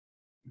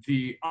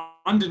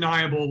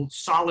undeniable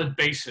solid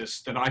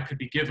basis that I could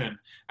be given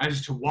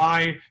as to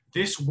why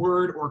this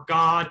word or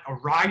God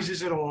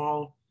arises at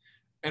all,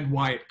 and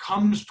why it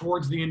comes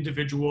towards the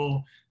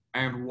individual,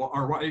 and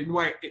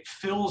why it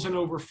fills and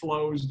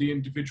overflows the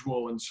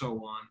individual, and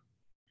so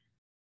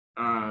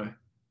on,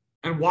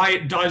 and why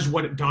it does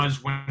what it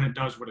does when it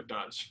does what it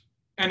does.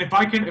 And if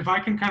I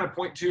can kind of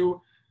point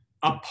to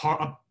a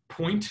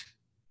point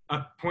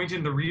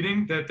in the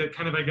reading that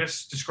kind of, I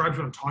guess, describes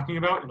what I'm talking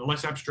about in a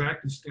less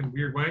abstract and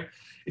weird way,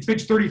 it's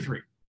page 33.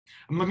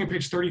 I'm looking at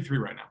page 33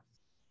 right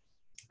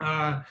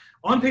now.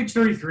 On page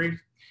 33,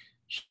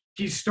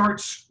 he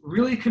starts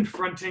really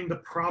confronting the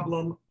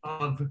problem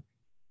of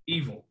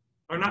evil.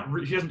 Or not,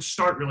 he doesn't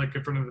start really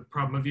confronting the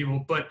problem of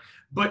evil, but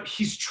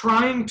he's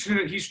trying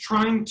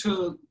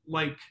to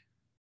like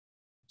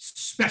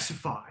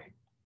specify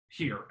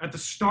here at the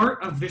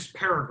start of this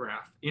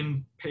paragraph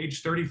in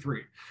page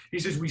 33. He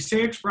says, we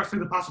say expressly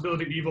the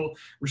possibility of evil.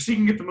 We're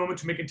seeking at the moment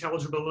to make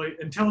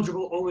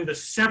intelligible only the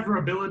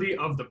severability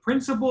of the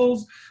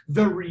principles.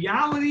 The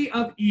reality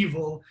of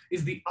evil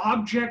is the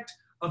object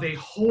of a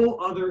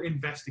whole other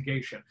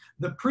investigation.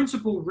 The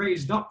principle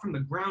raised up from the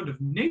ground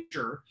of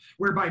nature,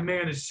 whereby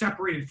man is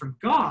separated from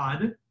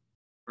God,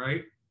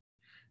 right?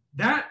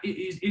 That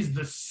is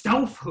the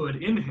selfhood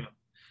in him,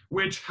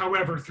 which,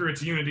 however, through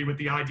its unity with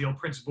the ideal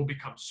principle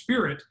becomes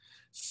spirit.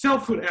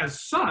 Selfhood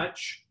as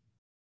such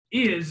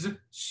is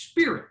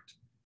spirit,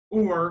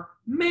 or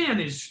man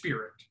is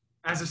spirit,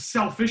 as a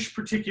selfish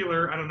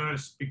particular, I don't know how to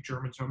speak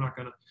German, so I'm not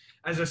gonna,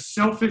 as a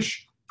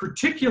selfish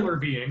particular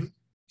being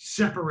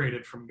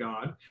separated from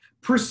God.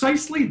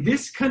 Precisely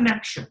this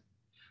connection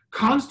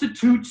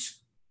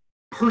constitutes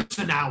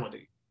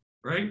personality,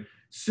 right?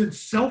 Since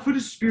selfhood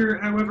is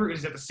spirit, however,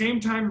 is at the same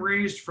time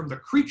raised from the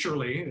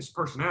creaturely, this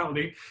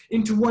personality,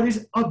 into what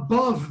is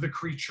above the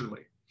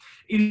creaturely.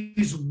 It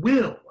is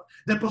will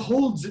that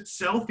beholds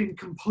itself in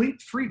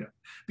complete freedom,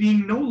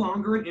 being no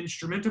longer an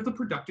instrument of the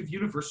productive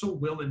universal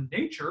will in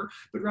nature,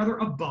 but rather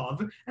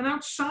above and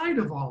outside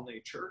of all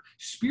nature.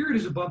 Spirit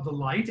is above the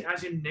light,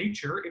 as in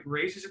nature it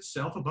raises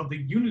itself above the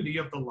unity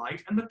of the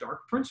light and the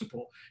dark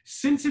principle.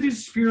 Since it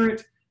is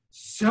spirit,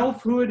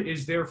 selfhood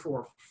is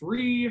therefore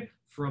free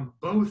from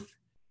both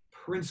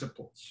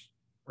principles,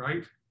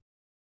 right?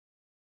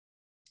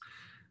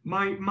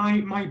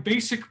 My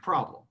basic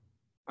problem,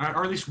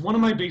 or at least one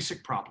of my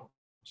basic problems,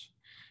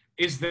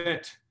 is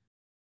that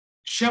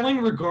Schelling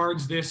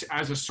regards this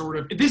as a sort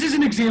of, this is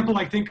an example,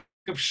 I think,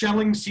 of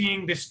Schelling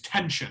seeing this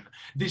tension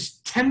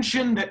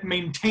that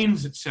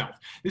maintains itself,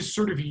 this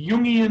sort of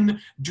Jungian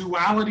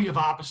duality of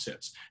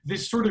opposites,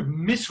 this sort of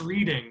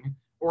misreading,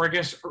 or I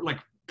guess like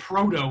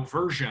proto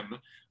version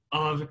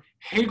of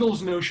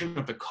Hegel's notion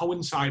of the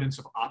coincidence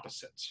of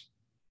opposites.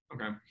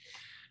 Okay,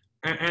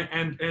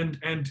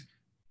 and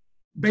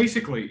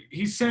basically,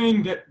 he's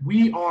saying that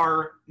we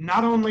are,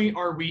 not only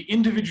are we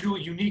individual,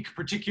 unique,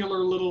 particular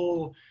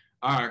little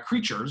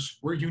creatures,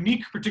 we're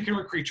unique,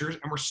 particular creatures,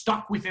 and we're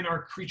stuck within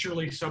our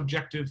creaturely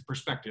subjective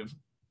perspective,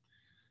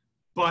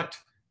 but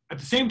at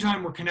the same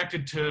time, we're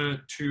connected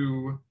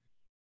to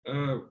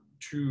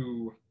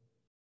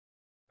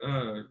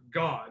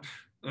God.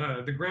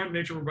 The ground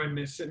nature whereby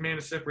man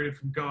is separated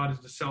from God is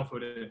the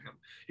selfhood in him.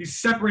 He's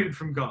separated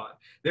from God.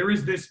 There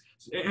is this,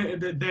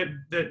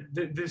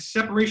 this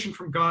separation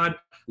from God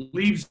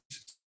leaves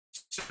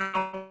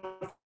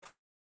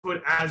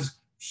selfhood as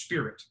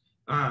spirit.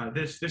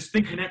 This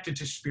thing connected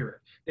to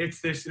spirit.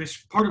 It's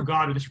this part of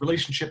God, or this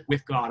relationship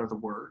with God, or the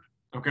Word.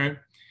 Okay.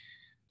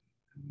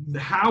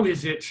 How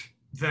is it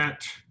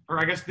that, or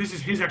I guess this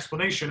is his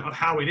explanation of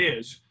how it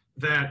is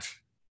that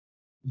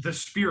the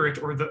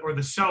spirit or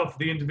the self,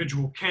 the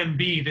individual, can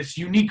be this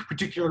unique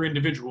particular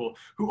individual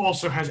who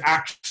also has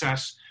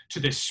access to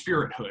this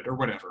spirithood or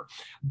whatever.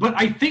 But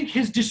I think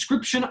his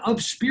description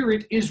of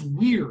spirit is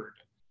weird,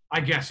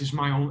 I guess, is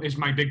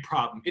my big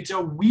problem. It's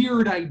a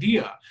weird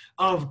idea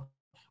of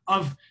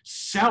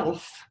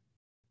self,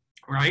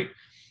 right?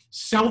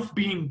 Self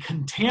being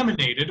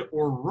contaminated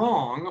or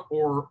wrong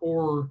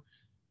or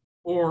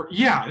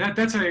yeah,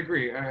 that's I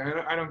agree.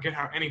 I don't get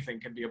how anything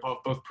can be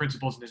above both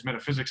principles in his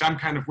metaphysics. I'm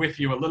kind of with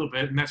you a little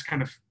bit, and that's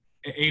kind of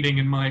aiding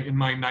in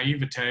my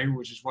naivete,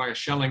 which is why a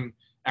Schelling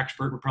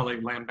expert would probably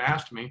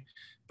lambast me.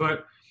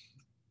 But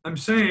I'm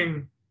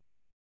saying,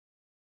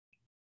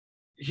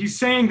 he's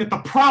saying that the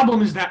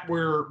problem is that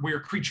we're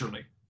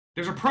creaturely.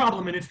 There's a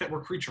problem, and it's that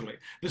we're creaturely.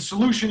 The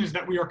solution is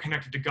that we are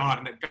connected to God,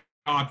 and that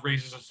God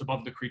raises us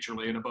above the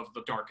creaturely and above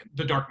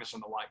the darkness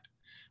and the light,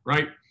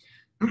 right?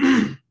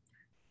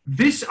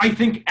 This, I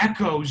think,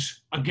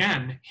 echoes,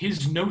 again,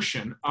 his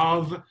notion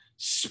of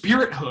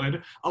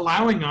spirithood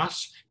allowing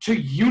us to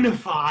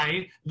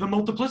unify the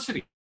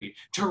multiplicity,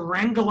 to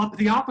wrangle up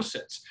the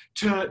opposites,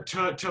 to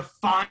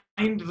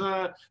find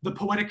the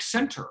poetic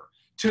center,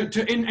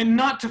 and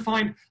not to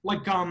find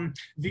like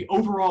the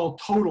overall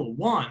total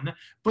one,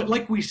 but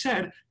like we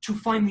said, to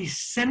find the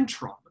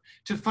centrum,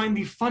 to find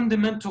the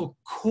fundamental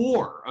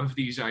core of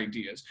these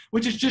ideas,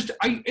 which is just,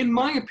 in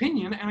my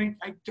opinion, and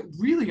I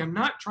really am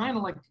not trying to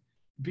like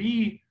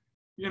be,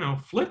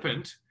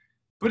 flippant,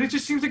 but it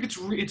just seems like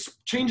it's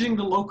changing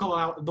the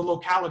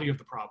locality of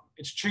the problem.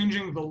 It's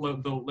changing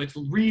it's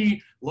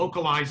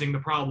re-localizing the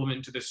problem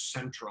into this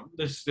centrum,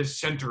 this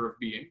center of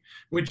being,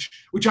 which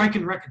I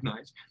can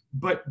recognize.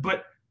 But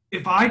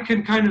if I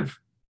can kind of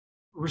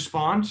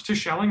respond to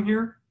Schelling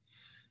here,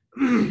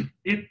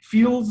 it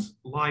feels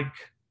like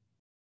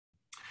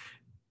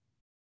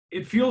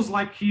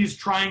he's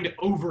trying to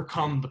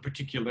overcome the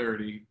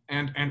particularity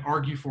and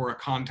argue for a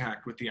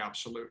contact with the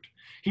absolute.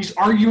 He's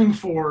arguing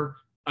for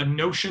a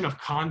notion of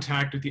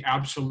contact with the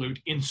absolute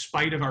in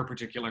spite of our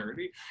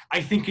particularity.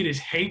 I think it is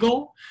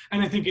Hegel,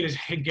 and I think it is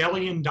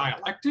Hegelian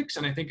dialectics,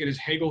 and I think it is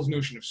Hegel's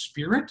notion of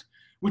spirit,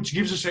 which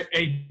gives us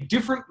a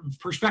different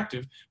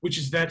perspective, which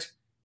is that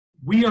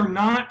we are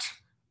not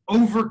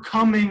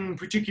overcoming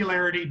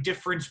particularity,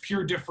 difference,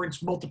 pure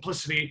difference,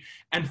 multiplicity,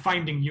 and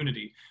finding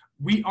unity.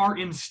 We are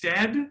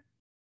instead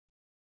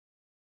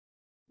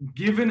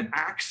given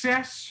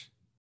access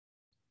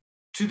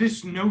to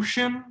this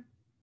notion,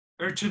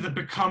 or to the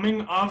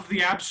becoming of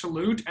the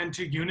absolute and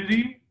to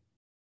unity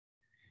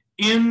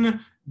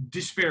in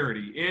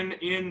disparity,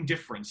 in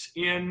difference,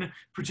 in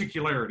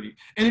particularity.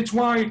 And it's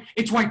why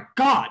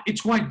God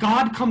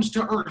comes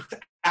to earth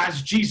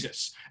as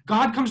Jesus.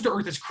 God comes to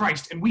earth as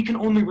Christ, and we can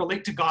only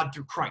relate to God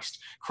through Christ.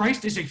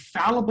 Christ is a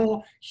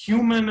fallible,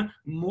 human,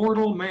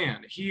 mortal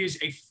man. He is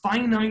a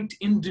finite,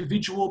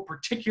 individual,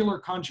 particular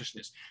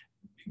consciousness.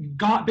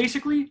 God,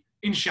 basically,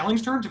 in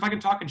Schelling's terms, if I can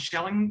talk in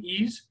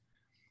Schellingese,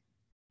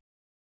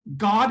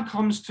 God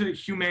comes to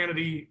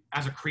humanity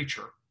as a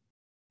creature.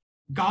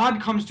 God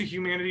comes to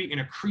humanity in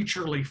a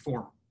creaturely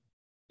form,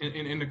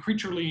 in a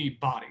creaturely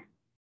body.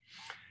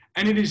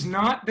 And it is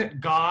not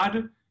that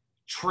God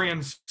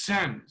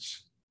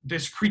transcends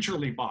this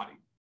creaturely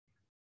body,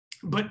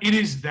 but it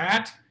is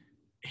that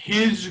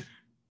his,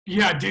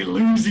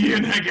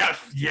 Deleuzian Hegel,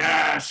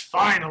 yes,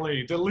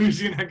 finally,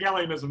 Deleuzian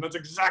Hegelianism. That's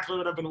exactly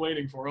what I've been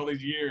waiting for all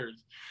these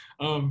years.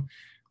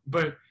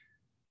 But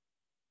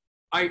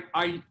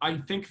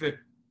I think that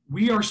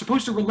we are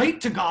supposed to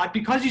relate to God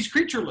because he's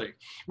creaturely.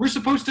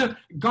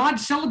 God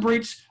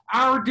celebrates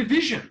our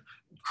division.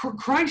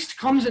 Christ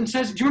comes and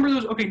says, do you remember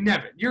those? Okay,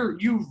 Nevin,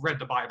 you've read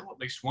the Bible at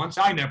least once.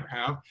 I never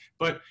have,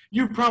 but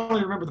you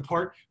probably remember the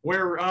part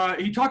where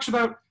he talks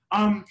about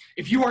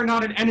if you are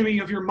not an enemy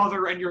of your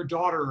mother and your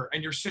daughter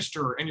and your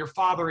sister and your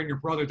father and your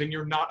brother, then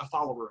you're not a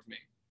follower of me,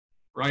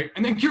 right?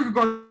 And then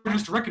Kierkegaard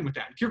has to reckon with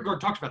that. Kierkegaard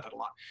talks about that a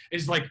lot.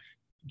 Is like,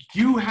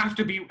 you have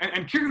to be,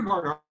 and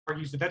Kierkegaard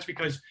argues that that's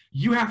because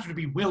you have to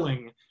be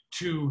willing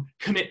to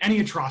commit any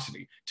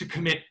atrocity, to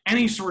commit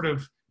any sort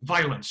of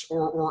violence,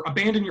 or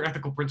abandon your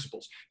ethical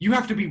principles. You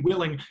have to be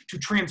willing to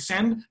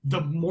transcend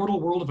the mortal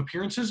world of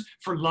appearances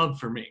for love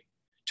for me,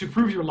 to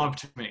prove your love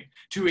to me,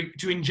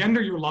 to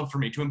engender your love for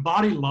me, to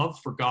embody love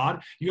for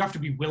God. You have to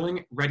be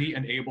willing, ready,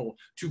 and able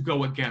to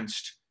go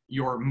against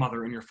your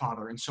mother and your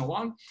father and so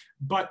on.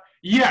 But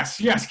yes,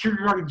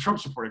 Kierkegaard and Trump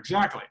support,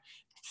 exactly.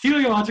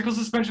 Teleological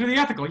suspension of the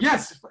ethical.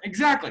 Yes,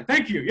 exactly.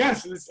 Thank you.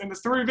 Yes, and the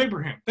story of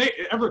Abraham.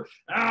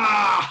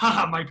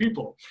 My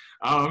people.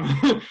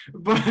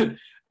 But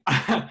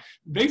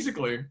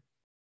basically,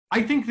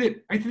 I think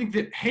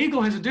that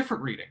Hegel has a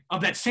different reading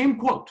of that same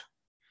quote.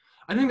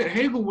 I think that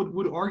Hegel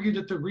would argue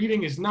that the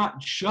reading is not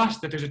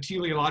just that there's a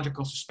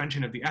teleological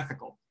suspension of the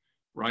ethical,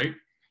 right?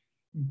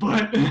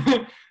 But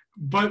the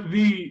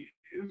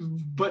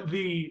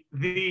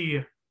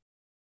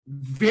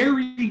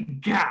very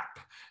gap,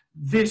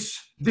 this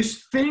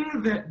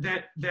thing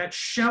that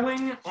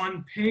Schelling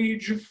on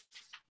page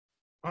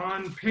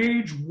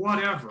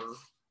whatever,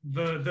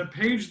 the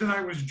page that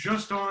I was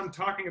just on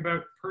talking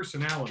about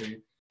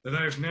personality, that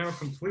I have now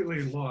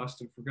completely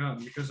lost and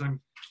forgotten because I'm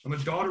a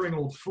doddering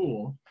old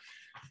fool.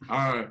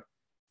 My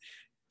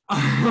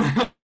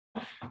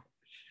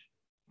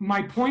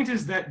point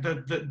is that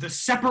the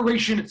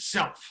separation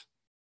itself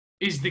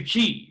is the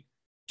key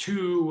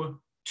to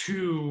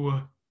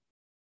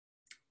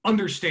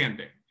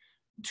understanding,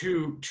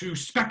 to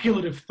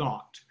speculative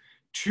thought,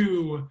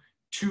 to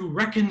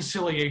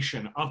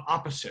reconciliation of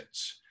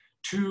opposites,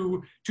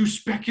 to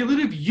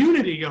speculative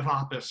unity of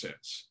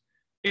opposites.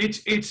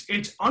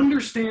 It's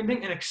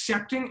understanding and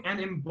accepting and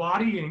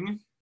embodying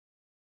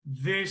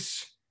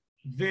this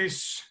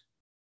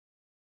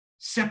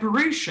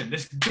separation,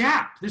 this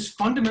gap, this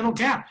fundamental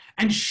gap.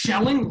 And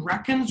Schelling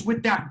reckons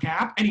with that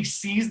gap, and he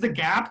sees the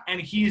gap,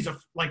 and he is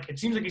it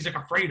seems like he's like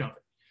afraid of it.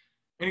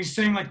 And he's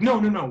saying like, no,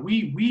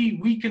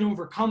 we can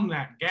overcome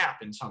that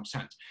gap in some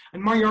sense.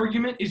 And my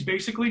argument is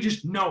basically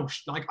just no,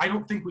 like I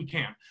don't think we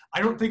can.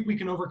 I don't think we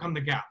can overcome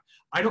the gap.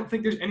 I don't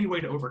think there's any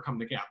way to overcome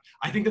the gap.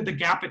 I think that the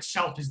gap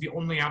itself is the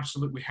only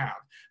absolute we have.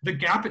 The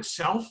gap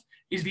itself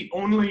is the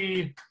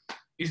only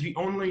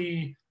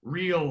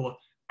real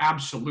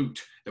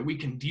absolute that we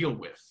can deal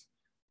with.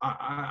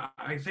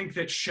 I think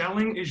that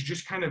Schelling is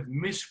just kind of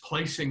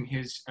misplacing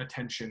his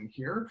attention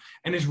here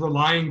and is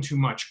relying too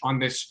much on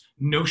this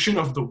notion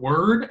of the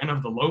word and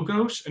of the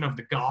logos and of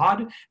the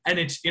God and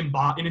its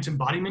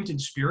embodiment in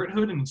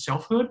spirithood and in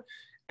selfhood.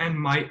 And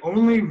my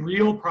only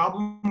real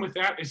problem with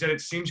that is that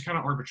it seems kind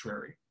of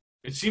arbitrary.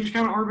 It seems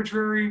kind of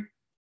arbitrary,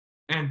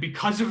 and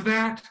because of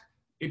that,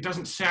 it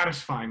doesn't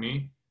satisfy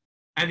me.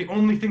 And the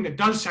only thing that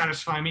does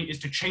satisfy me is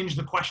to change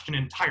the question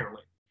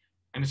entirely.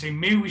 And to say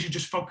maybe we should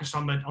just focus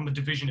on the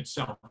division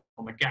itself,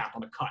 on the gap,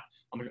 on the cut,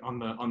 on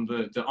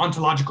the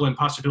ontological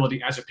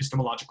impossibility as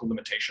epistemological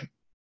limitation,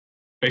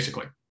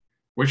 basically.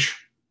 Which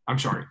I'm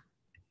sorry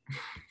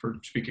for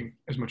speaking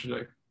as much as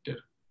I did.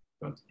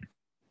 But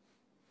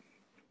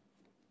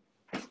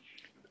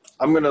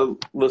I'm gonna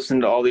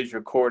listen to all these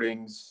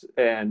recordings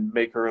and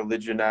make a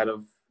religion out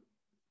of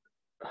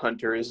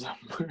hunterism.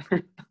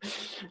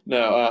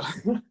 No.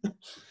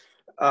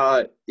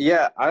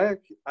 Yeah, I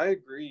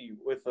agree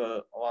with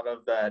a lot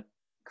of that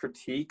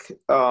critique.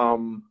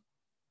 Although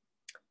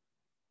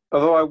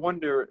I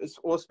wonder,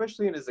 well,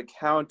 especially in his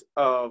account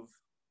of,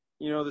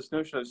 this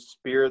notion of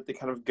spirit that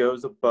kind of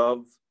goes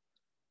above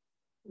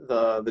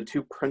the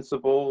two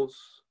principles.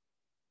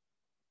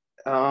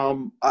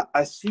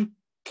 I see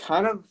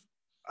kind of,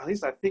 at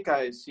least I think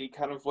I see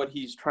kind of what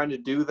he's trying to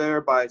do there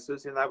by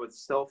associating that with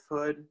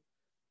selfhood.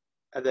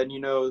 And then,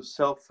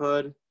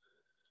 selfhood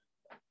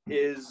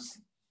is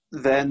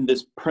then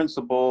this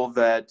principle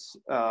that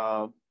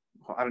I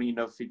don't even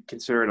know if you'd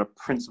consider it a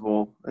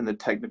principle in the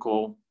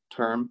technical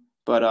term,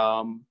 but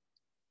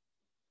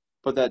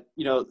that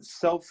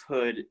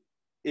selfhood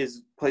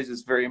plays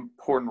this very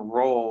important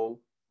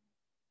role.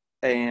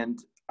 And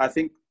I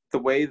think the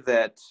way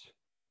that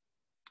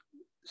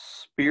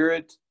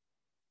spirit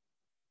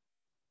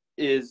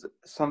is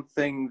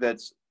something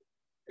it's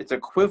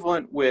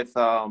equivalent with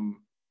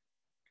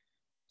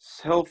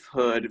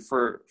selfhood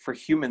for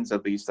humans,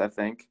 at least, I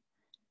think.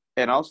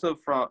 And also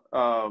from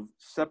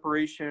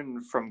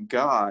separation from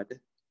God,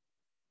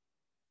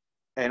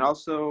 and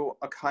also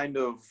a kind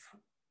of,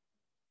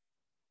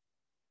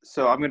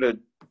 so I'm going to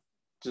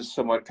just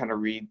somewhat kind of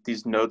read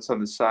these notes on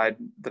the side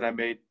that I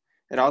made,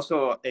 and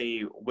also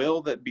a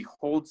will that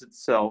beholds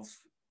itself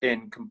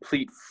in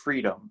complete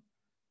freedom.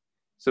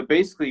 So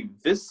basically,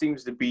 this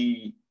seems to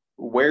be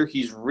where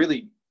he's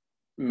really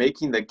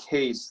making the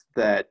case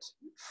that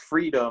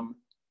freedom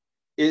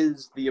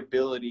is the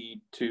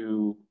ability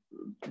to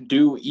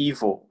do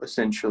evil,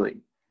 essentially,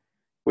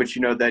 which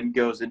then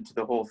goes into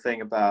the whole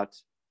thing about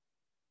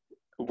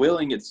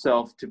willing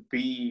itself to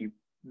be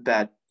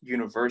that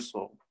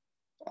universal.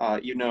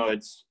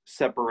 It's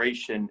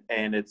separation,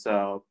 and it's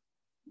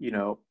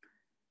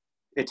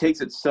it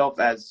takes itself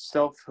as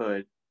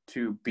selfhood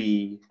to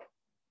be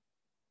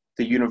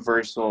the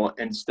universal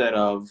instead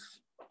of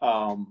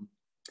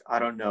I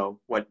don't know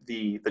what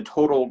the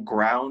total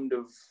ground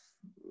of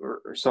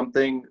or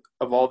something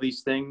of all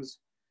these things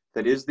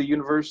that is the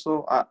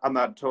universal. I'm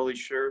not totally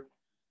sure,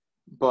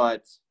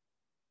 but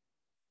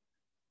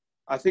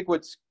I think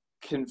what's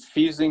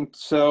confusing,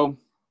 so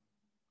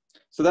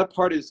that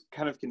part is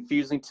kind of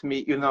confusing to me,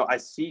 even though I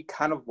see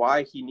kind of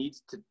why he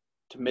needs to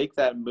make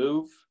that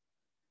move.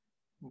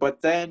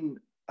 But then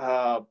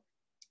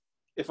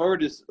if I were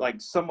to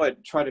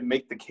somewhat try to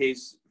make the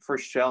case for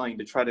Schelling,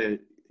 to try to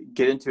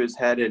get into his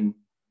head and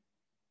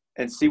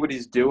see what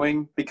he's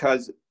doing,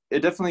 because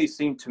it definitely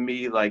seemed to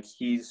me like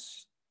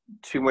he's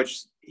too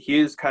much. He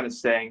is kind of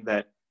saying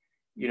that,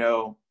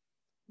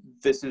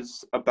 this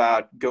is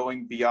about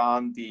going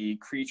beyond the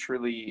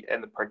creaturely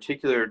and the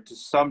particular to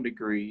some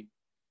degree.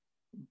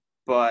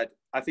 But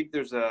I think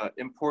there's a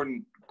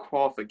important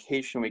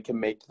qualification we can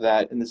make to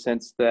that, in the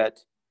sense that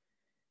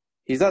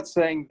he's not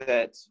saying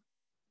that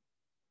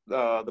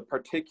the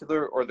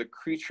particular or the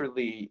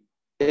creaturely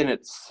in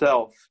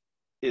itself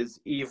is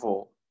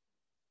evil.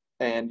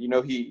 And,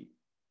 he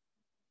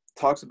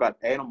talks about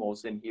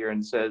animals in here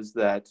and says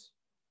that,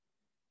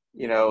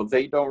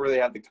 they don't really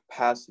have the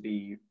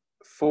capacity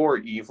for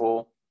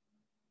evil,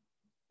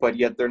 but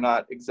yet they're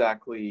not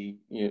exactly,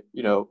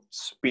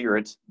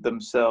 spirit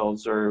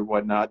themselves or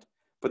whatnot.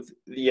 But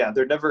yeah,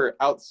 they're never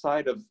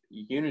outside of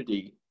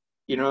unity,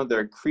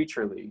 they're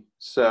creaturely.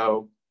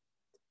 So,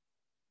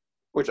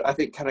 which I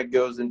think kind of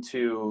goes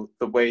into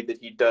the way that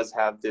he does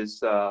have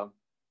this, I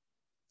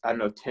don't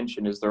know,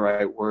 tension is the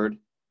right word,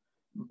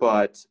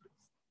 but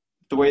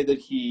the way that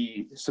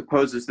he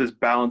supposes this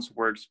balance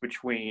works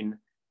between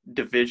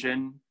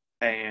division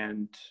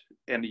and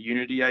a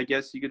unity, I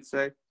guess you could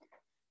say.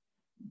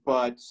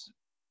 But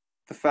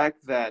the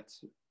fact that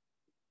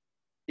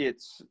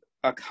it's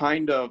a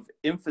kind of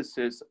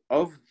emphasis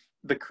of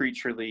the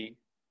creaturely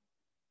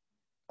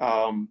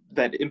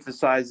that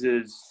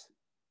emphasizes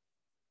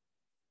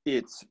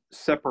its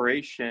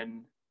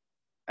separation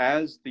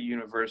as the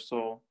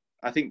universal.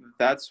 I think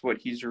that's what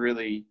he's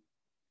really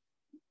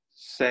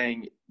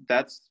saying.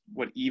 That's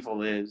what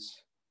evil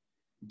is.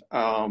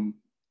 And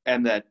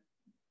that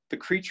the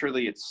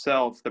creaturely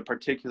itself, the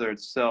particular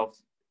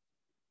itself,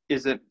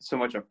 isn't so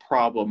much a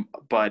problem,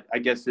 but I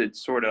guess it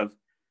sort of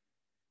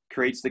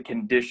creates the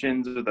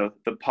conditions or the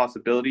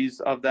possibilities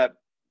of that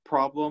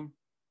problem.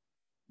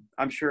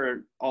 I'm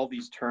sure all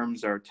these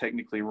terms are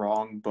technically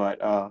wrong,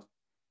 but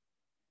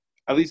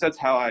at least that's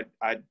how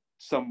I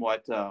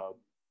somewhat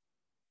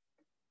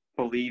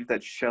believe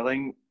that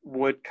Schelling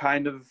would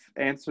kind of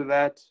answer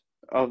that.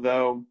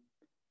 Although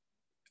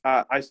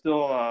I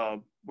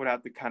still would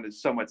have to kind of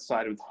somewhat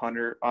side with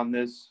Hunter on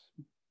this,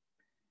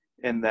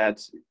 in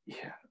that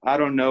I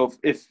don't know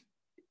if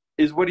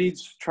is what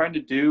he's trying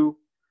to do,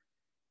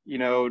 you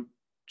know,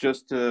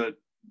 just the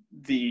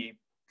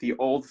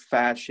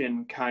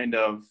old-fashioned kind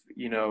of,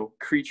 you know,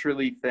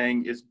 creaturely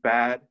thing is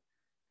bad.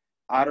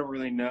 I don't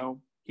really know.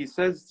 He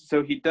says,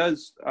 so he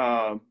does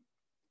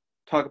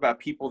talk about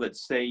people that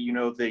say, you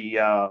know,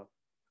 that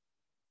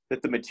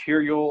the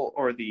material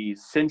or the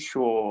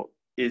sensual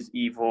is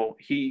evil.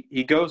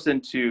 He goes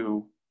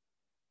into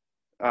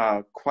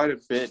quite a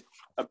bit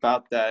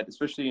about that,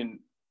 especially in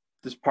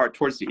this part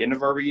towards the end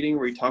of our reading,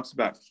 where he talks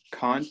about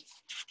Kant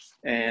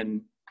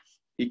and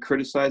he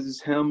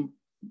criticizes him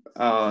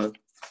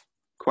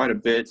quite a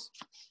bit.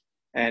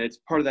 And it's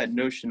part of that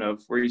notion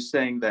of where he's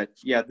saying that,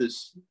 yeah,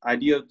 this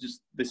idea of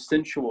just the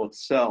sensual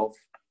itself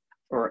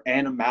or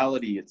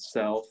animality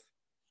itself,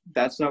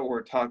 that's not what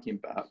we're talking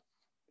about.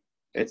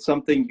 It's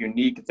something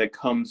unique that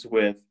comes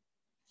with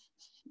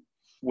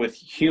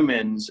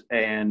humans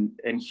and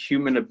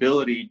human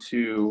ability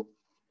to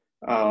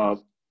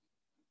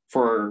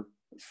for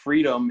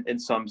freedom in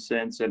some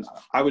sense. And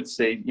I would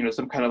say, you know,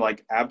 some kind of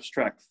like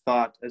abstract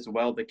thought as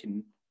well that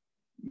can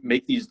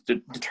make these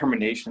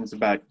determinations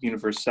about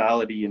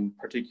universality and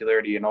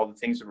particularity and all the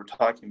things that we're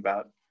talking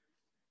about.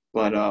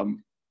 But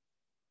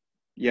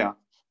yeah,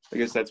 I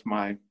guess that's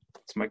my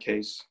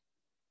case.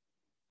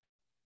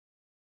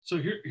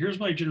 So here's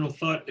my general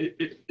thought.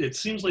 It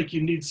seems like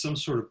you need some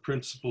sort of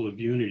principle of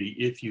unity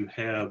if you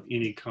have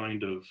any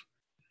kind of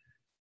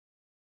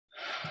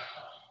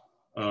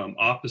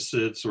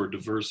opposites or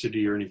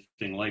diversity or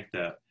anything like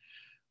that.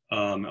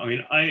 I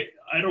mean, I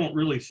don't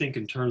really think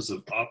in terms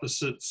of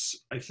opposites.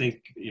 I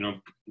think, you know,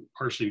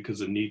 partially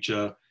because of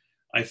Nietzsche,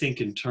 I think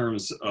in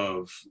terms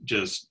of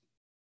just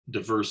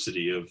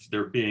diversity, of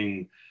there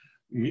being,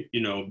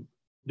 you know,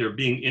 there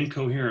being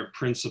incoherent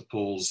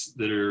principles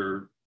that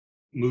are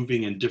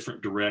moving in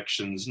different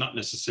directions, not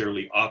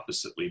necessarily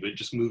oppositely, but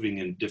just moving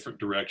in different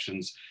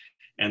directions,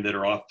 and that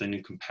are often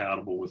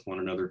incompatible with one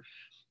another.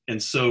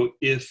 And so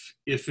if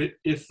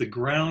the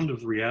ground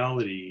of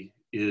reality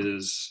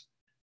is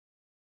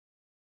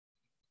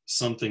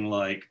something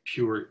like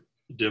pure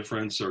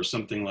difference or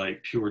something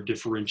like pure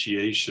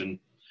differentiation,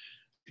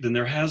 then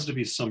there has to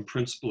be some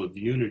principle of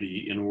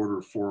unity in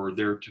order for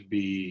there to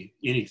be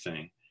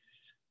anything,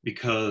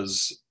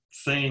 because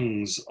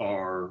things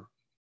are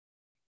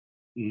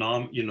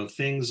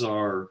things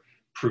are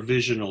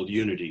provisional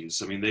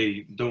unities. I mean,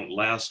 they don't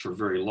last for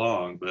very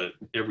long, but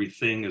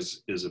everything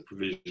is a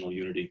provisional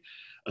unity.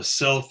 A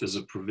self is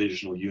a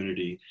provisional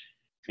unity.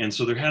 And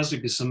so there has to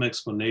be some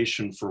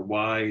explanation for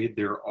why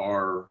there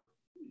are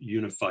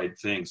unified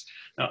things.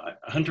 Now,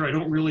 Hunter, I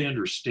don't really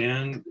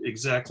understand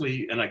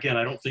exactly, and again,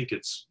 I don't think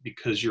it's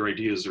because your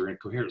ideas are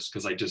incoherent,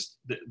 because I just,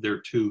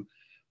 they're too,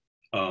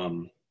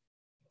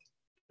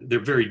 they're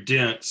very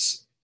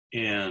dense,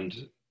 and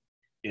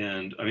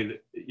I mean,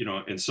 you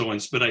know, and so on.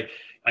 But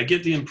I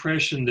get the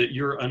impression that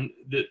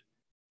that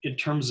in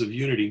terms of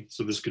unity,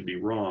 so this could be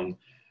wrong,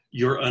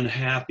 you're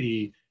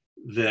unhappy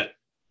that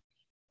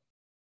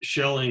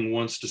Schelling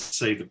wants to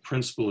say the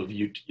principle of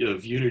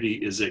unity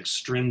is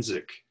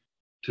extrinsic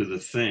to the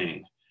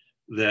thing,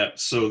 that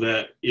so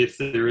that if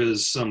there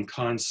is some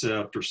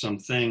concept or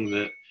something,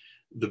 that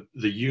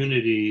the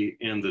unity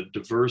and the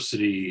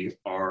diversity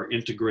are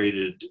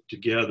integrated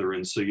together,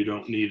 and so you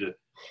don't need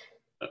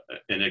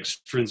an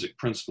extrinsic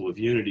principle of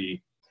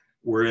unity.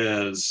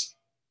 Whereas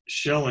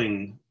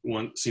Schelling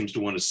seems to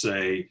want to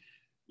say,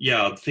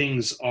 yeah,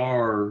 things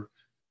are,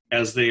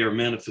 as they are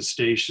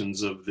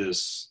manifestations of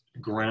this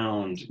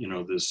ground, you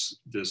know,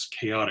 this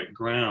chaotic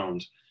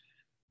ground,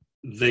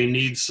 they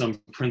need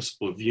some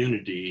principle of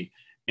unity.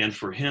 And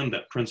for him,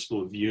 that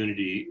principle of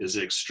unity is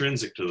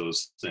extrinsic to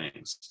those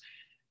things,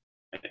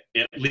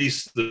 at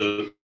least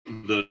the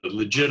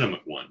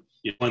legitimate one,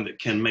 you know, one that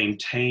can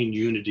maintain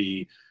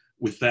unity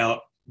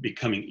without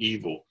becoming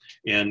evil.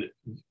 And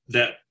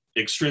that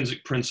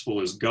extrinsic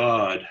principle is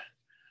God.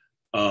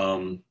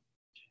 And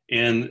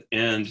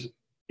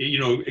you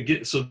know,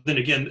 again, so then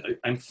again,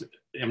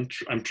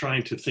 I'm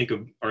trying to think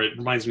of, or it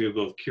reminds me of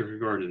both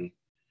Kierkegaard and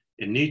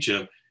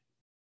Nietzsche.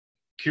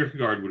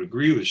 Kierkegaard would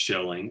agree with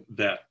Schelling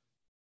that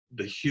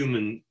the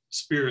human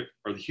spirit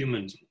or the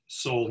human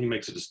soul, he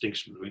makes a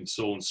distinction between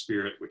soul and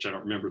spirit, which I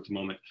don't remember at the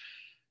moment,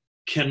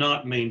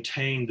 cannot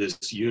maintain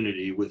this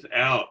unity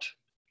without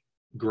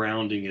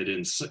grounding it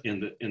in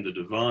the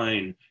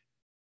divine.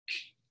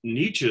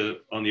 Nietzsche,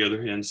 on the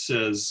other hand,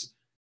 says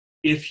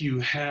if you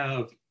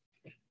have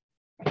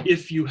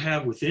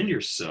within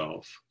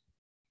yourself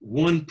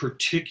one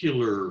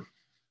particular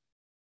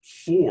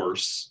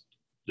force,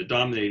 the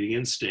dominating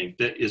instinct,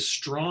 that is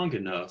strong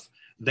enough,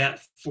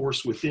 that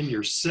force within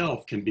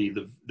yourself can be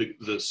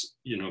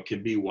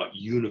can be what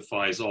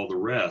unifies all the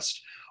rest,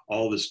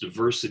 all this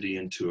diversity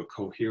into a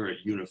coherent,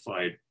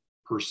 unified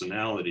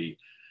personality.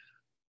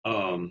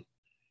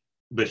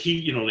 But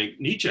he, like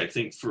Nietzsche, I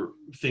think,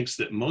 thinks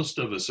that most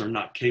of us are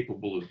not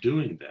capable of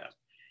doing that.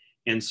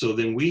 And so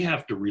then we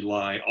have to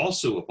rely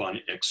also upon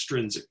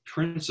extrinsic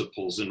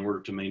principles in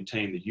order to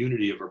maintain the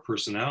unity of our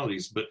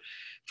personalities. But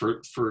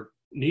for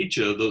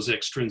Nietzsche, those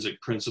extrinsic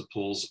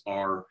principles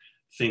are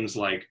things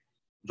like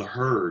the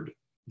herd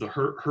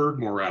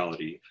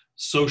morality,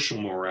 social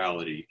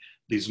morality,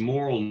 these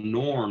moral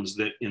norms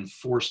that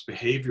enforce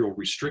behavioral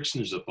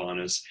restrictions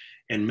upon us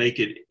and make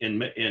it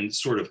and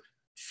sort of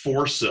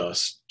force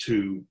us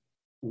to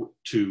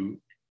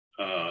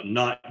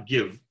not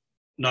give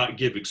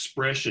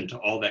expression to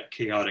all that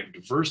chaotic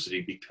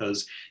diversity,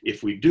 because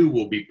if we do,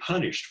 we'll be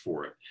punished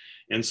for it.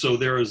 And so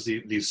there is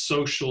these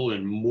social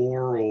and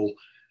moral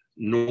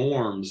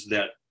norms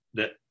that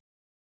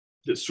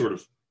sort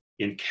of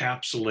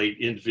encapsulate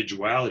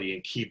individuality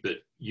and keep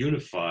it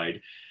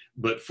unified.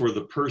 But for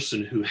the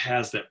person who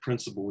has that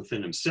principle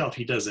within himself,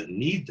 he doesn't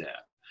need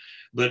that.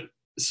 But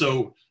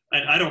so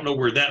I don't know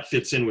where that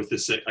fits in with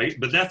this,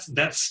 but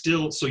that's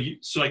still, so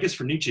I guess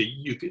for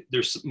Nietzsche,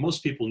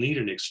 most people need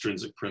an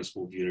extrinsic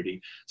principle of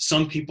unity.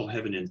 Some people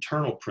have an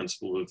internal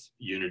principle of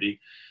unity.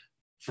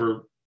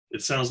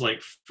 It sounds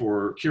like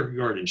for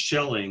Kierkegaard and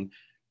Schelling,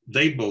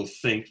 they both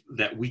think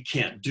that we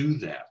can't do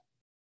that.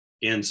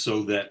 And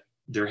so that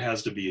there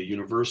has to be a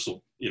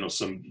universal,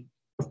 some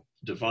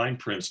divine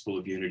principle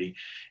of unity.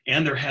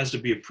 And there has to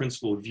be a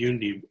principle of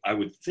unity, I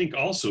would think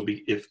also,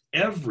 if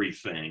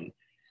everything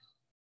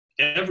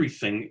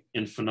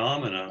in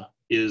phenomena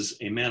is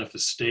a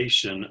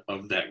manifestation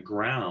of that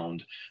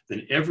ground,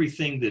 then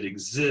everything that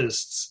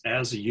exists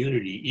as a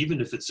unity, even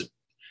if it's a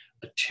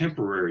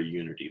temporary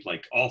unity,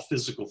 like all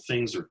physical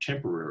things are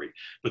temporary,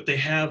 but they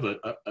have a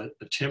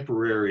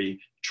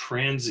temporary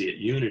transient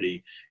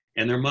unity,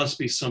 and there must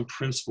be some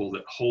principle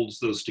that holds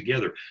those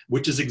together,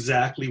 which is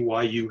exactly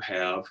why you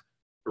have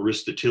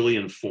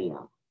Aristotelian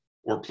form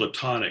or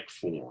Platonic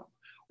form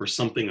or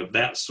something of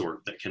that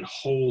sort that can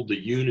hold the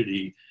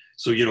unity.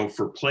 So,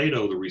 for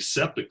Plato, the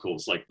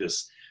receptacles like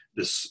this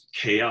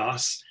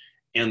chaos,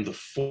 and the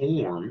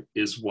form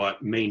is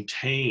what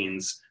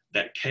maintains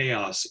that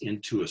chaos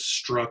into a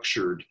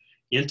structured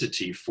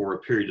entity for a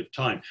period of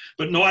time.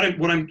 But no,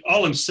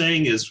 all I'm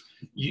saying is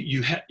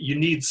you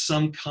need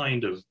some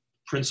kind of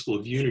principle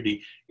of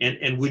unity. And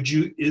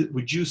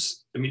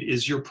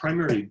is your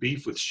primary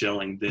beef with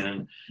Schelling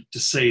then to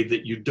say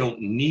that you don't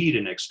need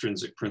an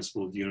extrinsic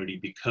principle of unity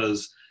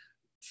because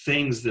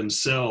things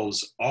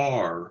themselves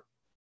are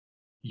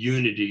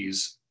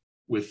unities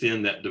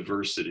within that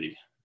diversity?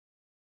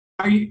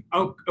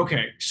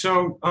 Okay.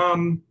 So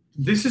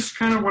this is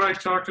kind of what I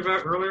talked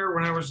about earlier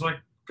when I was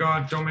like,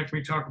 God, don't make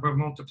me talk about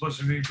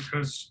multiplicity,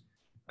 because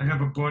I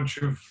have a bunch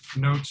of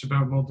notes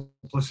about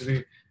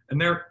multiplicity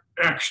and they're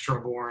extra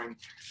boring.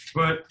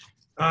 But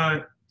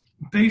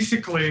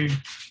basically,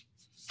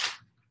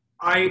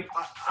 I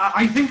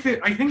think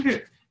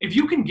that if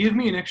you can give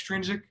me an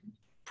extrinsic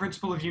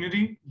principle of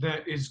unity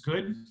that is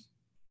good,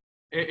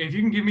 if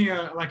you can give me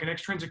an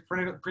extrinsic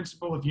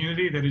principle of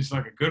unity that is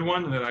like a good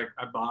one that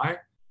I buy,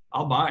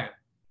 I'll buy it.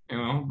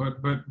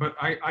 But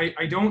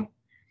I don't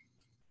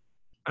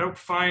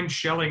find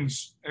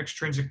Schelling's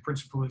extrinsic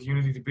principle of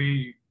unity to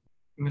be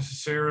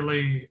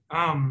necessarily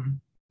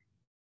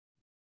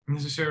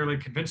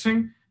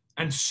convincing.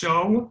 And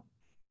so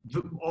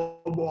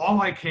all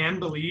I can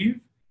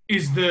believe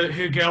is the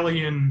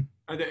Hegelian,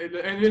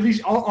 at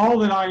least all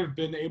that I've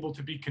been able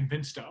to be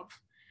convinced of,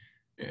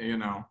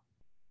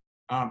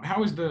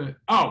 how is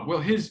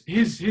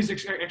his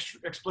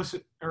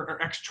explicit or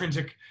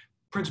extrinsic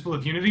principle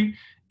of unity?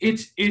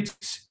 It's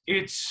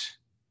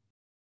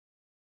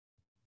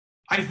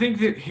I think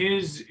that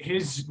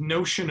his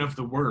notion of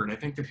the word, I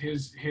think that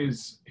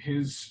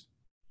his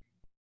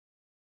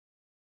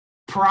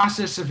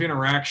process of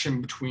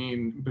interaction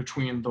between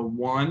the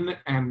one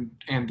and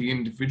the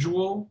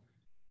individual,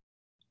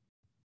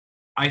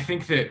 I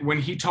think that when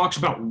he talks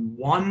about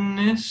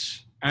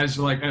oneness as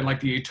like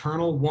the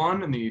eternal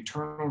one and the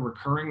eternal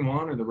recurring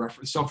one, or the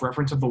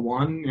self-reference of the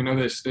one,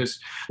 this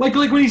like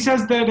when he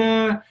says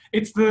that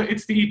it's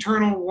the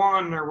eternal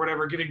one or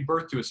whatever giving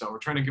birth to itself, or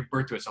trying to give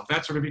birth to itself,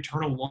 that sort of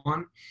eternal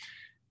one.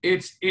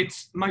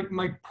 It's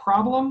my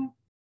problem.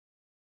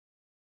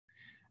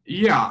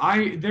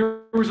 Yeah,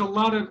 there was a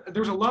lot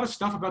of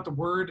stuff about the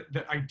word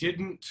that I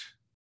didn't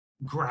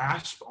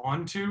grasp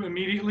onto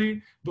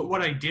immediately, but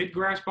what I did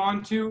grasp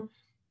onto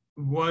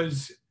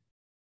was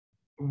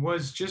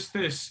just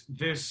this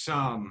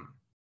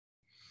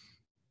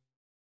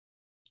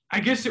I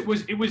guess it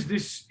was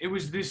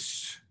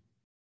this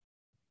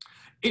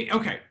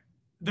okay.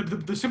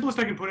 the simplest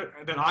I can put it,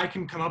 that I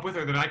can come up with,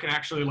 or that I can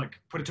actually like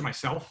put it to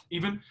myself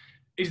even,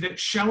 is that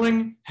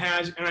Schelling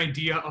has an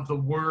idea of the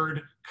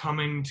word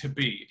coming to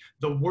be.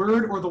 The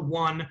word or the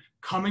one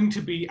coming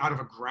to be out of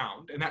a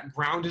ground, and that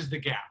ground is the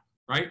gap,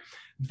 right?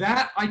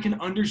 That I can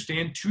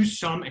understand to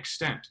some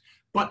extent,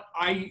 but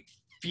I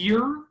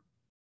fear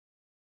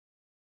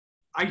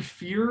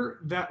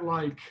that,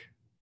 like,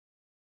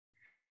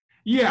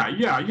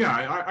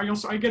 I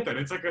also, I get that.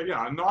 It's like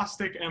a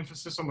Gnostic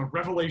emphasis on the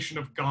revelation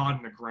of God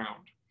in the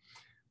ground.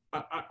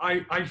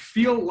 I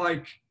feel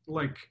like,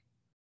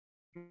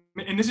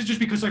 and this is just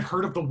because I've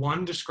heard of the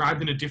one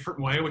described in a different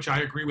way, which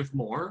I agree with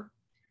more.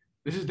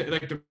 This is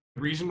the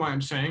reason why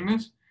I'm saying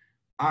this.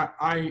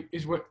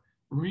 Is what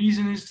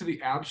reason is to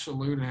the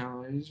absolute, and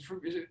how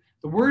is it,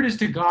 the word is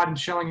to God, and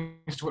Schelling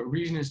is to what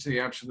reason is to the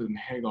absolute in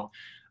Hegel.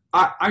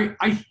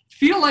 I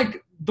feel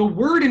like the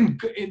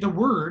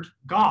word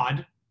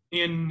God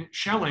in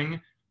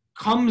Schelling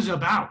comes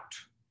about,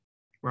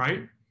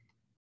 right?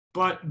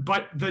 But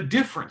the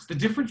difference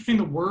between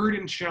the word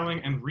in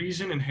Schelling and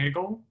reason in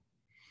Hegel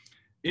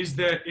is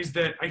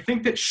that I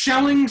think that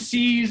Schelling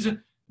sees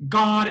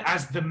God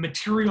as the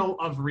material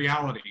of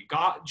reality.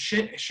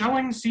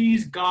 Schelling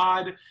sees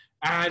God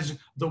as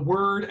the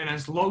word and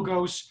as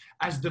logos,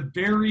 as the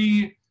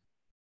very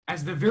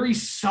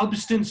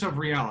substance of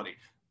reality.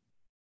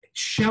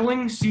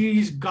 Schelling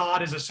sees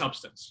God as a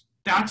substance.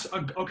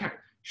 Okay.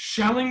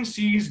 Schelling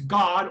sees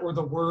God, or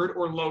the word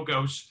or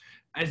logos,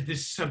 as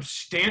this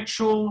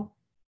substantial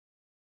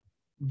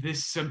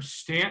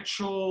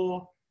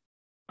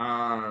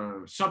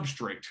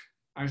substrate,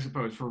 I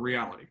suppose, for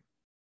reality.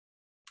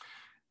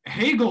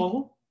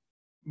 Hegel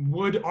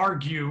would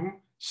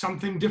argue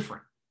something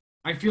different.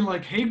 I feel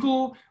like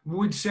Hegel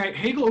would say,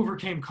 Hegel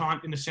overcame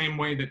Kant in the same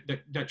way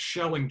that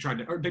Schelling tried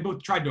to, or they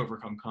both tried to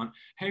overcome Kant.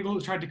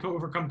 Hegel tried to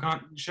overcome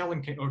Kant,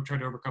 Schelling tried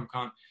to overcome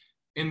Kant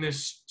in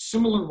this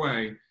similar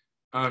way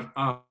of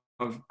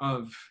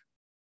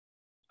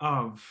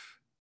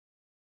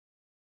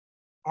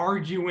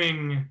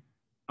arguing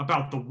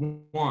about the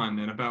one,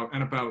 and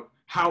about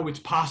how it's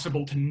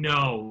possible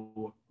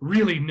to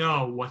really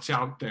know what's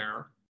out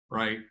there,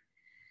 right?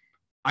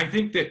 I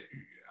think that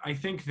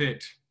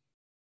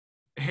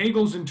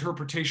Hegel's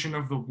interpretation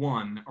of the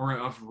one, or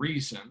of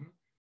reason,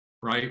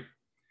 right,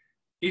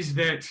 is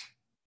that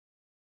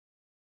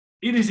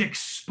it is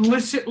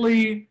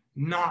explicitly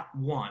not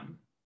one.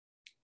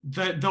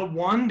 The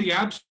one, the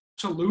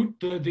absolute,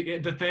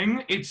 the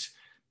thing, it's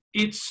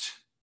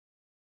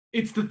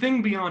the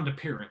thing beyond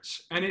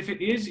appearance. And if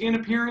it is in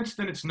appearance,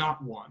 then it's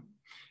not one.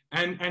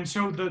 And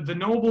so the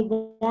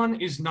knowable one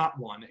is not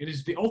one. It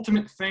is the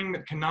ultimate thing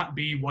that cannot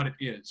be what it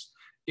is.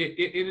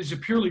 It is a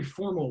purely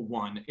formal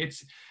one.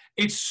 It's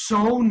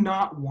so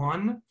not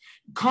one.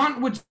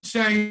 Kant would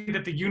say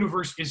that the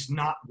universe is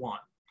not one.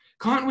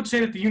 Kant would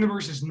say that the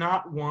universe is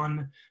not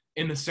one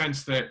in the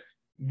sense that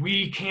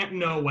we can't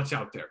know what's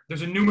out there.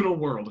 There's a noumenal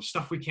world of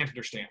stuff we can't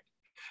understand.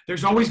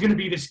 There's always going to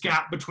be this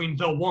gap between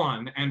the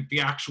one and the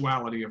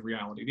actuality of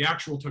reality, the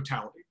actual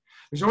totality.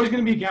 There's always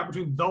going to be a gap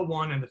between the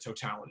one and the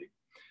totality.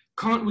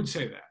 Kant would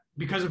say that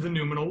because of the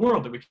noumenal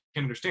world that we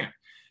can understand.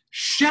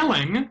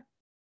 Schelling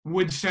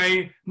would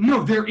say,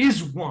 no, there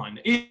is one.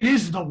 It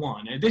is the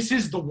one. This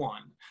is the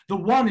one. The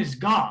one is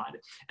God.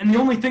 And the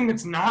only thing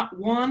that's not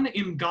one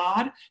in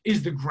God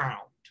is the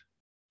ground.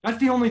 That's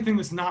the only thing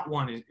that's not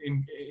one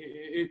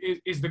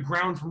is the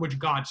ground from which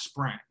God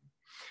sprang.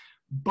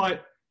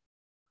 But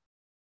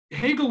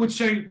Hegel would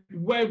say,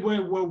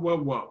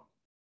 whoa.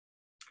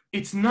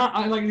 It's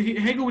not, like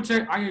Hegel would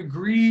say, I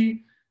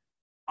agree,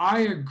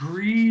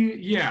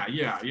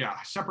 yeah,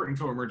 separate and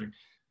co-emerging.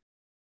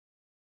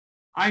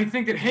 I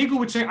think that Hegel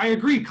would say, I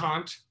agree,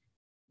 Kant,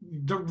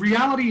 the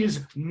reality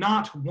is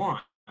not one,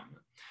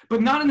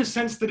 but not in the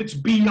sense that it's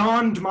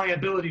beyond my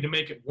ability to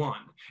make it one.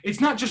 It's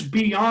not just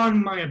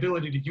beyond my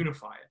ability to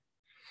unify it.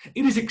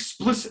 It is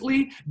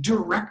explicitly,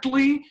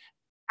 directly,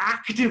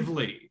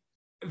 actively,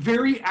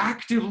 very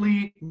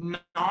actively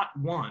not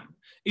one.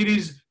 It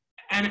is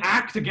an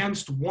act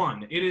against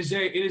one. It is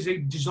a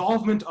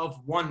dissolvement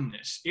of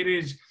oneness. It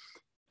is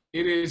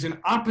an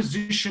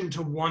opposition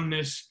to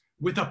oneness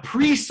with a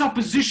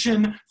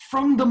presupposition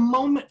from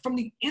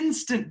the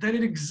instant that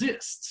it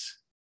exists.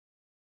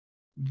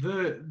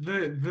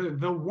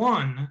 The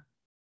one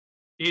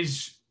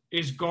is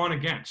gone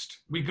against.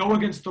 We go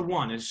against the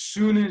one as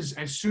soon as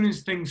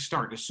things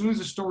start. As soon as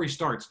the story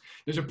starts,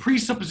 there's a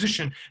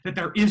presupposition that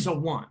there is a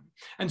one.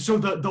 And so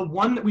the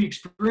one that we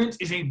experience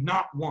is a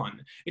not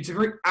one. It's a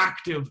very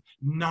active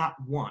not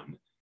one.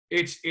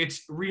 It's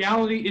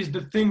reality is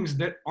the things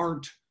that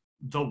aren't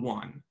the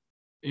one.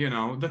 You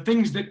know, the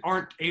things that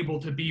aren't able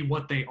to be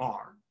what they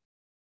are.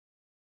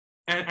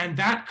 And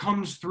that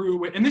comes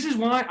through, and this is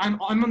why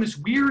I'm on this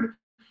weird,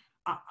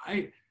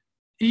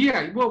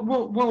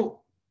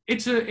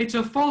 it's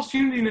a false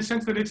unity in the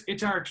sense that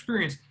it's our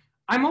experience.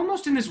 I'm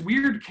almost in this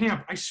weird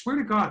camp. I swear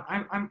to God,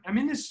 I'm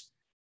in this,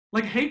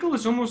 like Hegel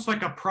is almost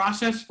like a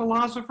process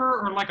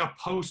philosopher or like a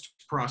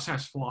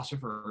post-process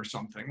philosopher or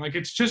something. Like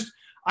it's just,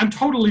 I'm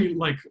totally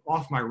like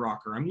off my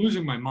rocker. I'm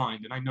losing my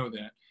mind, and I know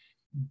that.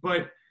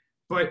 But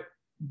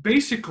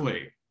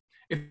basically,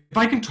 if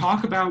I can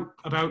talk about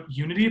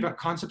unity, about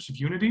concepts of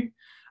unity,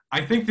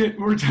 I think that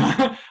we're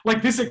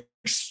like this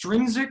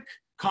extrinsic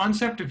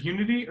concept of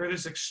unity, or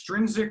this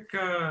extrinsic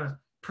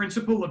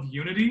principle of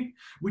unity,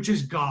 which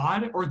is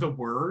God or the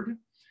Word.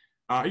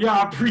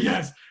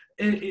 Yes,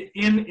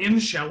 in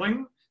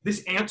Schelling,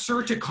 this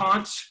answer to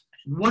Kant's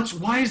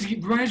why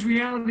is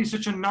reality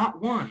such a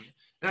not one?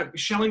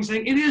 Schelling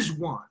saying it is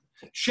one.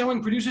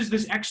 Schelling produces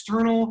this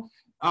external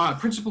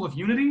principle of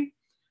unity.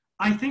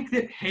 I think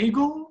that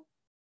Hegel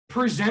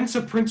presents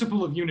a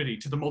principle of unity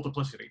to the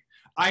multiplicity.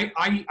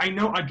 I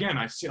know, again,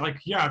 I say, like,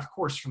 yeah, of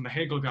course, from the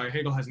Hegel guy,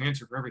 Hegel has an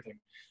answer for everything.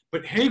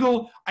 But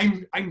Hegel,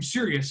 I'm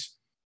serious,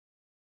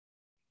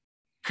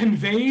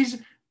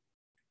 conveys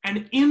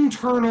an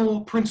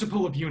internal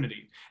principle of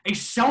unity, a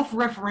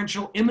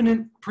self-referential,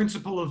 immanent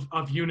principle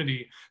of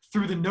unity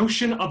through the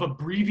notion of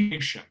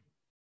abbreviation.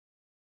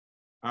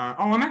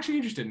 I'm actually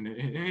interested in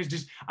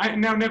his.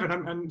 Now,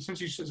 Nevin, since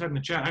you said in the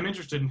chat, I'm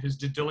interested in his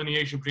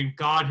delineation between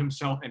God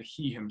himself and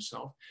He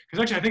himself,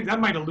 because actually I think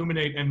that might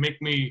illuminate and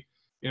make me,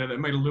 that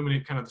might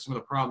illuminate kind of some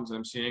of the problems that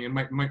I'm seeing, and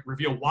might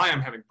reveal why I'm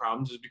having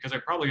problems, is because I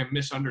probably am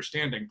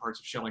misunderstanding parts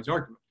of Schelling's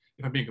argument,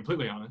 if I'm being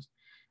completely honest.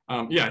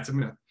 Yeah, it's a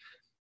myth.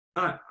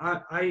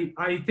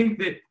 I think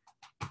that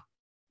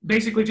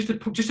basically, just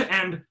to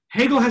end,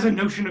 Hegel has a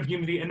notion of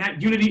unity, and that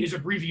unity is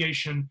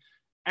abbreviation.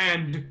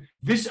 And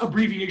this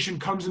abbreviation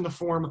comes in the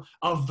form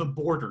of the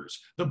borders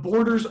of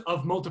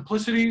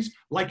multiplicities,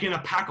 like in a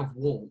pack of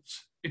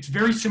wolves. It's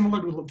very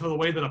similar to the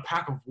way that a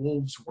pack of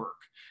wolves work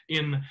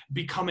in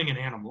becoming an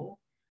animal,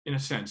 in a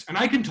sense. And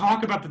I can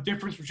talk about the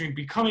difference between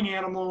becoming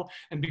animal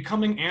and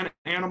becoming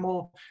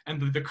animal,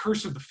 and the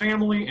curse of the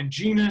family and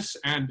genus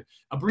and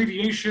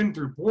abbreviation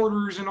through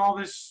borders and all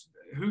this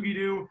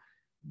hoogie-doo.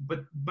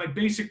 But my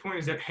basic point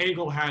is that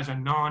Hegel has a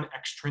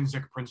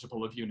non-extrinsic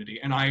principle of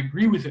unity, and I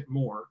agree with it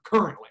more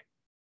currently.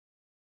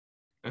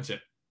 That's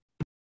it.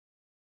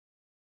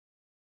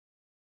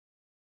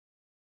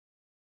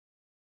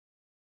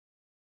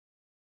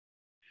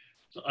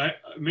 So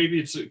maybe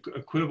it's a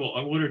quibble.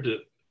 I wanted to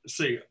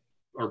say,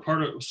 or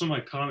part of some of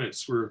my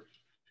comments were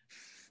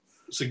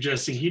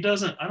suggesting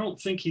I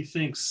don't think he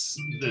thinks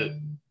that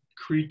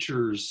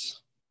creatures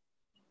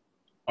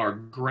are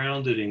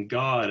grounded in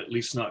God, at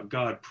least not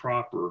God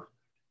proper.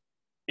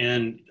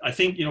 And I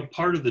think,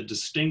 part of the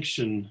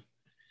distinction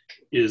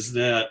is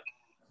that,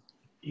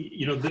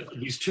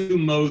 these two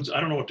modes,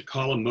 I don't know what to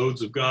call them,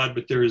 modes of God,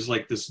 but there is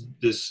like the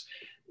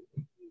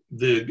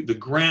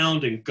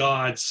ground and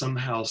God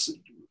somehow,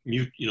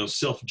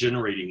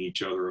 self-generating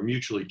each other or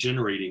mutually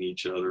generating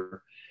each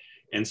other.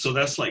 And so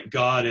that's like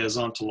God as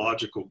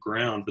ontological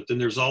ground. But then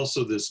there's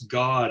also this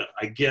God,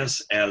 I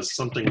guess, as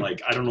something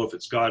like, I don't know if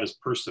it's God as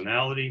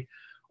personality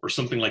or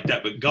something like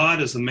that, but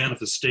God is the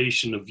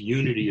manifestation of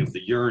unity of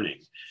the yearning.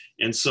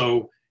 And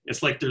so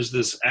it's like there's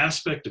this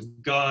aspect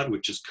of God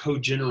which is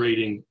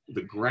co-generating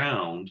the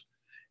ground,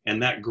 and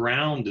that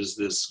ground is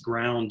this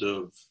ground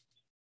of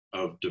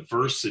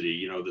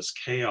diversity, this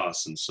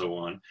chaos and so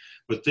on.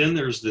 But then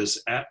there's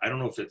this, I don't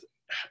know if it's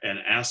an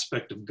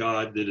aspect of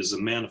God that is a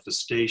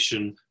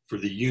manifestation for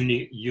the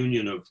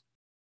union of,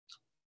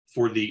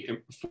 for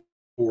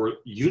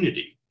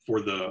unity,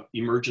 for the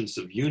emergence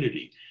of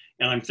unity.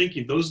 And I'm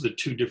thinking those are the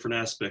two different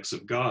aspects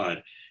of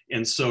God.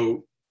 And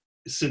so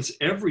since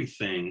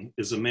everything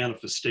is a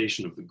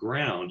manifestation of the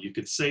ground, you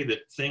could say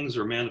that things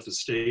are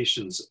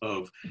manifestations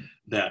of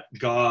that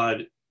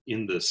God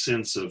in the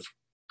sense of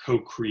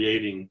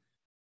co-creating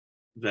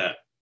that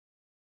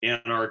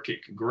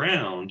anarchic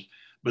ground.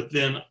 But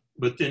then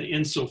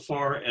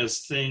insofar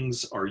as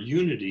things are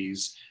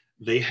unities,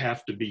 they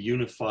have to be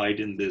unified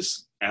in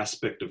this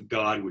aspect of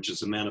God, which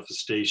is a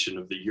manifestation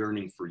of the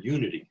yearning for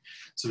unity.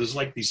 So there's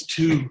like these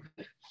two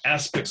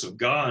aspects of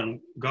God,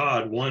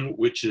 one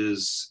which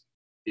is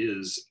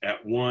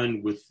at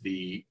one with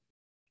the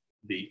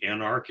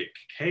anarchic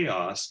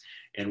chaos,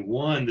 and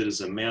one that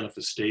is a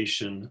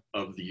manifestation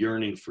of the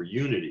yearning for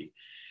unity.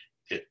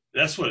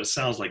 That's what it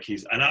sounds like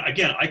and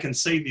I can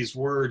say these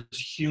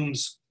words.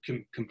 Hume's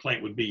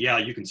complaint would be, yeah,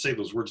 you can say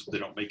those words, but they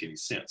don't make any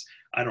sense.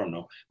 I don't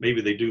know. Maybe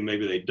they do,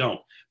 maybe they don't.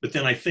 But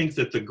then I think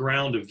that the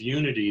ground of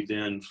unity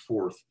then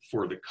for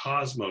the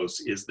cosmos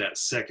is that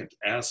second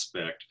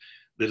aspect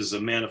that is a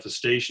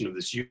manifestation of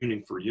this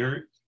yearning for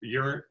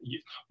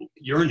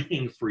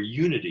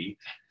unity,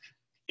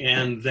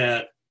 and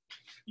that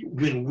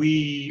when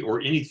we,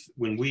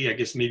 I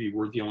guess maybe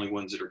we're the only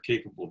ones that are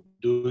capable of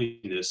doing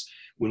this,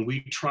 when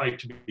we try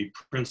to be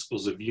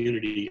principles of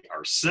unity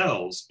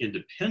ourselves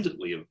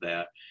independently of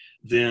that,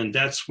 then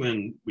that's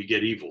when we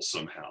get evil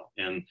somehow.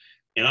 And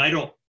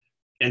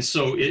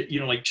so it,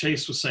 like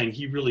Chase was saying,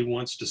 he really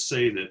wants to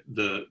say that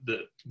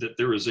that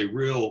there is a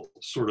real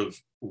sort of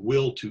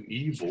will to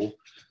evil,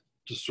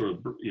 to sort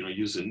of,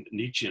 use a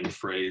Nietzschean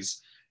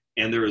phrase,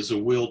 and there is a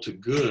will to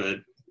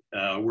good.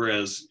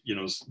 Whereas,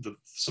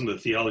 some of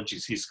the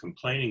theologies he's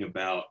complaining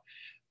about,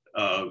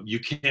 you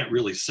can't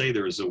really say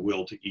there is a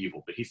will to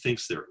evil, but he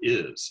thinks there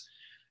is.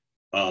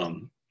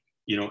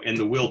 You know, and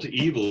the will to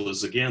evil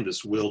is, again,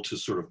 this will to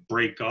sort of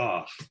break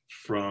off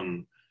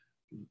from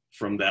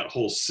that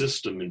whole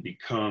system and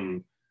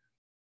become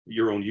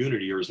your own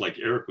unity, or as like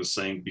Eric was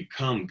saying,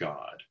 become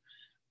God.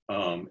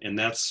 And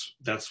that's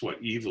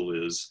what evil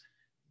is.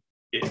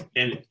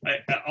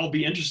 I'll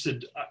be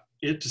interested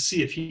to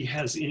see if he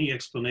has any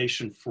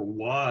explanation for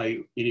why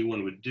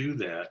anyone would do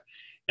that.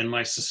 And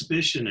my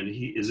suspicion,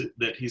 is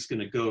that he's going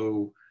to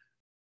go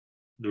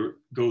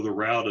the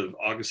route of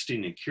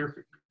Augustine and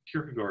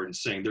Kierkegaard and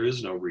saying there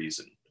is no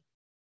reason.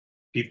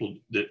 People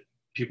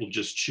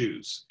just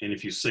choose, and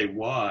if you say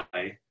why,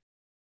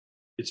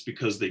 it's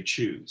because they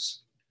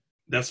choose.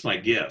 That's my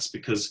guess,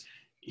 because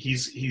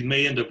he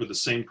may end up with the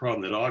same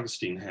problem that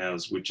Augustine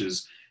has, which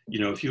is, you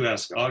know, if you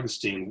ask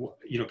Augustine,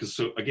 you know, because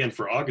so again,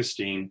 for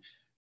Augustine,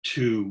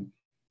 to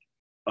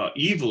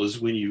evil is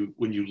when you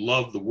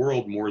love the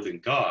world more than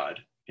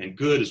God, and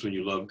good is when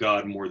you love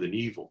God more than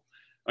evil.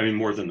 I mean,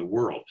 more than the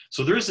world.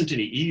 So there isn't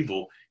any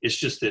evil. It's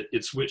just that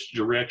it's which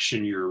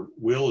direction your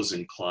will is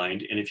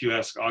inclined. And if you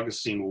ask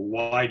Augustine, well,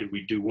 why did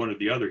we do one or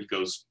the other? He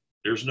goes,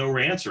 there's no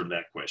answer to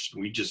that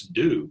question. We just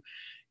do.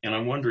 And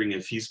I'm wondering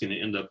if he's going to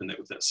end up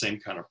with that same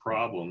kind of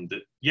problem,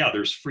 that, yeah,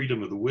 there's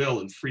freedom of the will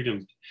and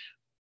freedom.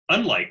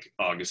 Unlike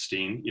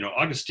Augustine, you know,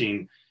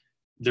 Augustine,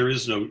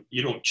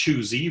 you don't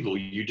choose evil.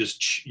 You just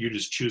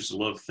choose to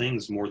love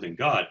things more than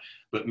God.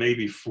 But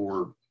maybe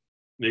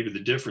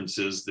the difference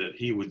is that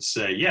he would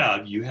say,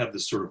 yeah, you have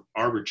this sort of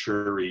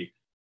arbitrary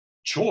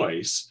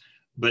choice,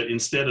 but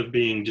instead of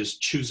being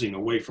just choosing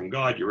away from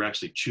God, you're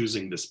actually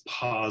choosing this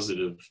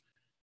positive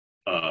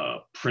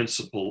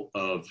principle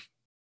of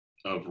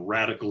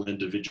radical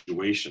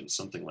individuation,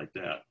 something like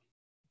that.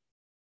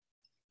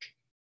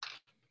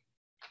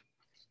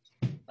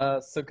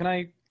 So can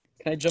I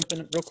jump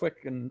in real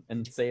quick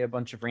and say a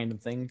bunch of random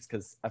things?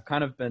 Because I've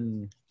kind of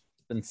been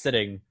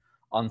sitting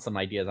on some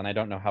ideas, and I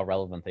don't know how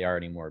relevant they are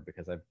anymore,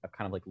 because I've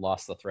kind of like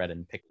lost the thread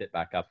and picked it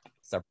back up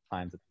several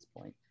times at this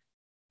point.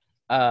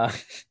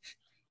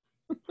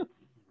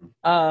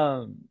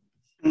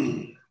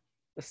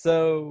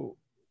 So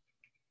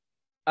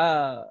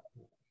oh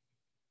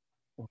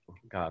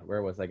God,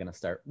 where was I going to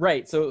start?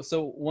 Right. So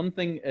one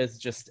thing is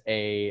just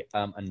a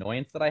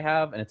annoyance that I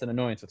have, and it's an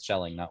annoyance with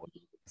Schelling, not with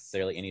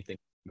necessarily anything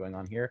going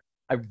on here.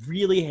 I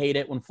really hate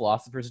it when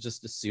philosophers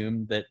just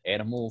assume that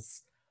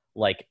animals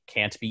like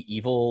can't be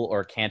evil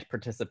or can't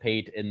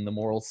participate in the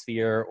moral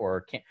sphere,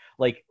 or can't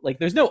like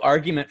there's no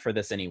argument for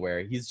this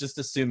anywhere. He's just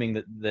assuming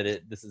that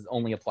this is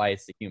only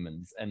applies to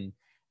humans, and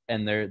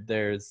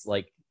there's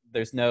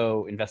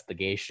no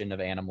investigation of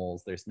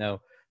animals. There's no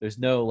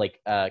like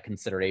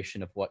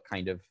consideration of what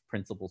kind of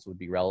principles would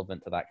be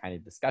relevant to that kind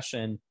of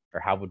discussion, or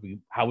how would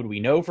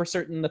we know for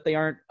certain that they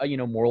aren't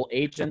moral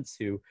agents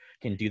who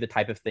can do the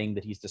type of thing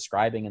that he's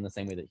describing in the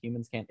same way that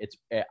humans can.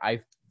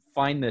 I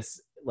find this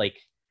like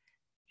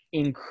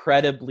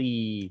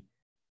incredibly,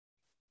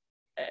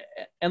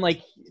 and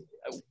like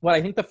what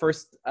I think the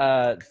first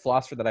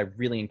philosopher that I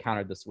really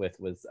encountered this with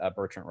was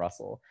Bertrand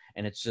Russell,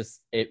 and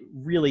it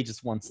really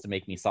just wants to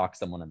make me sock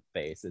someone in the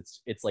face.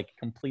 It's like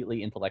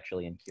completely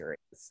intellectually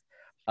incurious,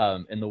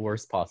 in the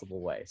worst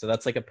possible way. So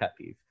that's like a pet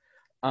peeve.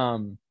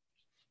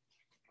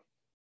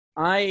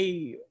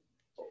 I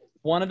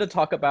wanted to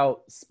talk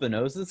about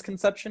Spinoza's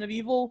conception of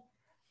evil.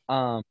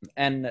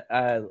 And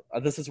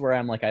this is where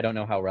I'm like, I don't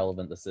know how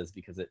relevant this is,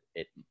 because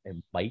it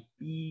might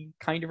be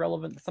kind of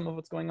relevant to some of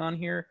what's going on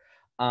here.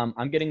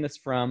 I'm getting this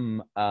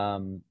from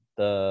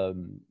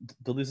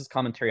Deleuze's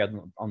commentary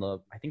on the,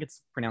 I think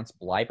it's pronounced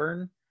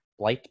Blightburn,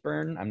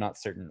 I'm not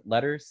certain,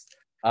 letters,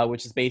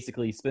 which is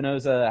basically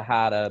Spinoza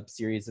had a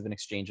series of an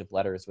exchange of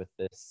letters with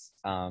this,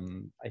 I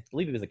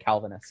believe he was a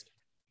Calvinist,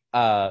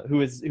 who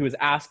was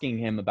asking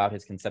him about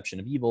his conception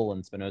of evil,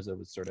 and Spinoza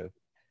was sort of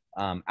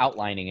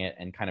outlining it,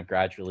 and kind of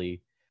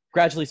gradually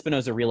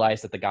Spinoza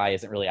realized that the guy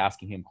isn't really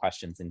asking him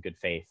questions in good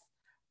faith.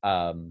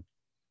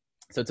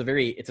 So it's a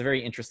very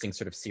interesting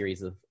sort of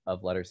series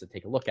of letters to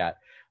take a look at.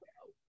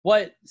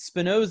 What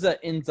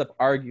Spinoza ends up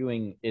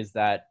arguing is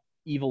that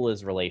evil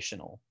is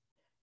relational.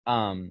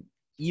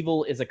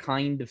 Evil is a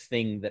kind of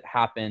thing that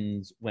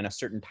happens when a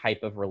certain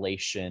type of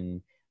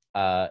relation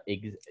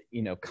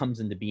comes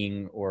into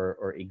being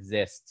or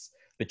exists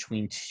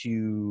between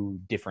two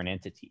different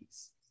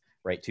entities.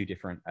 Right, two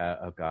different.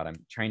 Oh God,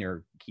 I'm trying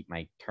to keep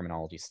my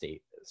terminology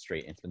straight.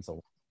 It's been so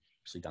long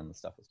I've actually done this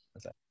stuff.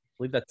 I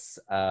believe that's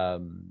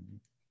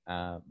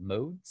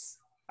modes.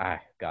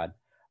 God,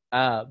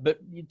 but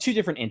two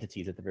different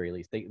entities at the very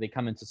least. They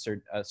come into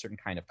a certain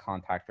kind of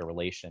contact or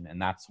relation,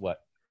 and that's what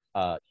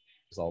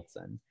results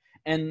in.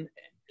 And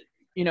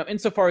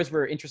insofar as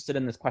we're interested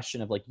in this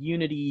question of like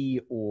unity,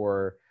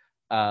 or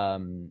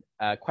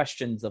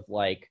questions of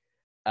like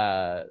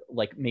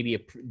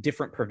maybe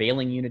different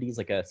prevailing unities,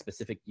 like a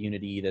specific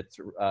unity that's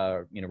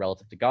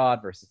relative to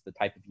God versus the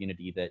type of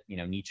unity that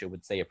Nietzsche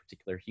would say a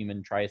particular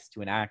human tries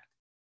to enact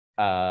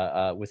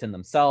within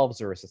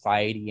themselves, or a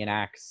society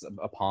enacts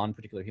upon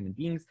particular human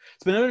beings.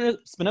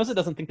 Spinoza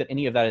doesn't think that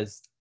any of that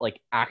is like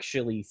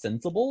actually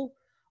sensible,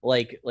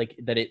 like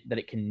that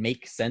it can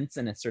make sense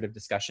in a sort of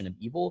discussion of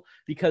evil,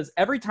 because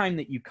every time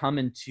that you come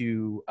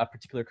into a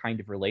particular kind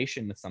of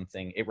relation with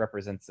something, it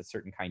represents a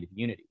certain kind of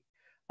unity.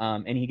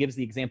 And he gives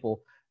the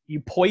example: you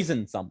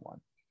poison someone.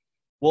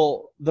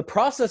 Well, the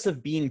process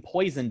of being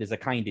poisoned is a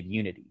kind of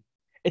unity.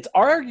 It's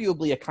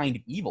arguably a kind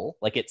of evil.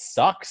 Like, it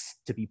sucks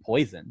to be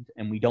poisoned,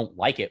 and we don't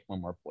like it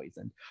when we're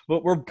poisoned.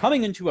 But we're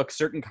coming into a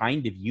certain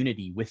kind of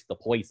unity with the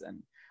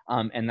poison.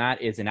 And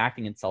that is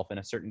enacting itself in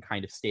a certain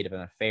kind of state of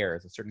an affair,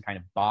 as a certain kind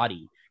of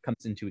body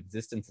comes into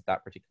existence at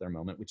that particular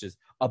moment, which is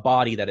a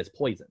body that is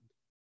poisoned.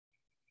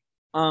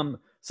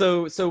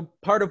 So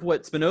part of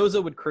what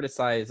Spinoza would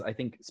criticize, I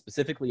think,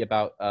 specifically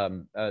about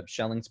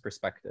Schelling's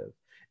perspective,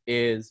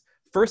 is,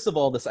 first of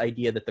all, this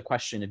idea that the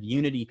question of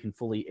unity can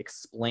fully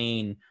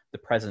explain the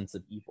presence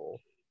of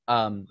evil.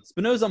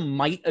 Spinoza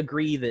might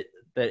agree that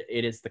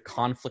it is the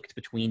conflict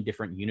between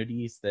different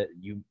unities that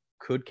you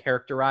could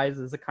characterize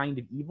as a kind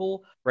of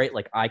evil, right?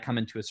 Like, I come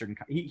into a certain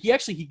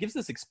he gives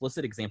this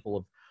explicit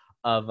example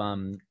of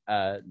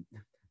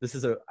this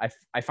is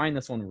I find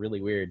this one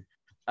really weird.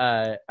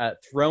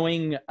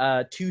 Throwing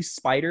two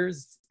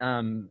spiders,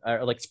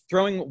 or like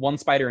throwing one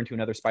spider into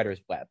another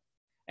spider's web,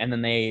 and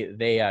then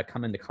they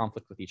come into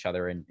conflict with each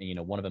other, and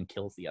one of them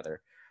kills the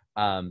other,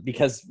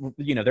 because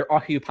they're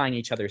occupying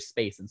each other's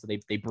space, and so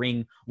they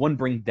brings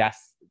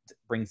death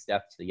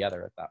to the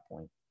other at that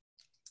point.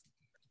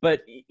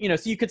 But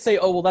so you could say,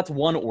 oh well, that's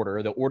one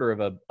order, the order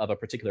of a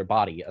particular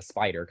body, a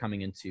spider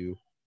coming into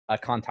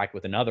contact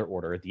with another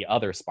order, the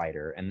other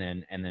spider, and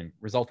then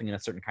resulting in a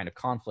certain kind of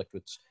conflict,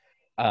 which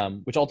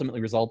ultimately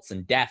results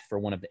in death for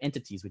one of the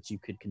entities, which you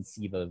could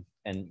conceive of,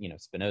 and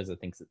Spinoza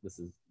thinks that this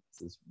is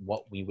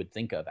what we would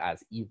think of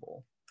as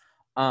evil.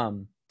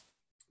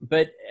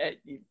 But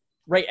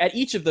right at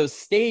each of those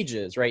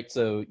stages, right?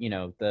 So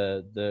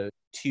the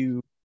two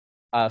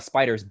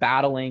spiders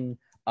battling,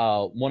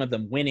 one of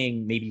them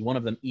winning, maybe one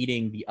of them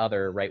eating the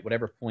other, right?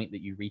 Whatever point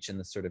that you reach in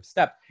this sort of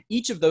step,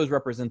 each of those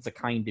represents a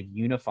kind of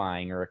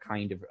unifying, or a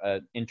kind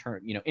of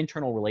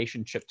internal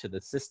relationship to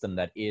the system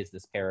that is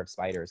this pair of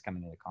spiders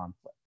coming into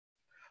conflict.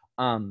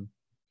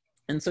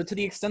 And so, to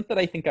the extent that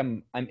I think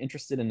I'm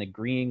interested in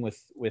agreeing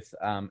with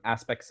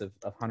aspects of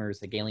Hunter's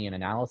Hegelian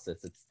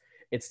analysis,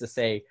 it's to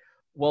say,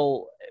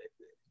 well,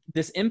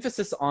 this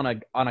emphasis on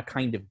a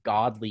kind of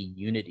godly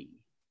unity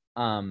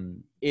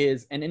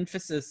is an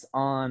emphasis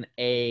on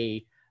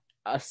a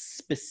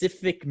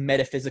specific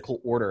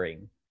metaphysical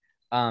ordering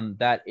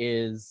that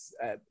is,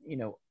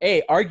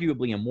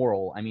 arguably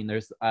immoral. I mean,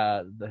 there's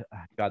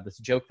this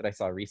joke that I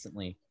saw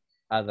recently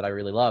that I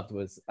really loved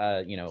was,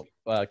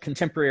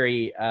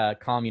 contemporary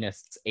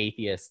communists,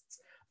 atheists,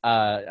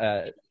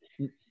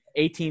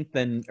 18th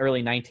and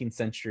early 19th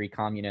century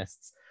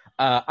communists.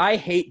 I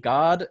hate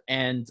God,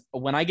 and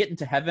when I get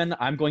into heaven,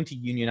 I'm going to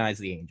unionize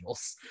the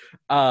angels.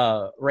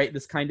 Right?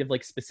 This kind of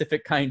like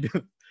specific kind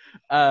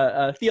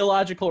of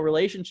theological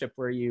relationship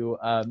where you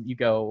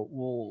go,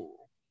 well,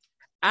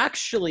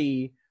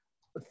 actually,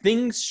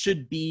 things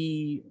should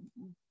be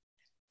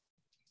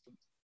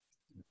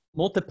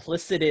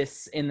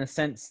multiplicitous in the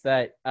sense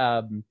that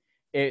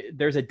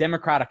there's a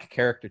democratic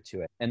character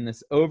to it, and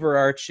this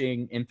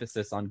overarching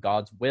emphasis on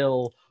God's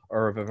will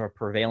or of a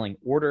prevailing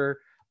order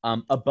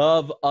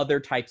above other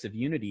types of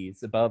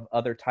unities, above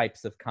other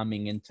types of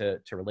coming into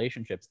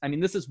relationships. I mean,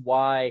 this is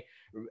why,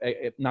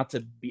 not to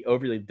be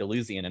overly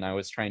Deleuzian, and I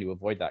was trying to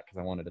avoid that because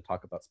I wanted to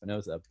talk about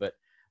Spinoza, but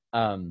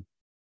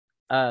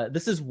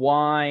this is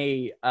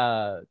why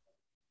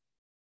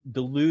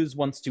Deleuze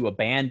wants to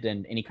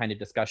abandon any kind of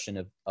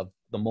discussion of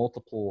the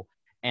multiple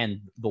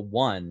and the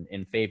one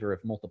in favor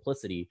of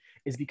multiplicity,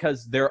 is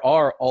because there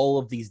are all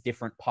of these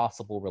different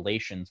possible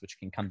relations which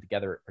can come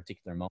together at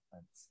particular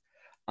moments.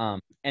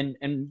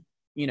 And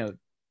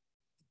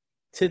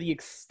to the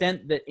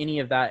extent that any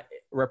of that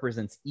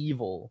represents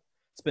evil,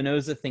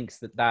 Spinoza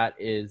thinks that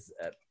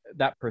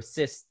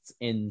persists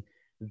in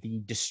the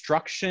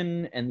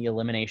destruction and the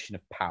elimination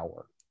of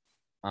power,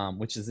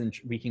 which is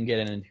we can get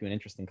into an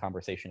interesting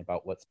conversation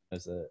about what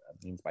Spinoza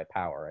means by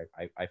power.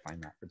 I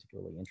find that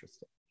particularly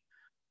interesting.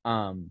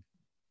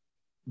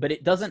 But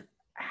it doesn't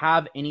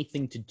have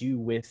anything to do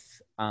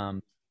with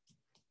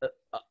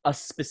a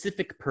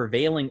specific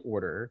prevailing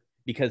order,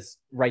 because,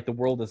 right, the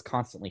world is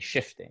constantly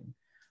shifting.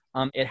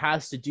 It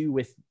has to do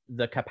with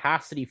the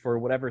capacity for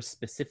whatever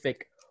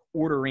specific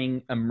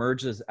ordering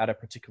emerges at a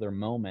particular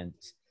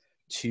moment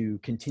to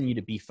continue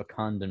to be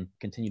fecund and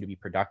continue to be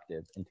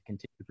productive and to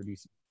continue to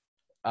produce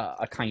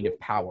a kind of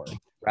power,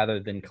 rather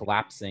than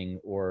collapsing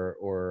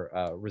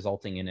or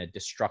resulting in a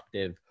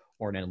destructive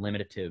or an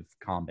eliminative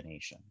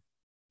combination.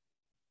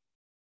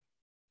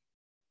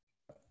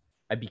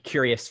 I'd be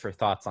curious for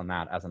thoughts on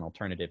that as an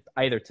alternative,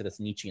 either to this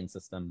Nietzschean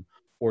system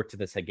or to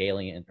this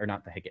Hegelian, or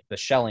not the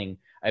Schelling.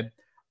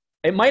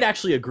 It might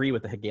actually agree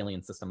with the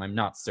Hegelian system. I'm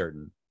not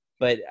certain,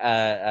 but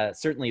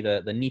certainly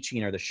the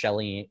Nietzschean or the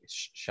Schellingly.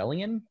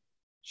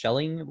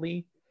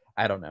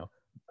 I don't know.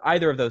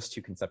 Either of those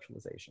two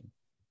conceptualizations.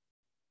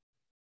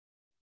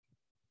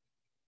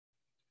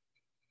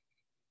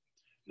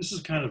 This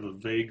is kind of a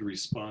vague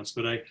response,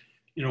 but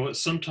you know,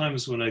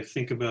 sometimes when I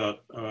think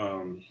about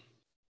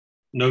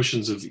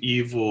notions of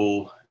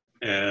evil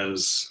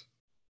as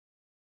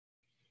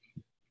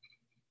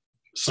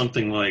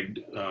something like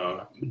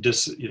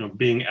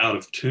being out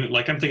of tune,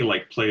 like I'm thinking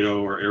like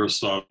Plato or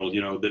Aristotle,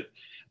 you know, that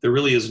there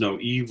really is no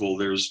evil.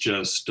 There's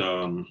just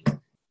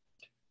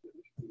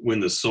when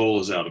the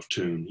soul is out of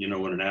tune, you know,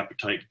 when an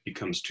appetite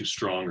becomes too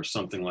strong or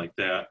something like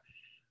that.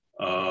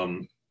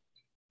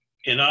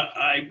 And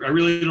I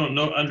really don't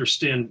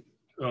understand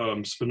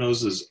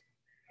Spinoza's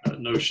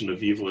notion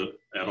of evil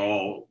at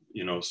all,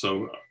 you know.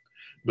 So,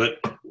 but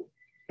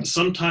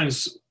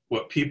sometimes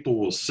what people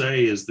will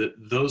say is that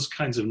those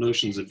kinds of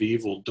notions of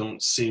evil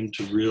don't seem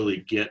to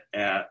really get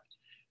at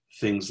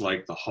things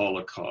like the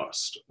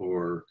Holocaust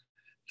or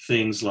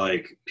things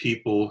like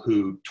people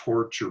who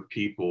torture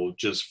people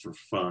just for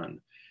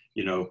fun,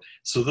 you know.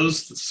 So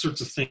those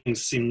sorts of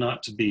things seem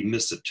not to be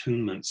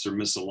misattunements or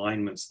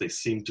misalignments. They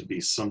seem to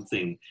be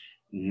something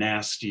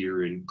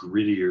nastier and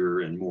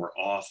grittier and more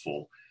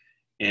awful.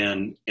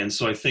 And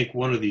so I think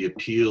one of the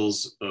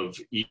appeals of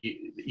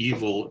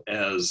evil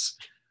as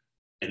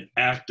an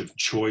act of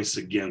choice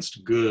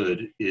against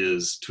good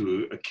is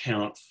to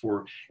account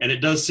for, and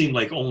it does seem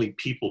like only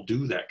people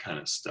do that kind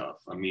of stuff.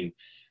 I mean,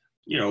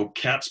 you know,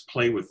 cats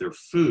play with their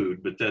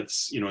food, but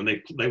that's, you know, and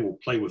they will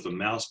play with a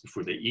mouse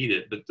before they eat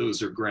it, but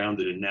those are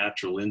grounded in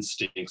natural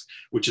instincts,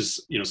 which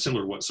is, you know,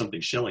 similar to what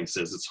something Schelling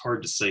says. It's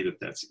hard to say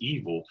that that's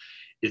evil.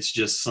 It's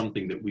just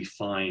something that we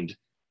find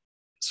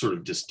sort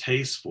of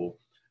distasteful.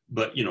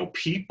 But, you know,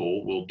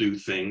 people will do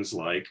things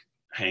like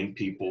hang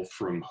people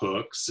from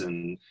hooks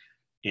and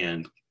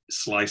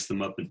slice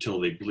them up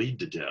until they bleed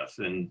to death.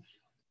 And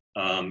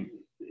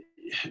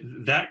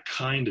that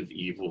kind of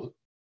evil,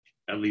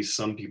 at least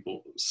some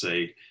people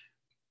say,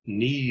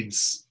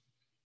 needs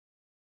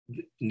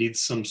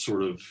some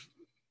sort of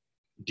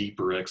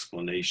deeper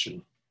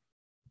explanation.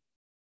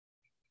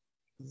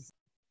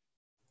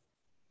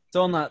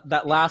 So on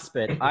that last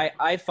bit,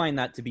 I find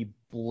that to be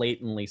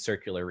blatantly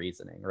circular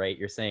reasoning, right?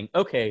 You're saying,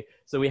 okay,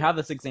 so we have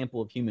this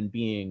example of human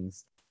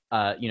beings,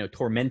 you know,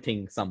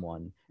 tormenting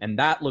someone, and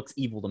that looks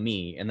evil to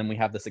me. And then we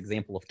have this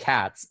example of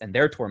cats, and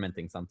they're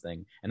tormenting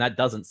something, and that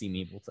doesn't seem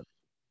evil to me.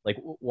 Like,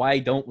 why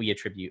don't we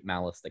attribute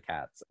malice to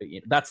cats?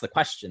 That's the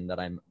question that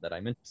I'm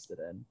interested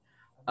in.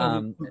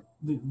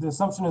 The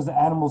assumption is that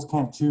animals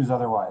can't choose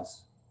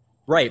otherwise.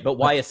 Right, but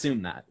why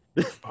assume that?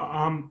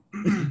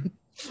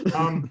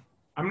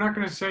 I'm not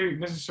going to say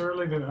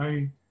necessarily that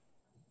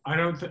I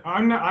don't think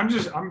I'm like I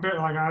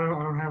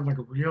don't have like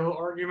a real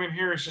argument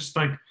here. It's just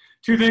like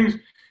two things.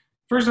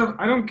 First off,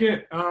 I don't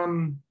get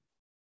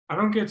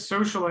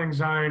social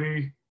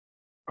anxiety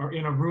or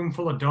in a room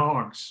full of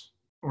dogs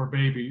or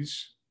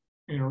babies,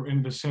 you know,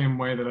 in the same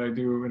way that I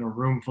do in a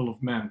room full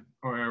of men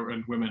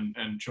and women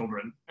and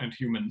children and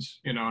humans.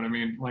 You know what I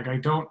mean? Like I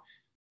don't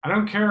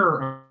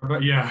care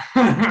about, yeah,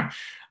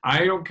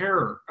 I don't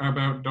care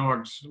about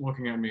dogs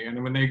looking at me.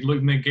 And when they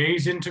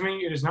gaze into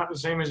me, it is not the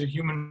same as a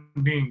human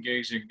being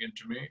gazing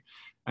into me.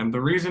 And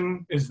the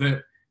reason is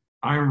that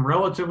I am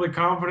relatively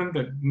confident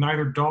that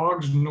neither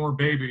dogs nor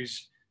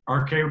babies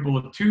are capable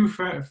of two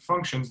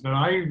functions that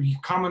I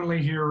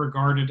commonly hear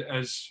regarded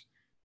as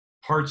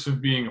parts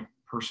of being a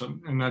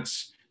person. And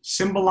that's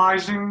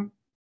symbolizing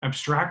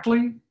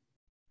abstractly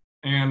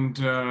and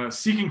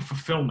seeking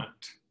fulfillment.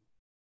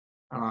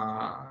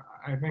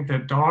 I think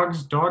that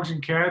dogs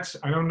and cats,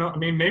 I don't know. I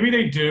mean, maybe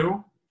they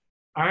do.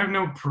 I have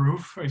no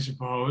proof, I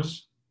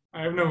suppose.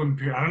 I have no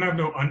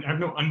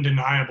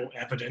undeniable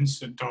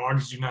evidence that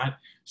dogs do not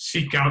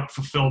seek out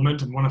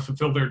fulfillment and want to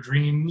fulfill their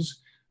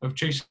dreams of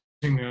chasing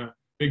a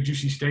big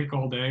juicy steak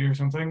all day or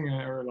something,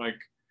 or like,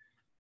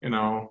 you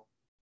know,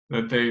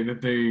 that they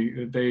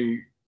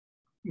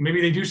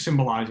maybe they do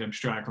symbolize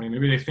abstractly.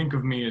 Maybe they think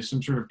of me as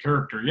some sort of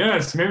character.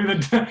 Yes, maybe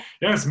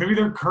maybe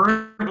they're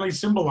currently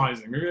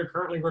symbolizing. Maybe they're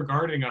currently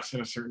regarding us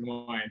in a certain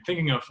way and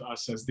thinking of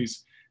us as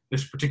this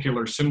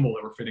particular symbol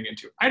that we're fitting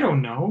into. I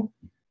don't know.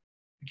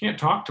 I can't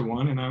talk to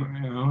one, and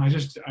I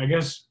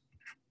guess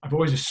I've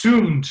always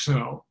assumed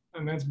so,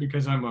 and that's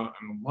because I'm a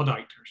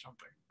Luddite or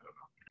something. I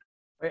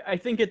don't know. I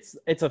think it's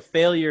a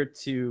failure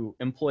to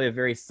employ a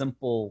very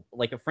simple,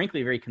 like a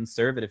frankly very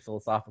conservative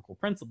philosophical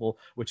principle,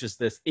 which is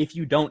this: if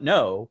you don't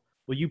know,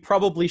 well, you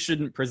probably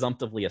shouldn't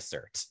presumptively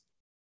assert,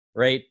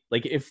 right?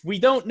 Like if we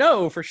don't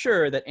know for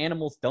sure that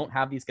animals don't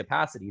have these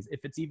capacities,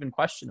 if it's even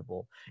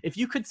questionable, if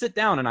you could sit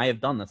down, and I have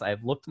done this, I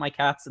have looked my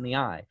cats in the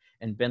eye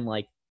and been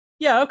like,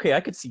 yeah, okay, I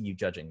could see you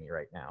judging me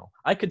right now.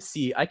 I could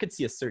see a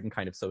certain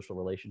kind of social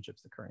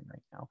relationships occurring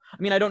right now.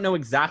 I mean, I don't know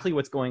exactly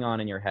what's going on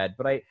in your head,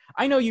 but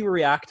I know you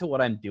react to what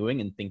I'm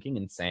doing and thinking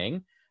and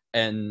saying,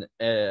 and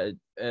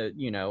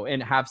you know,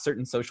 and have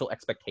certain social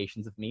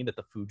expectations of me, that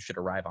the food should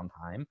arrive on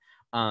time,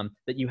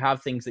 that you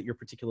have things that you're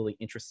particularly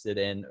interested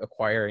in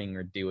acquiring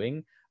or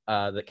doing.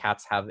 That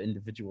cats have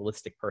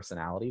individualistic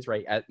personalities,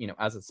 right? You know,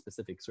 as a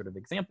specific sort of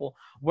example,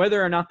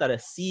 whether or not that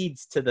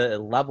accedes to the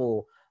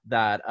level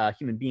that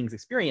human beings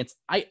experience,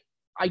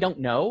 I don't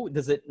know.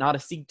 Does it not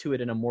accede to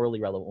it in a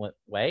morally relevant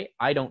way?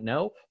 I don't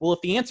know. Well,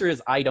 if the answer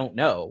is I don't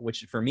know,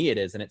 which for me it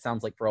is, and it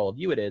sounds like for all of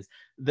you it is,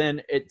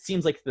 then it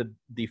seems like the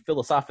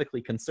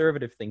philosophically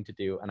conservative thing to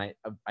do, and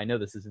I know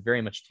this is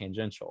very much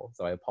tangential,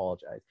 so I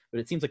apologize, but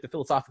it seems like the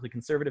philosophically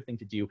conservative thing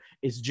to do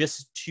is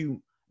just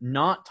to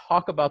not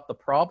talk about the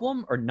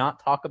problem or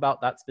not talk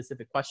about that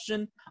specific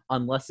question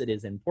unless it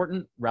is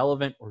important,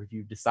 relevant, or if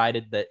you've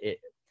decided that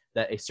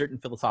a certain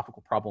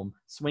philosophical problem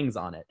swings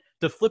on it.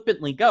 To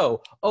flippantly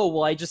go, oh,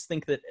 well, I just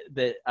think that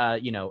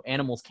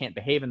animals can't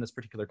behave in this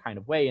particular kind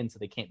of way, and so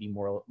they can't be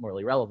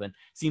morally relevant,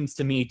 seems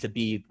to me to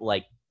be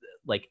like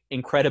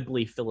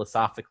incredibly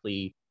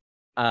philosophically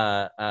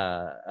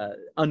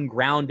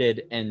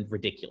ungrounded and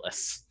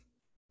ridiculous.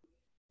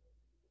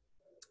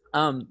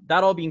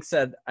 That all being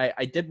said,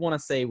 I did want to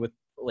say with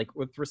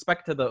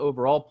respect to the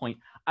overall point,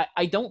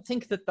 I don't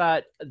think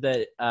that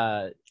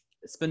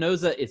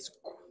Spinoza is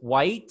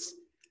quite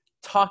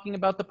talking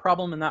about the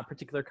problem in that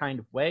particular kind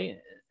of way,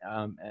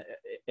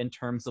 in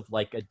terms of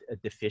like a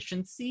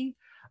deficiency.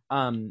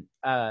 When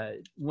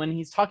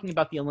he's talking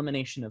about the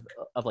elimination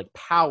of like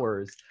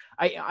powers,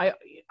 I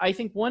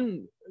think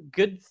one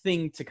good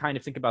thing to kind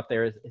of think about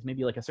there is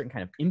maybe like a certain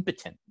kind of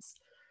impotence,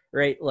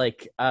 right?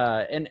 Like,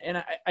 and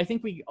I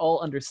think we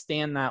all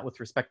understand that with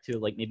respect to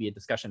like maybe a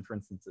discussion, for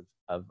instance,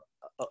 of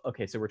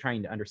okay, so we're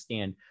trying to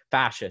understand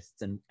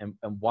fascists and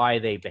why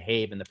they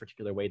behave in the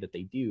particular way that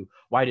they do.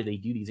 Why do they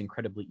do these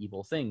incredibly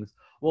evil things?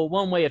 Well,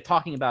 one way of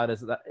talking about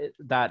it is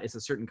that is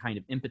a certain kind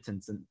of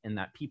impotence, in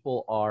that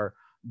people are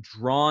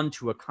drawn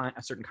to a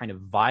certain kind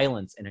of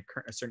violence and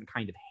a certain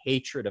kind of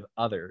hatred of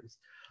others,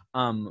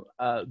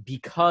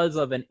 because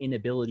of an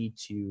inability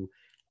to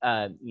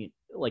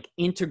like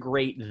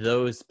integrate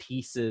those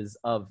pieces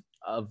of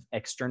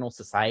external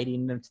society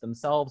into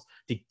themselves,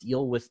 to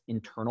deal with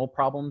internal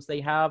problems they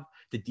have,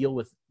 to deal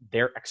with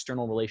their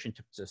external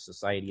relationship to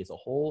society as a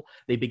whole.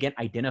 They begin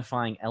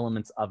identifying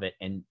elements of it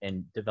and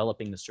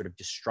developing this sort of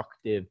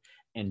destructive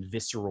and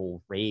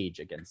visceral rage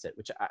against it,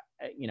 which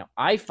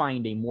I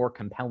find a more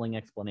compelling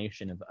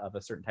explanation of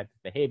a certain type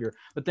of behavior.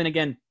 But then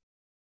again,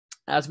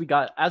 as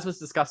was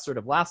discussed sort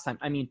of last time,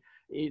 I mean,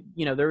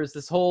 there was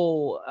this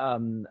whole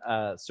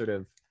sort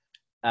of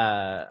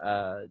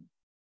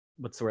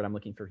what's the word I'm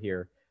looking for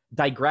here?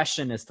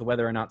 Digression as to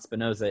whether or not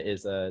Spinoza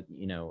is a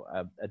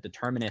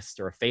determinist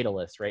or a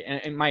fatalist, right?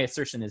 And my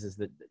assertion is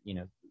that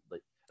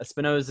like a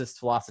Spinozist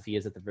philosophy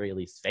is at the very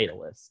least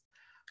fatalist,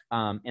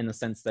 in the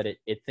sense that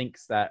it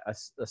thinks that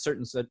a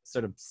certain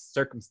sort of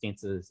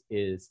circumstances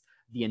is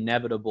the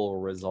inevitable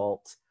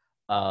result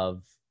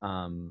of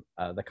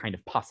the kind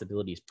of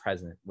possibilities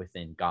present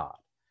within God.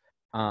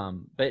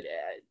 But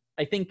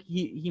I think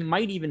he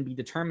might even be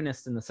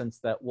determinist in the sense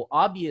that, well,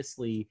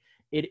 obviously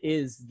it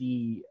is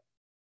the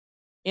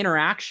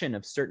interaction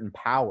of certain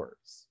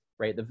powers,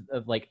 right?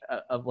 Of like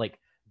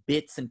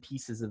bits and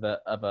pieces of a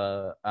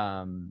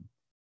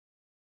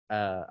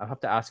I'll have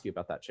to ask you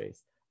about that,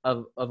 Chase,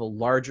 of a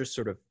larger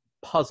sort of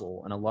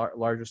puzzle and a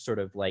larger sort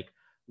of like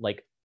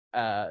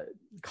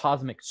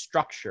cosmic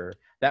structure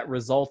that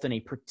result in a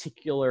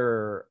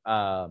particular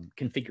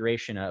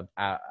configuration of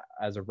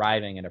as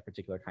arriving at a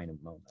particular kind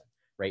of moment,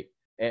 right?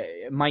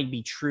 It might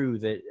be true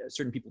that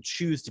certain people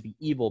choose to be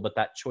evil, but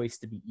that choice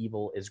to be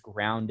evil is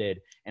grounded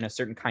in a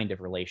certain kind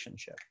of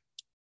relationship.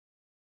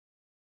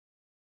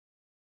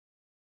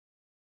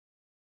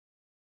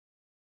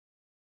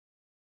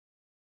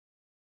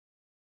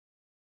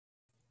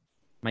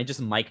 Am I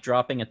just mic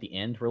dropping at the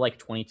end? We're like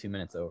 22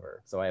 minutes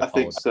over, so I apologize.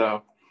 I think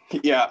so.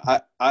 Yeah,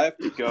 I have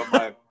to go.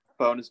 My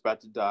phone is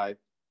about to die.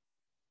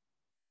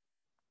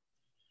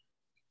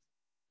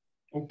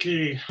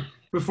 Okay.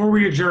 Before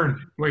we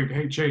adjourn, wait,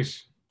 hey,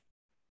 Chase,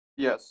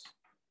 Yes.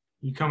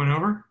 you coming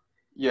over?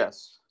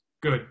 Yes.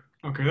 Good.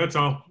 Okay, that's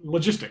all.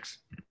 Logistics.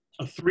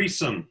 A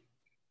threesome.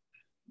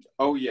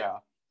 Oh, yeah.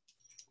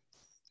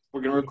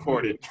 We're going to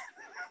record it.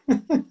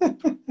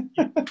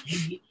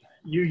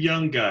 You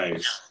young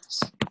guys.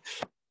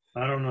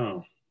 I don't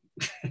know.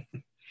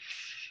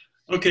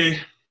 Okay.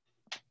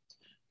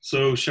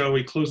 So shall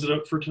we close it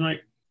up for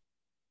tonight?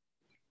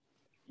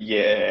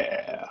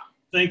 Yeah.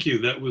 Thank you.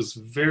 That was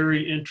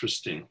very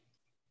interesting.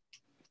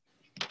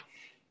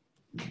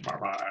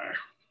 Bye-bye.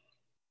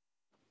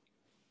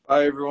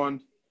 Bye,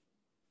 everyone.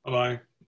 Bye-bye.